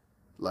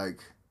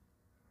 Like,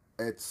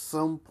 at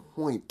some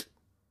point,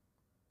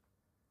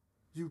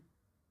 you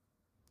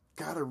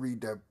gotta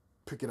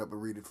pick it up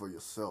and read it for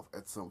yourself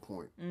at some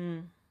point.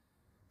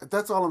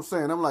 That's all I'm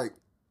saying. I'm like,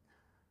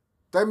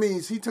 that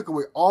means he took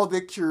away all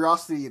their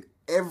curiosity and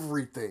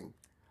everything.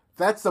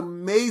 That's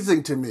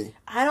amazing to me.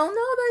 I don't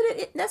know that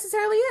it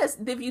necessarily is.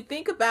 If you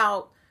think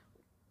about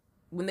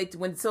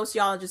when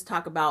sociologists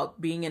talk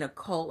about being in a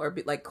cult or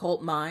like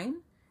cult mind,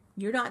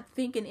 you're not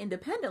thinking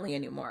independently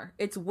anymore.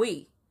 It's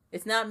we.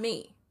 It's not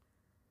me.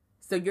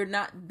 So you're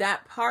not,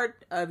 that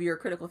part of your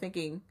critical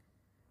thinking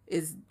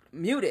is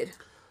muted.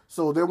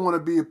 So they want to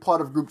be a part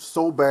of a group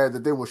so bad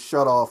that they will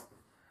shut off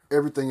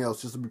everything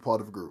else just to be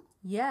part of a group.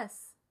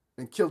 Yes.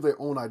 And kill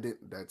their own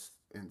identity. That's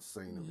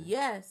insane to me.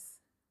 Yes.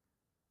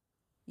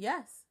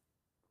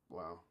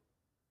 Wow.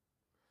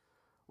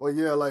 Well,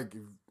 yeah, like,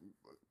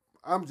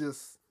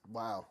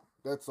 wow.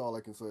 That's all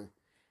I can say.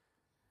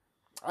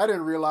 I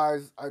didn't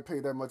realize I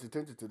paid that much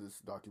attention to this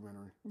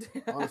documentary.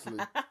 Honestly.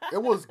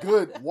 It was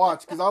good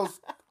watch, because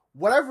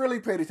what I really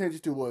paid attention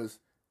to was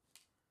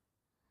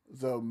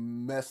the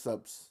mess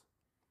ups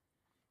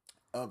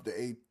of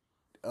the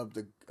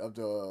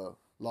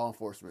law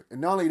enforcement. And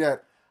not only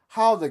that,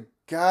 how the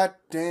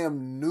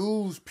goddamn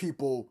news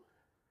people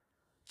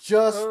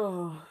just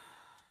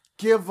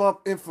give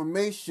up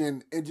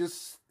information and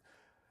just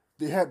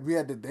they had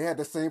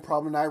the same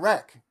problem in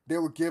Iraq. They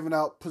were giving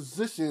out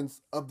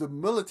positions of the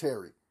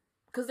military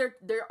because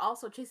they're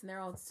also chasing their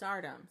own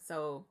stardom.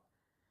 So,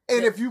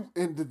 and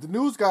the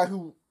news guy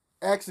who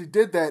actually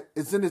did that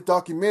is in this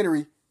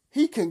documentary,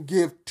 he can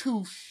give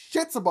two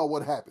shits about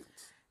what happens.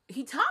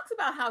 He talks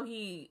about how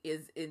he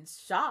is in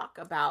shock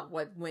about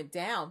what went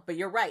down, but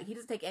you're right. He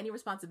doesn't take any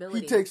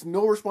responsibility. He takes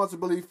no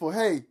responsibility for,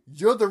 hey,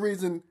 you're the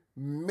reason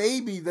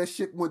maybe that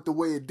shit went the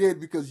way it did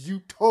because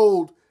you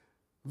told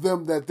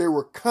them that they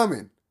were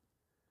coming.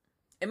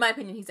 In my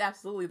opinion, he's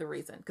absolutely the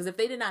reason. Because if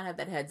they did not have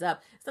that heads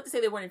up, it's not to say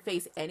they wouldn't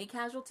face any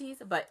casualties,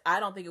 but I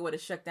don't think it would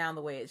have shook down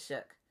the way it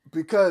shook.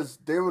 Because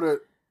they would have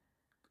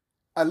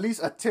at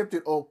least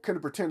attempted or kind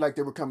of pretend like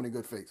they were coming in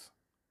good faith.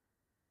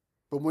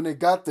 But when they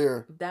got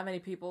there... That many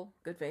people,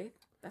 good faith?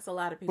 That's a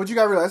lot of people. But you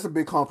got to realize, that's a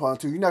big compound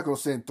too. You're not going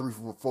to send 3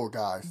 or 4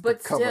 guys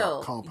but to cover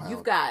still, a compound.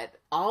 You've got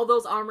all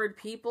those armored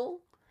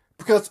people.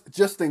 Because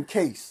just in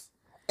case.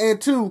 And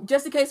two,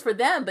 just in case for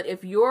them, but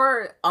if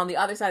you're on the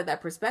other side of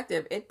that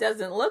perspective, it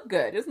doesn't look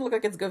good. It doesn't look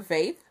like it's good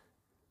faith.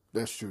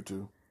 That's true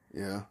too.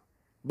 Yeah.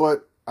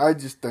 But I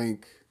just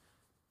think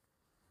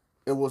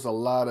it was a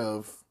lot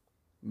of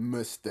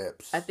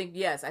missteps. I think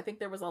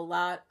there was a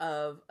lot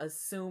of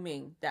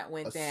assuming that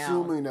went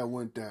down.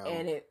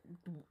 And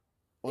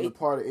on the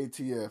part of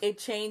ATF. It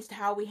changed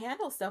how we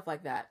handle stuff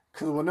like that.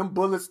 Because when them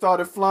bullets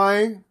started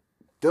flying,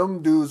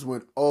 them dudes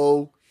went,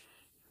 oh.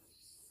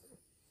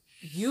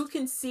 You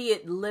can see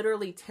it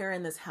literally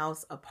tearing this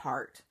house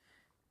apart.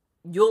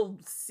 You'll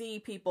see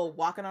people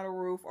walking on a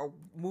roof or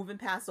moving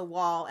past a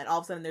wall, and all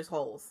of a sudden there's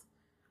holes.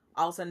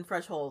 All of a sudden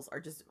fresh holes are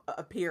just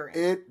appearing.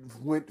 It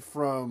went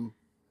from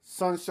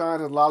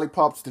sunshine and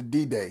lollipops to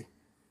D-Day.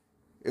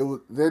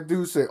 That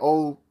dude said,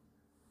 oh,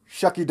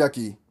 shucky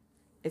ducky.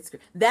 It's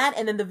that,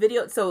 and then the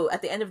video. So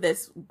at the end of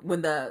this,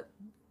 when the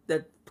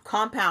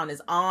compound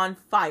is on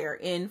fire,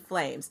 in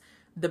flames,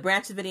 the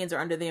Branch Davidians are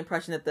under the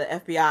impression that the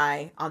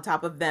FBI, on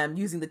top of them,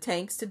 using the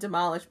tanks to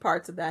demolish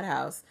parts of that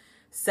house,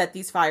 set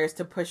these fires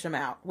to push them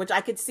out. Which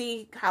I could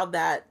see how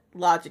that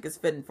logic is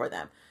fitting for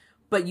them.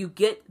 But you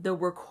get the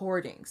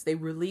recordings. They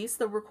release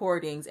the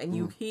recordings, and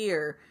you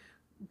hear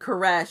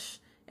Koresh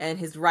and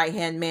his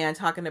right-hand man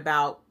talking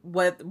about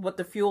what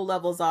the fuel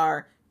levels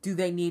are. Do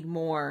they need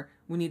more?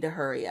 We need to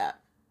hurry up.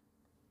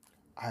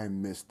 I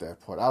missed that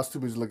part. I was too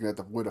busy looking at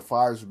where the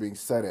fires were being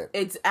set at.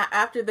 It's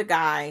after the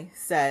guy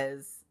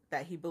says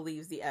that he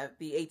believes the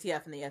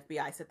ATF and the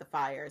FBI set the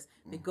fires.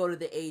 They go to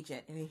the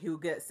agent, and he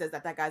says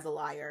that guy's a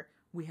liar.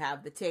 We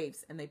have the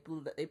tapes, and they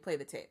play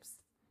the tapes.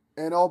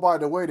 And oh, by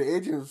the way, the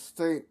agent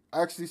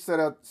actually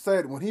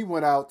said when he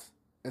went out,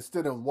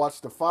 instead of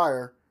watch the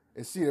fire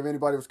and see if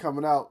anybody was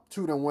coming out,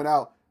 two of them went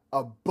out.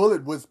 A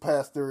bullet was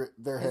past their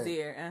head. His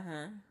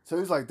ear, So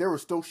he's like, they were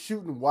still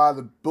shooting while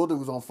the building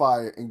was on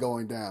fire and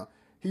going down.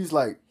 He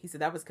said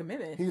that was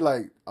commitment.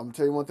 I'm gonna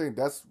tell you one thing.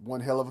 That's one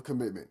hell of a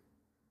commitment.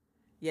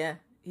 Yeah,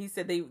 he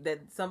said that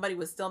somebody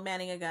was still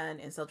manning a gun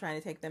and still trying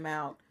to take them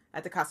out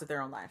at the cost of their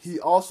own lives. He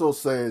also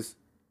says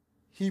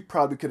he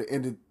probably could have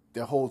ended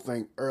the whole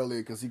thing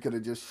earlier because he could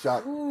have just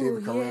shot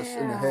David Koresh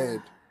in the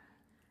head.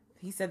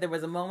 He said there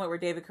was a moment where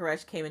David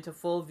Koresh came into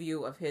full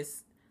view of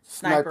his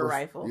sniper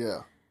rifle. Yeah.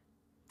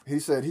 He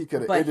said he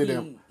could have ended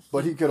him,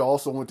 but he could have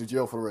also went to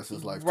jail for the rest of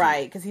his life.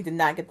 Right, because he did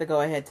not get the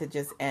go-ahead to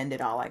just end it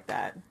all like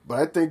that. But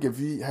I think if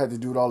he had to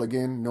do it all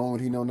again, knowing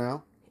what he know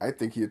now, I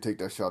think he'd take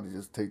that shot and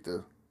just take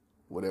the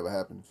whatever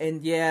happens.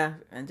 And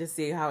just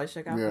see how it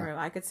shook out for him.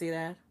 I could see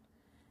that.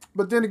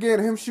 But then again,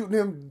 him shooting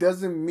him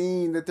doesn't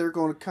mean that they're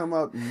going to come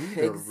out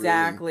neither,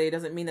 exactly. Really. It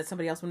doesn't mean that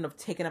somebody else wouldn't have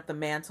taken up the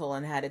mantle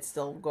and had it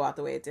still go out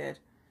the way it did.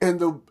 And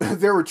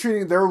they were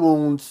treating their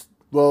wounds,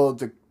 well,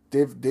 the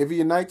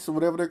Davidianites or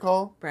whatever they're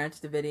called. Branch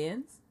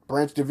Davidians.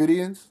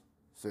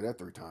 Say that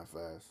 3 times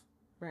fast.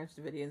 Branch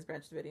Davidians.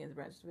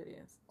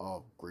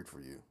 Oh, great for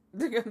you.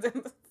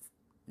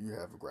 You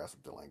have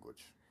grasped the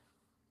language.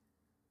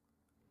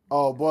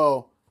 Oh,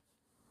 well,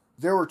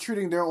 they were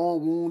treating their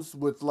own wounds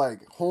with,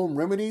 like, home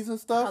remedies and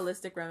stuff.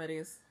 Holistic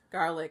remedies.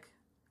 Garlic.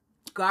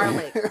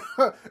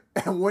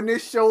 And when they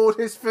showed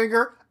his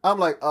finger, I'm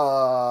like,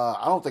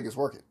 I don't think it's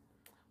working.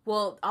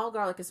 Well, all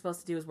garlic is supposed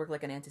to do is work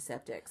like an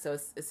antiseptic. So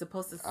it's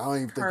supposed to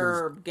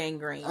curb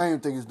gangrene. I don't even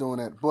think it's doing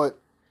that. But,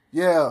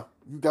 yeah,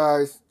 you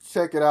guys,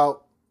 check it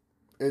out.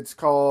 It's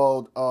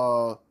called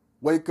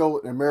Waco,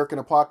 An American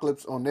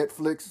Apocalypse on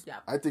Netflix.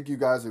 Yep. I think you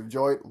guys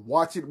enjoy it.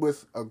 Watch it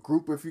with a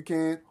group if you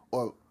can,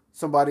 or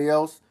somebody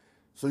else,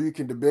 so you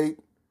can debate.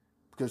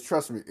 Because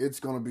trust me, it's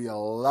going to be a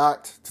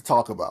lot to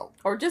talk about.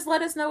 Or just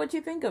let us know what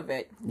you think of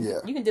it. Yeah.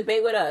 You can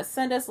debate with us.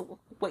 Send us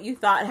what you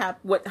thought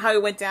happened, how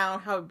it went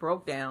down, how it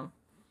broke down.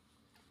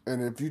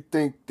 And if you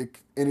think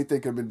anything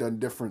could have been done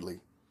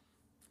differently.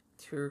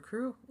 True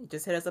crew.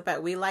 Just hit us up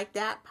at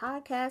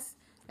welikedatpodcast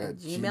at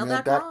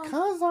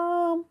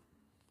gmail.com.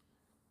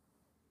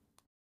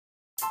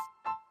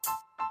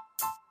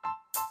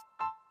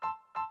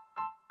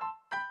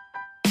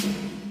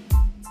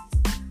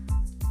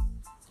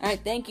 All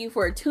right, thank you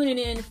for tuning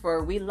in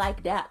for We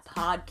Like That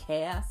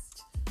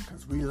podcast.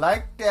 Because we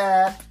like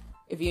that.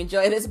 If you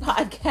enjoy this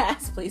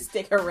podcast, please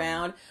stick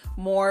around.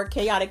 More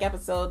chaotic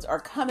episodes are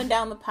coming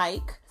down the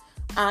pike.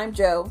 I'm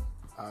Joe.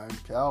 I'm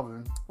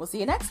Calvin. We'll see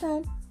you next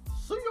time.